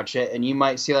you'd watch it and you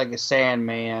might see like a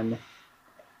Sandman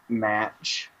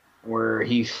match where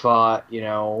he fought, you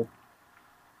know,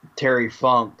 Terry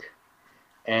Funk,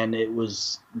 and it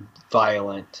was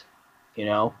violent, you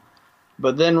know.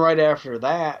 But then right after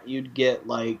that, you'd get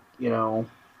like, you know,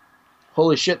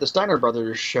 holy shit, the Steiner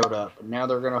brothers showed up, and now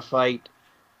they're gonna fight,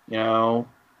 you know,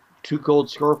 Too Cold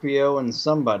Scorpio and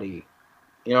somebody.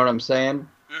 You know what I'm saying?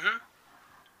 Mm-hmm.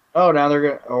 Oh, now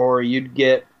they're gonna, or you'd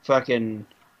get fucking,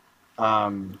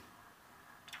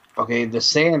 okay, the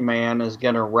Sandman is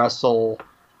gonna wrestle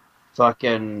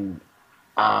fucking,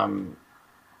 and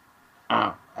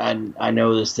I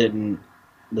know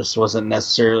this wasn't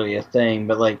necessarily a thing,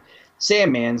 but like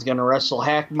Sandman's gonna wrestle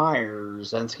Hack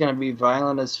Myers, and it's gonna be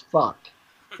violent as fuck,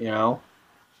 you know.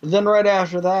 But then right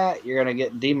after that, you're gonna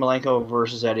get Dean Malenko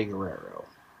versus Eddie Guerrero,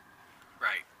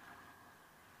 right?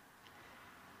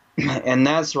 And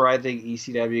that's where I think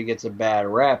ECW gets a bad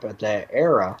rap at that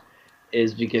era,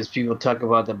 is because people talk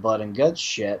about the blood and guts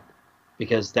shit,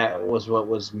 because that was what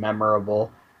was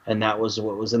memorable. And that was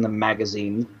what was in the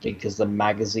magazine, because the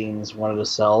magazines wanted to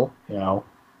sell, you know,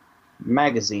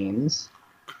 magazines.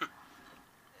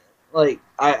 Like,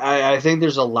 I think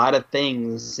there's a lot of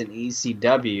things in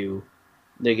ECW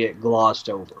that get glossed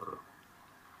over.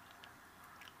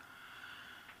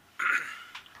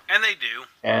 And they do.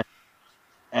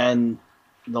 And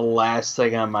the last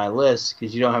thing on my list,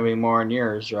 because you don't have any more on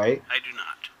yours, right? I do not.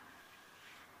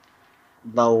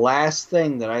 The last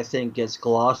thing that I think gets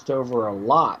glossed over a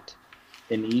lot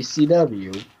in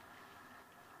ECW,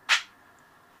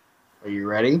 are you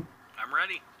ready? I'm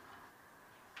ready.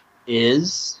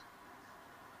 Is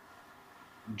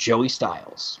Joey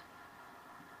Styles.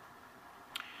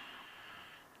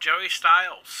 Joey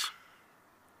Styles.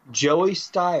 Joey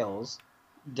Styles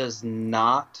does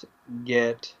not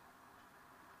get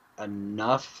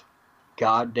enough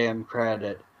goddamn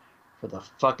credit for the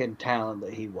fucking talent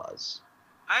that he was.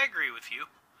 I agree with you.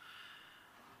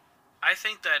 I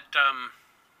think that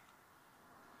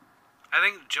I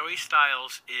think Joey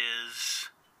Styles is,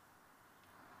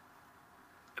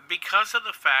 because of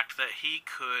the fact that he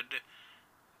could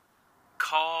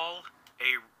call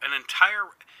an entire,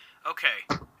 okay,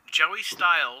 Joey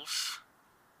Styles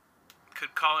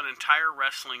could call an entire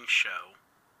wrestling show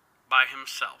by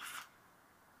himself.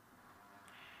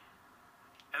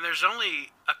 And there's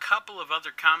only a couple of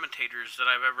other commentators that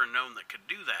I've ever known that could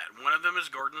do that. One of them is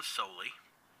Gordon Soley.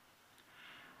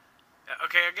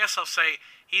 Okay, I guess I'll say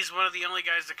he's one of the only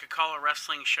guys that could call a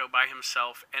wrestling show by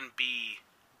himself and be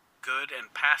good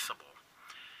and passable.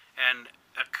 And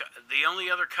the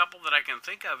only other couple that I can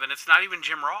think of, and it's not even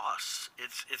Jim Ross,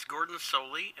 it's Gordon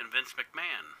Soley and Vince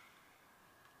McMahon.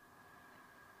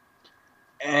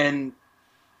 And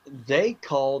they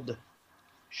called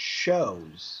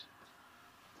shows,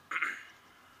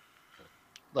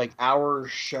 like hour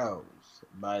shows,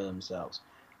 by themselves.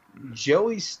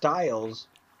 Joey Styles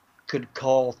could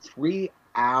call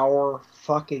 3-hour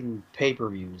fucking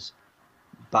pay-per-views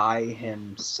by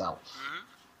himself. Mm-hmm.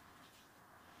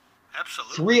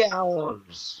 Absolutely. 3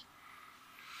 hours.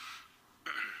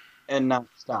 And not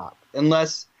stop.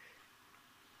 Unless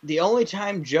the only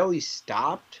time Joey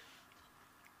stopped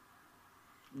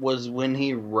was when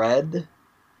he read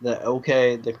that,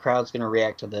 okay, the crowd's going to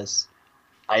react to this.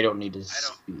 I don't need to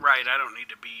speak. Right, I don't need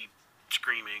to be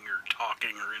screaming or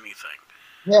talking or anything.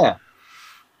 Yeah.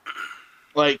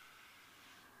 Like,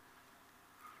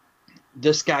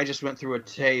 this guy just went through a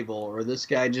table, or this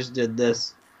guy just did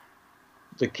this.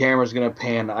 The camera's going to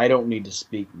pan. I don't need to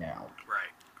speak now.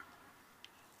 Right.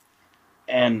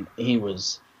 And he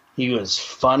was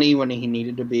funny when he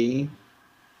needed to be.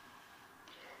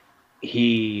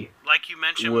 Like you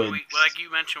mentioned when we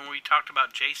talked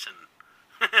about Jason.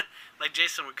 Like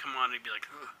Jason would come on and he'd be like,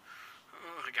 oh,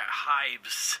 I got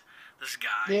hives. This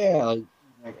guy. Yeah,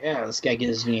 yeah, this guy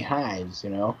gives me hives,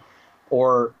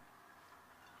 Or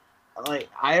like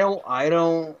I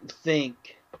don't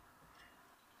think,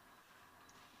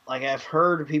 like, I've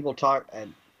heard people talk,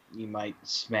 and you might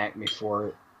smack me for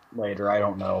it later, I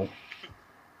don't know.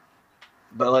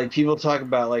 But like people talk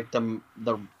about like the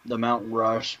Mount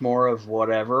Rushmore of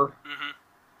whatever. Mm-hmm.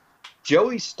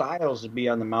 Joey Styles would be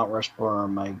on the Mount Rushmore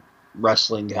of my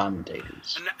wrestling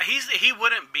commentators. And he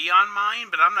wouldn't be on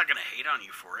mine, but I'm not going to hate on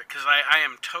you for it because I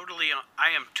am totally in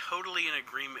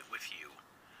agreement with you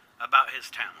about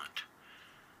his talent.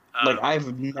 Like,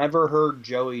 I've never heard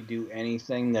Joey do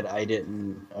anything that I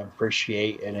didn't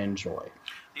appreciate and enjoy.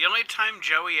 The only time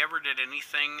Joey ever did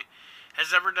anything,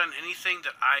 has ever done anything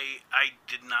that I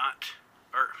did not,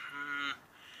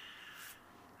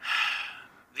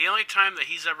 the only time that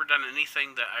he's ever done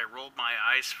anything that I rolled my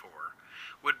eyes for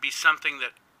would be something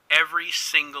that every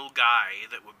single guy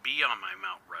that would be on my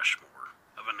Mount Rushmore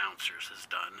of announcers has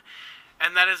done,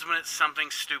 and that is when it's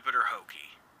something stupid or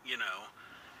hokey,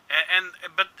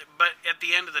 But at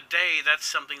the end of the day, that's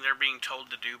something they're being told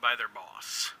to do by their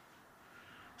boss.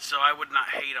 So I would not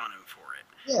hate on him for it.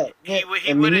 Yeah, he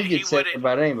wouldn't. He wouldn't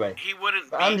about anybody. He wouldn't.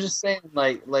 But I'm just saying,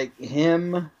 like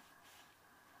him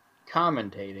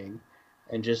commentating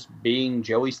and just being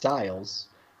Joey Styles.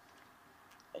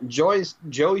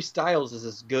 Joey Styles is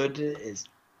as good as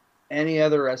any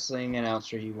other wrestling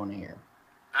announcer you want to hear.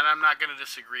 And I'm not going to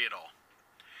disagree at all.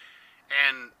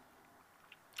 And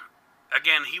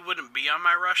again, he wouldn't be on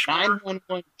my Rushmore.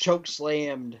 911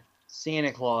 chokeslammed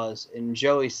Santa Claus, and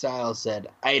Joey Styles said,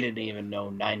 I didn't even know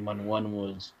 911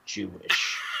 was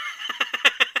Jewish.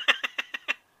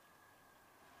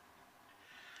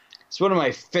 It's one of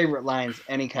my favorite lines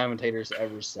any commentator's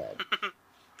ever said.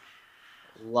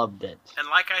 Loved it. And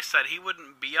like I said, he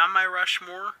wouldn't be on my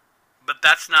Rushmore, but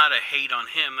that's not a hate on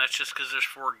him. That's just because there's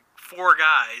four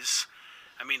guys.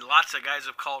 I mean, lots of guys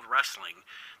have called wrestling.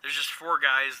 There's just four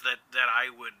guys that I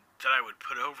would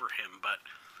put over him, but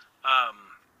I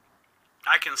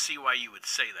can see why you would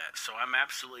say that. So I'm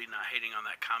absolutely not hating on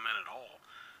that comment at all.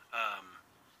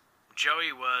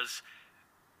 Joey was,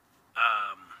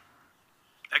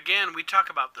 again, we talk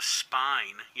about the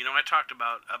spine. I talked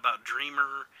about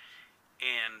Dreamer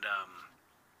and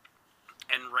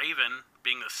Raven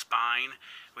being the spine.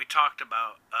 We talked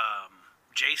about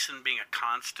Jason being a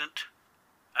constant.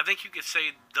 I think you could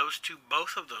say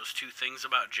both of those two things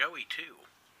about Joey too.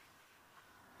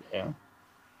 Yeah.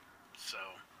 So,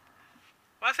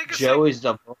 well, I think it's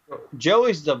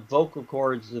Joey's the vocal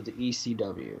cords of the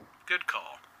ECW. Good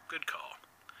call.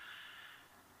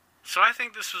 So I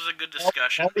think this was a good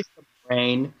discussion.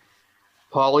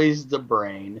 Paulie's the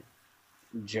brain.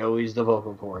 Joey's the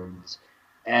vocal cords.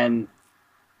 And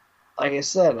like I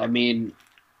said, I mean,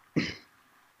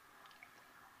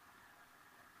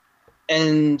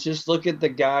 and just look at the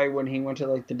guy when he went to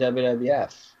like the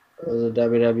WWF or the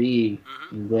WWE.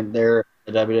 Mm-hmm. He went there,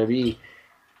 the WWE.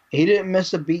 He didn't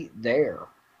miss a beat there.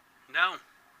 No.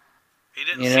 He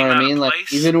didn't You know seem what I out mean? of Like,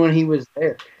 place. even when he was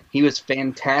there, he was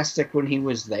fantastic when he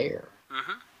was there.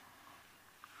 Mm-hmm.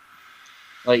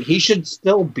 Like, he should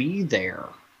still be there.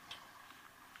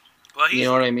 Well, You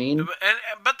know what I mean?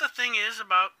 But the thing is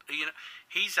about,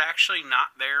 he's actually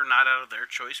not there, not out of their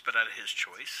choice, but out of his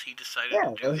choice. He decided Yeah,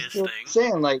 to do that's his what thing. I'm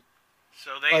saying. Like,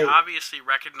 So they obviously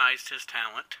recognized his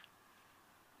talent.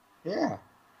 yeah.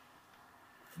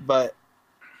 But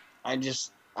I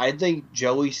think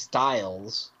Joey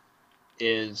Styles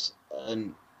is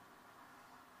an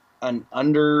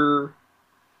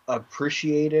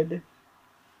underappreciated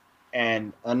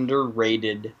and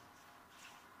underrated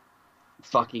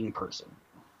fucking person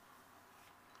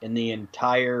in the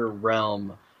entire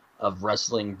realm of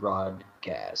wrestling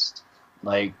broadcast.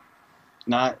 Like,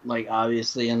 not like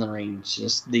obviously in the ring,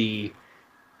 just the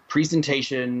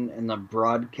presentation and the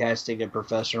broadcasting of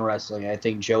professional wrestling. I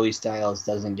think Joey Styles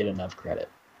doesn't get enough credit.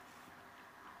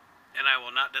 And I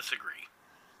will not disagree.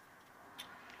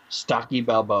 Stocky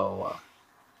Balboa.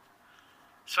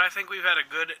 So I think we've had a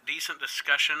good, decent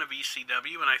discussion of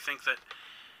ECW, and I think that,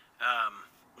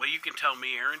 well, you can tell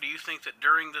me, Aaron, do you think that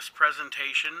during this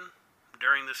presentation,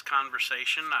 during this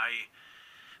conversation, I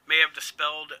may have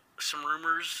dispelled some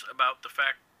rumors about the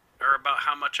fact, or about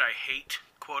how much I hate,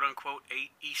 quote-unquote,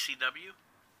 ECW?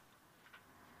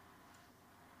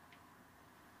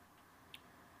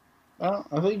 Well,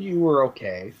 I think you were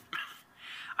okay.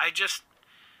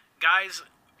 Guys,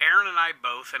 Aaron and I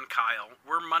both, and Kyle,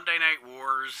 we're Monday Night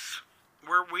Wars,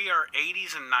 we are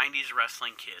 80s and 90s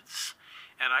wrestling kids.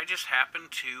 And I just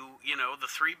happened to, the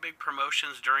three big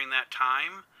promotions during that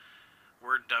time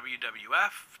were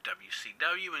WWF,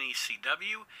 WCW, and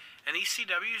ECW. And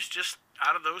ECW is just,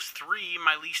 out of those three,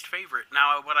 my least favorite.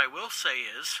 Now, what I will say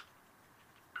is,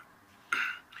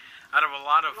 out of a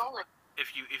lot of,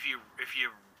 if you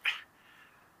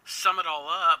sum it all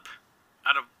up,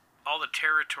 out of all the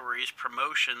territories,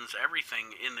 promotions,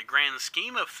 everything, in the grand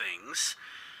scheme of things,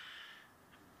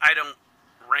 I don't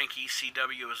rank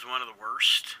ECW as one of the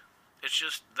worst. It's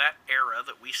just that era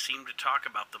that we seem to talk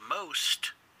about the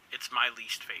most, it's my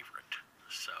least favorite.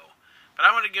 So, but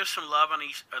I want to give some love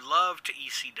to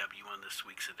ECW on this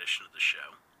week's edition of the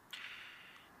show.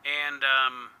 And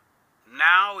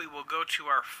now we will go to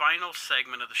our final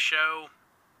segment of the show,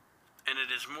 and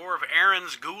it is more of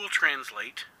Aaron's Google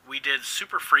Translate. We did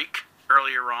Super Freak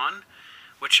earlier on,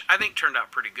 which I think turned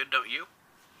out pretty good, don't you?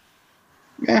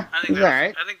 Yeah, I think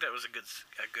alright. I think that was a good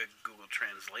Google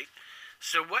Translate.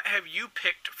 So what have you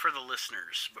picked for the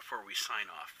listeners before we sign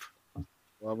off?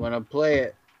 Well, I'm going to play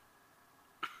it.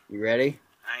 You ready?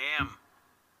 I am.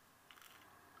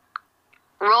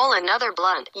 Roll another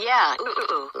blunt. Yeah. Ooh,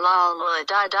 ooh, ooh. La la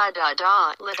da da da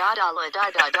da. La da da la da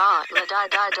da da. La da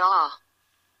da da.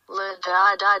 La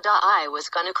da da da. I was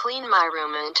gonna clean my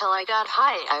room until I got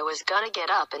high. I was gonna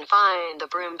get up and find the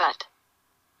broom, but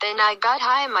then I got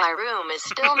high. My room is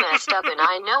still messed up, and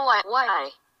I know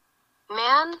why.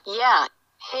 Man, yeah.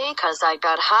 Hey, 'cause I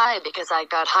got high, because I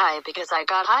got high, because I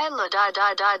got high. La da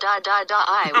da da da da da.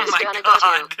 I was gonna go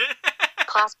to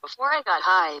class before I got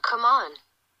high. Come on.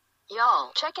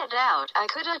 Y'all, check it out. I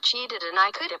could have cheated and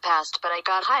I could have passed, but I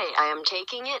got high. I am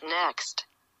taking it next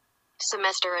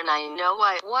semester, and I know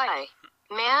why.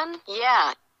 Man,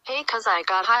 yeah. Hey, 'cause I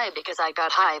got high, because I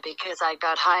got high, because I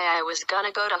got high. I was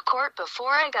gonna go to court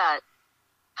before I got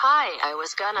high. I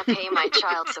was gonna pay my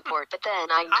child support, but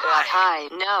then I got high.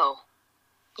 No.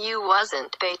 You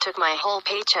wasn't. They took my whole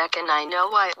paycheck, and I know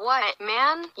why. What,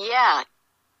 man? Yeah.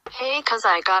 Hey, 'cause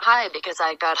I got high, because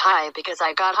I got high, because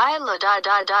I got high. La da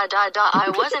da da da da. I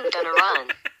wasn't gonna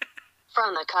run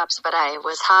from the cops, but I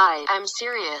was high. I'm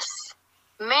serious.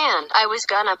 Man, I was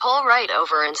gonna pull right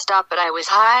over and stop, but I was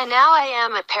high. Now I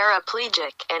am a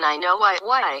paraplegic, and I know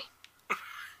why.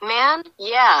 Man,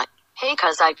 yeah. Hey,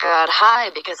 'cause I got high,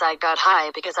 because I got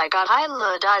high, because I got high.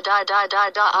 La da da da da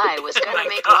da. I was gonna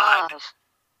make love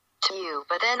to you,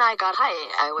 but then I got high.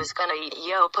 I was gonna eat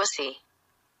yo pussy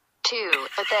too,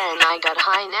 but then I got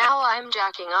high. Now I'm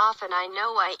jacking off, and I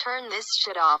know I turn this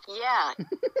shit off. Yeah.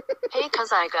 Hey,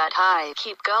 'cause I got high.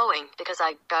 Keep going, because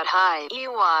I got high.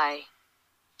 EY.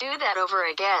 Do that over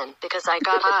again, because I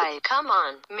got high. Come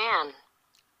on, man.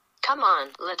 Come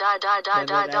on. La da da da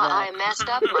da da. I messed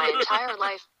up my entire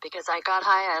life, because I got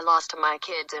high. I lost my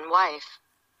kids and wife,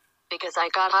 because I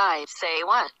got high. Say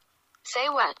what? Say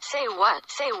what? Say what?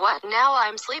 Say what? Now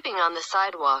I'm sleeping on the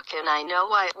sidewalk and I know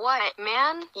what,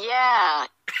 man? Yeah.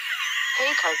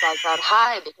 Hey, cause I got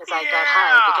high, because I got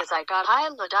high, because I got high,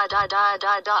 la da da da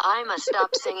da da. I must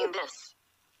stop singing this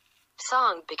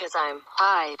song because I'm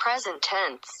high, present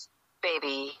tense,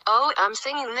 baby. Oh, I'm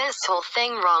singing this whole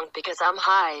thing wrong because I'm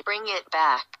high. Bring it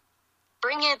back.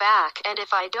 Bring it back. And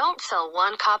if I don't sell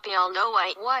one copy, I'll know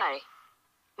why.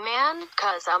 Man,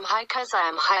 cause I'm high, cause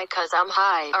I'm high, cause I'm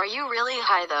high. Are you really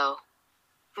high though?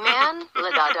 Man, la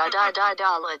da da da da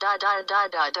da, la da da da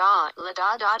da da, la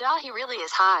da da da. He really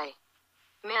is high.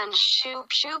 Man, shoop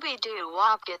shooby doo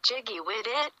wop, get jiggy with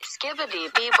it.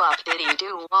 Skibbity bebop diddy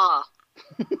doo wah.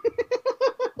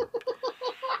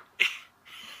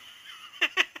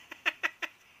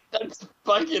 That's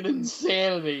fucking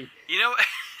insanity. You know,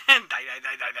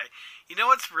 you know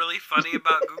what's really funny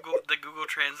about the Google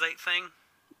Translate thing?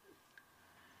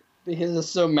 Because it's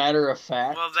so matter of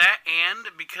fact. Well, that and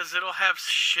because it'll have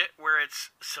shit where it's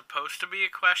supposed to be a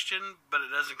question, but it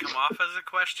doesn't come off as a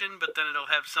question, but then it'll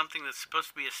have something that's supposed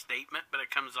to be a statement, but it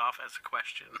comes off as a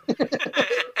question.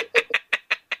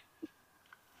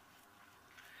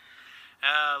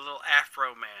 A little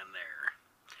Afro man there.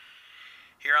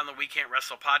 Here on the We Can't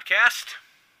Wrestle podcast.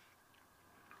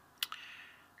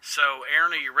 So,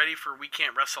 Aaron, are you ready for We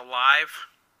Can't Wrestle Live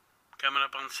coming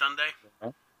up on Sunday?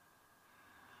 Yeah.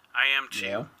 I am too.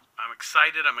 Yeah. I'm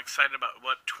excited. I'm excited about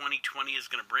what 2020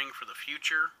 is going to bring for the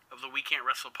future of the We Can't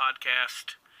Wrestle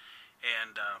podcast.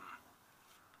 And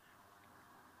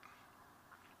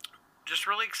just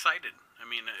really excited. I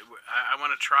mean, I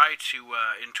want to try to,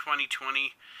 in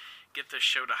 2020, get this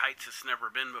show to heights it's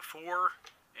never been before.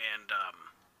 And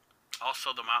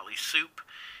also the Motley Soup.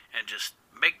 And just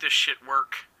make this shit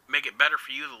work. Make it better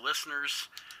for you, the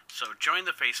listeners. So join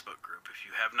the Facebook group if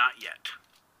you have not yet.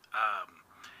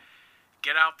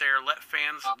 Get out there, let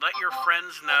your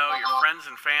friends know, your friends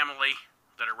and family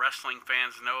that are wrestling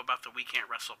fans know about the We Can't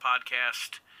Wrestle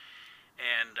podcast.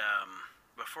 And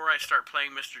before I start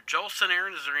playing Mr. Jolson,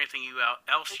 Aaron, is there anything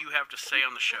else you have to say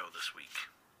on the show this week?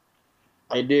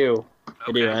 I do. Okay.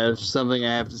 I do. I have something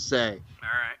I have to say. All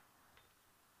right.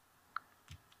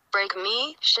 Break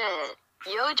me? Shit.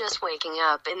 Yo, just waking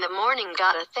up in the morning,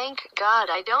 gotta thank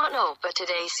God, I don't know, but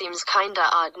today seems kinda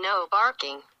odd. No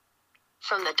barking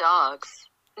from the dogs.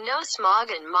 No smog,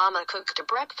 and mama cooked a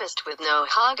breakfast with no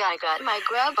hog. I got my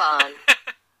grub on.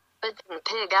 But then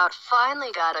pig out.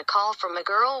 Finally got a call from a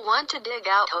girl want to dig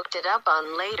out. Hooked it up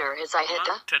on later as I hit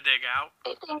the... To dig out?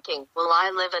 Thinking, will I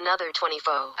live another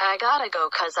 24? I gotta go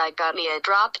cause I got me a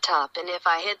drop top, and if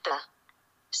I hit the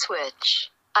switch,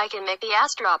 I can make the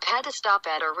ass drop. Had to stop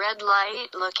at a red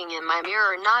light, looking in my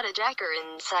mirror, not a jacker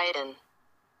inside, and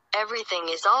everything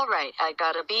is alright. I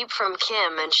got a beep from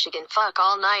Kim and she can fuck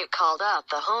all night. Called up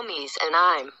the homies and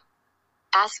I'm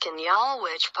asking y'all,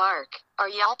 which park are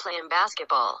y'all playing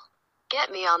basketball? Get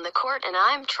me on the court and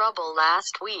I'm trouble.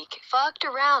 Last week, fucked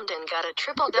around and got a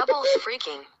triple-double.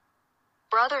 Freaking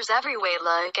brothers every way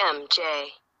like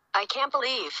MJ. I can't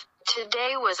believe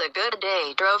today was a good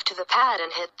day. Drove to the pad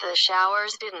and hit the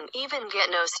showers. Didn't even get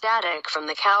no static from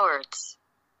the cowards.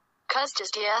 Cause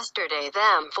just yesterday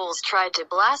them fools tried to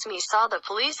blast me, saw the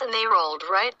police and they rolled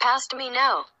right past me.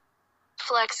 Now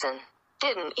flexin'.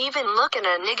 Didn't even look in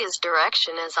a nigga's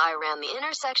direction as I ran the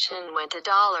intersection and went to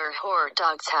Dollar Hot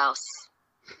Dog's house.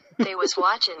 They was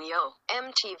watching, yo.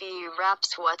 MTV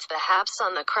raps, what's the haps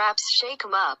on the craps? Shake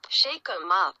 'em up, shake 'em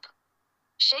up.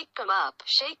 Shake 'em up,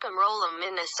 shake 'em, roll 'em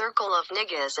in a circle of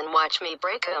niggas and watch me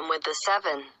break 'em with the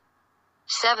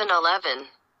 7-11.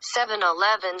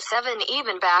 7-11, 7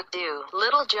 even back due.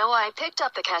 Little Joe, I picked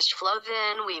up the cash flow,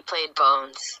 then we played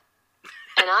bones.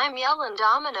 And I'm yelling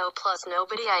domino, plus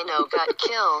nobody I know got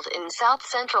killed in South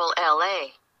Central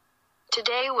LA.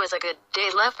 Today was a good day.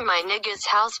 Left my nigga's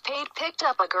house, picked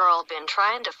up a girl been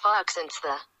trying to fuck since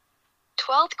the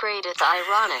 12th grade. It's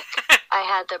ironic. I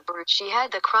had the brute, she had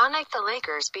the chronic. The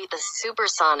Lakers beat the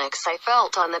Supersonics. I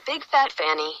felt on the big fat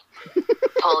fanny.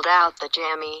 Pulled out the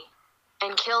jammy.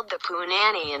 And killed the poo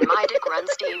nanny, and my dick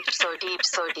runs deep, so deep,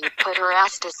 so deep. Put her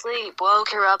ass to sleep,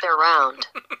 woke her up around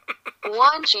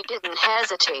 1. She didn't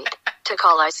hesitate to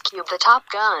call Ice Cube the Top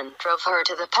Gun. Drove her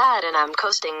to the pad and I'm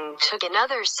coasting. Took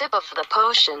another sip of the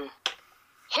potion.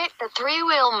 Hit the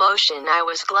 3-wheel motion. I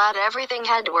was glad everything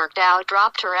had worked out.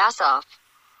 Dropped her ass off.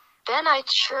 Then I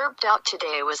chirped out.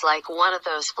 Today was like one of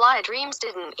those fly dreams.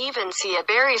 Didn't even see a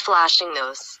berry flashing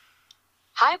those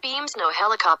high beams, no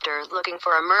helicopter, looking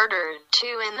for a murder.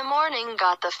 2 in the morning,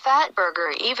 got the fat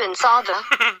burger, even saw the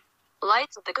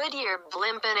lights of the Goodyear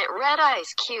blimp in it. Red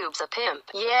Ice Cube's a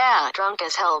pimp. Yeah, drunk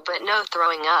as hell, but no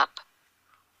throwing up.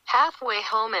 Halfway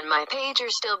home and my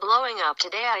pager's still blowing up.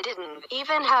 Today I didn't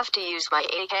even have to use my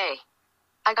AK.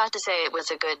 I got to say it was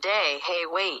a good day. Hey,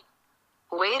 wait.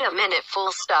 Wait a minute,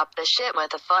 full stop the shit. What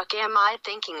the fuck am I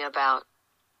thinking about?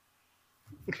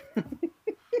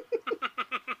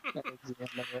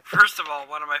 First of all,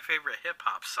 one of my favorite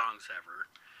hip-hop songs ever.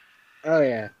 Oh,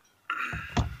 yeah.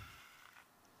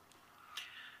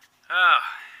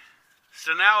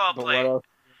 So now I'll But play. what else?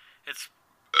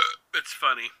 It's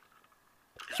funny.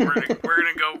 We're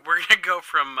gonna go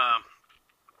from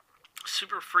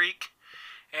Super Freak,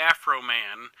 Afro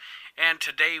Man, and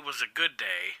Today Was a Good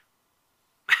Day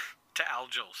to Al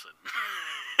Jolson.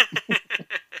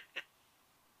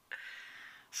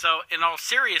 So, in all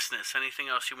seriousness, anything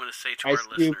else you want to say to our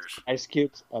listeners? Ice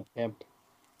Cube's a pimp.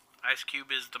 Ice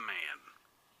Cube is the man.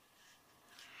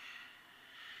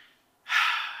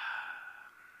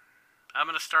 I'm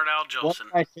going to start Al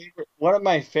Jolson. One of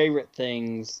my favorite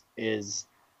things is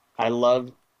I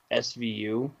love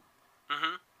SVU.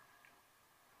 Mm-hmm.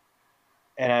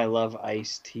 And I love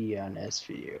Ice-T on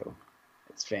SVU.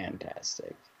 It's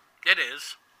fantastic. It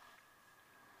is.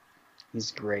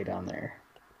 He's great on there.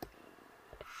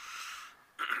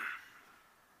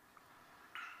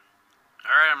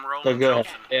 All right, I'm rolling. So go ahead.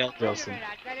 Jolson. Al Jolson.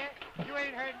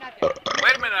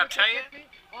 Wait a minute, I'll tell you.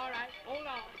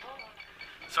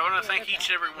 So I want to thank each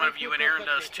and every one of you, and Aaron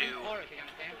does too,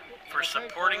 for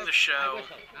supporting the show.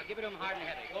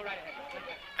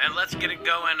 And let's get it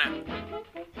going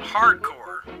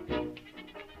hardcore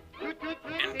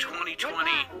in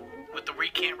 2020 with the We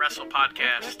Can't Wrestle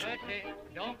podcast.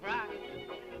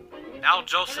 Al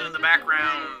Jolson in the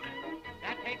background.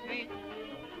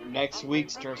 Next week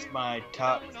starts my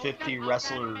top 50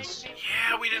 wrestlers.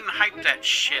 Yeah, we didn't hype that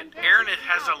shit. Aaron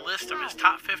has a list of his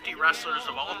top 50 wrestlers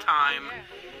of all time.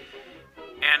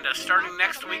 And starting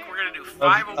next week, we're going to do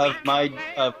 5 a week.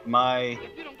 Of my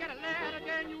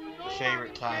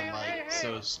favorite time, like,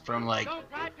 so it's from like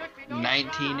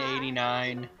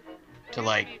 1989 to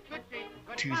like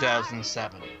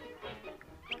 2007.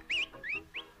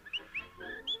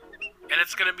 And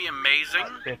it's going to be amazing.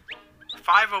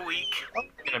 5 a week.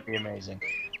 It's going to be amazing.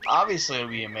 Obviously, it'll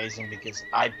be amazing because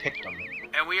I picked them.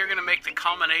 And we are going to make the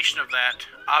culmination of that,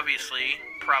 obviously,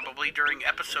 probably during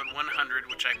episode 100,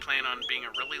 which I plan on being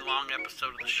a really long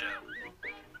episode of the show.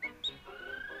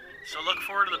 So look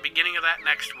forward to the beginning of that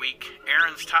next week.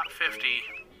 Aaron's top 50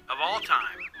 of all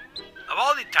time. Of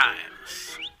all the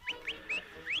times.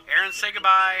 Aaron, say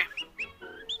goodbye.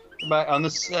 But on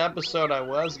this episode, I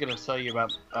was gonna tell you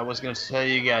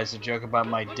guys a joke about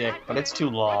my dick, but it's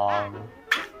too long.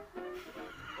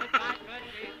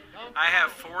 I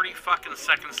have 40 fucking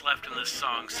seconds left in this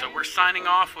song, so we're signing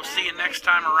off. We'll see you next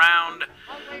time around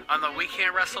on the We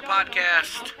Can't Wrestle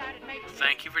podcast.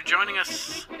 Thank you for joining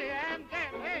us.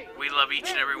 We love each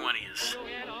and every one of you.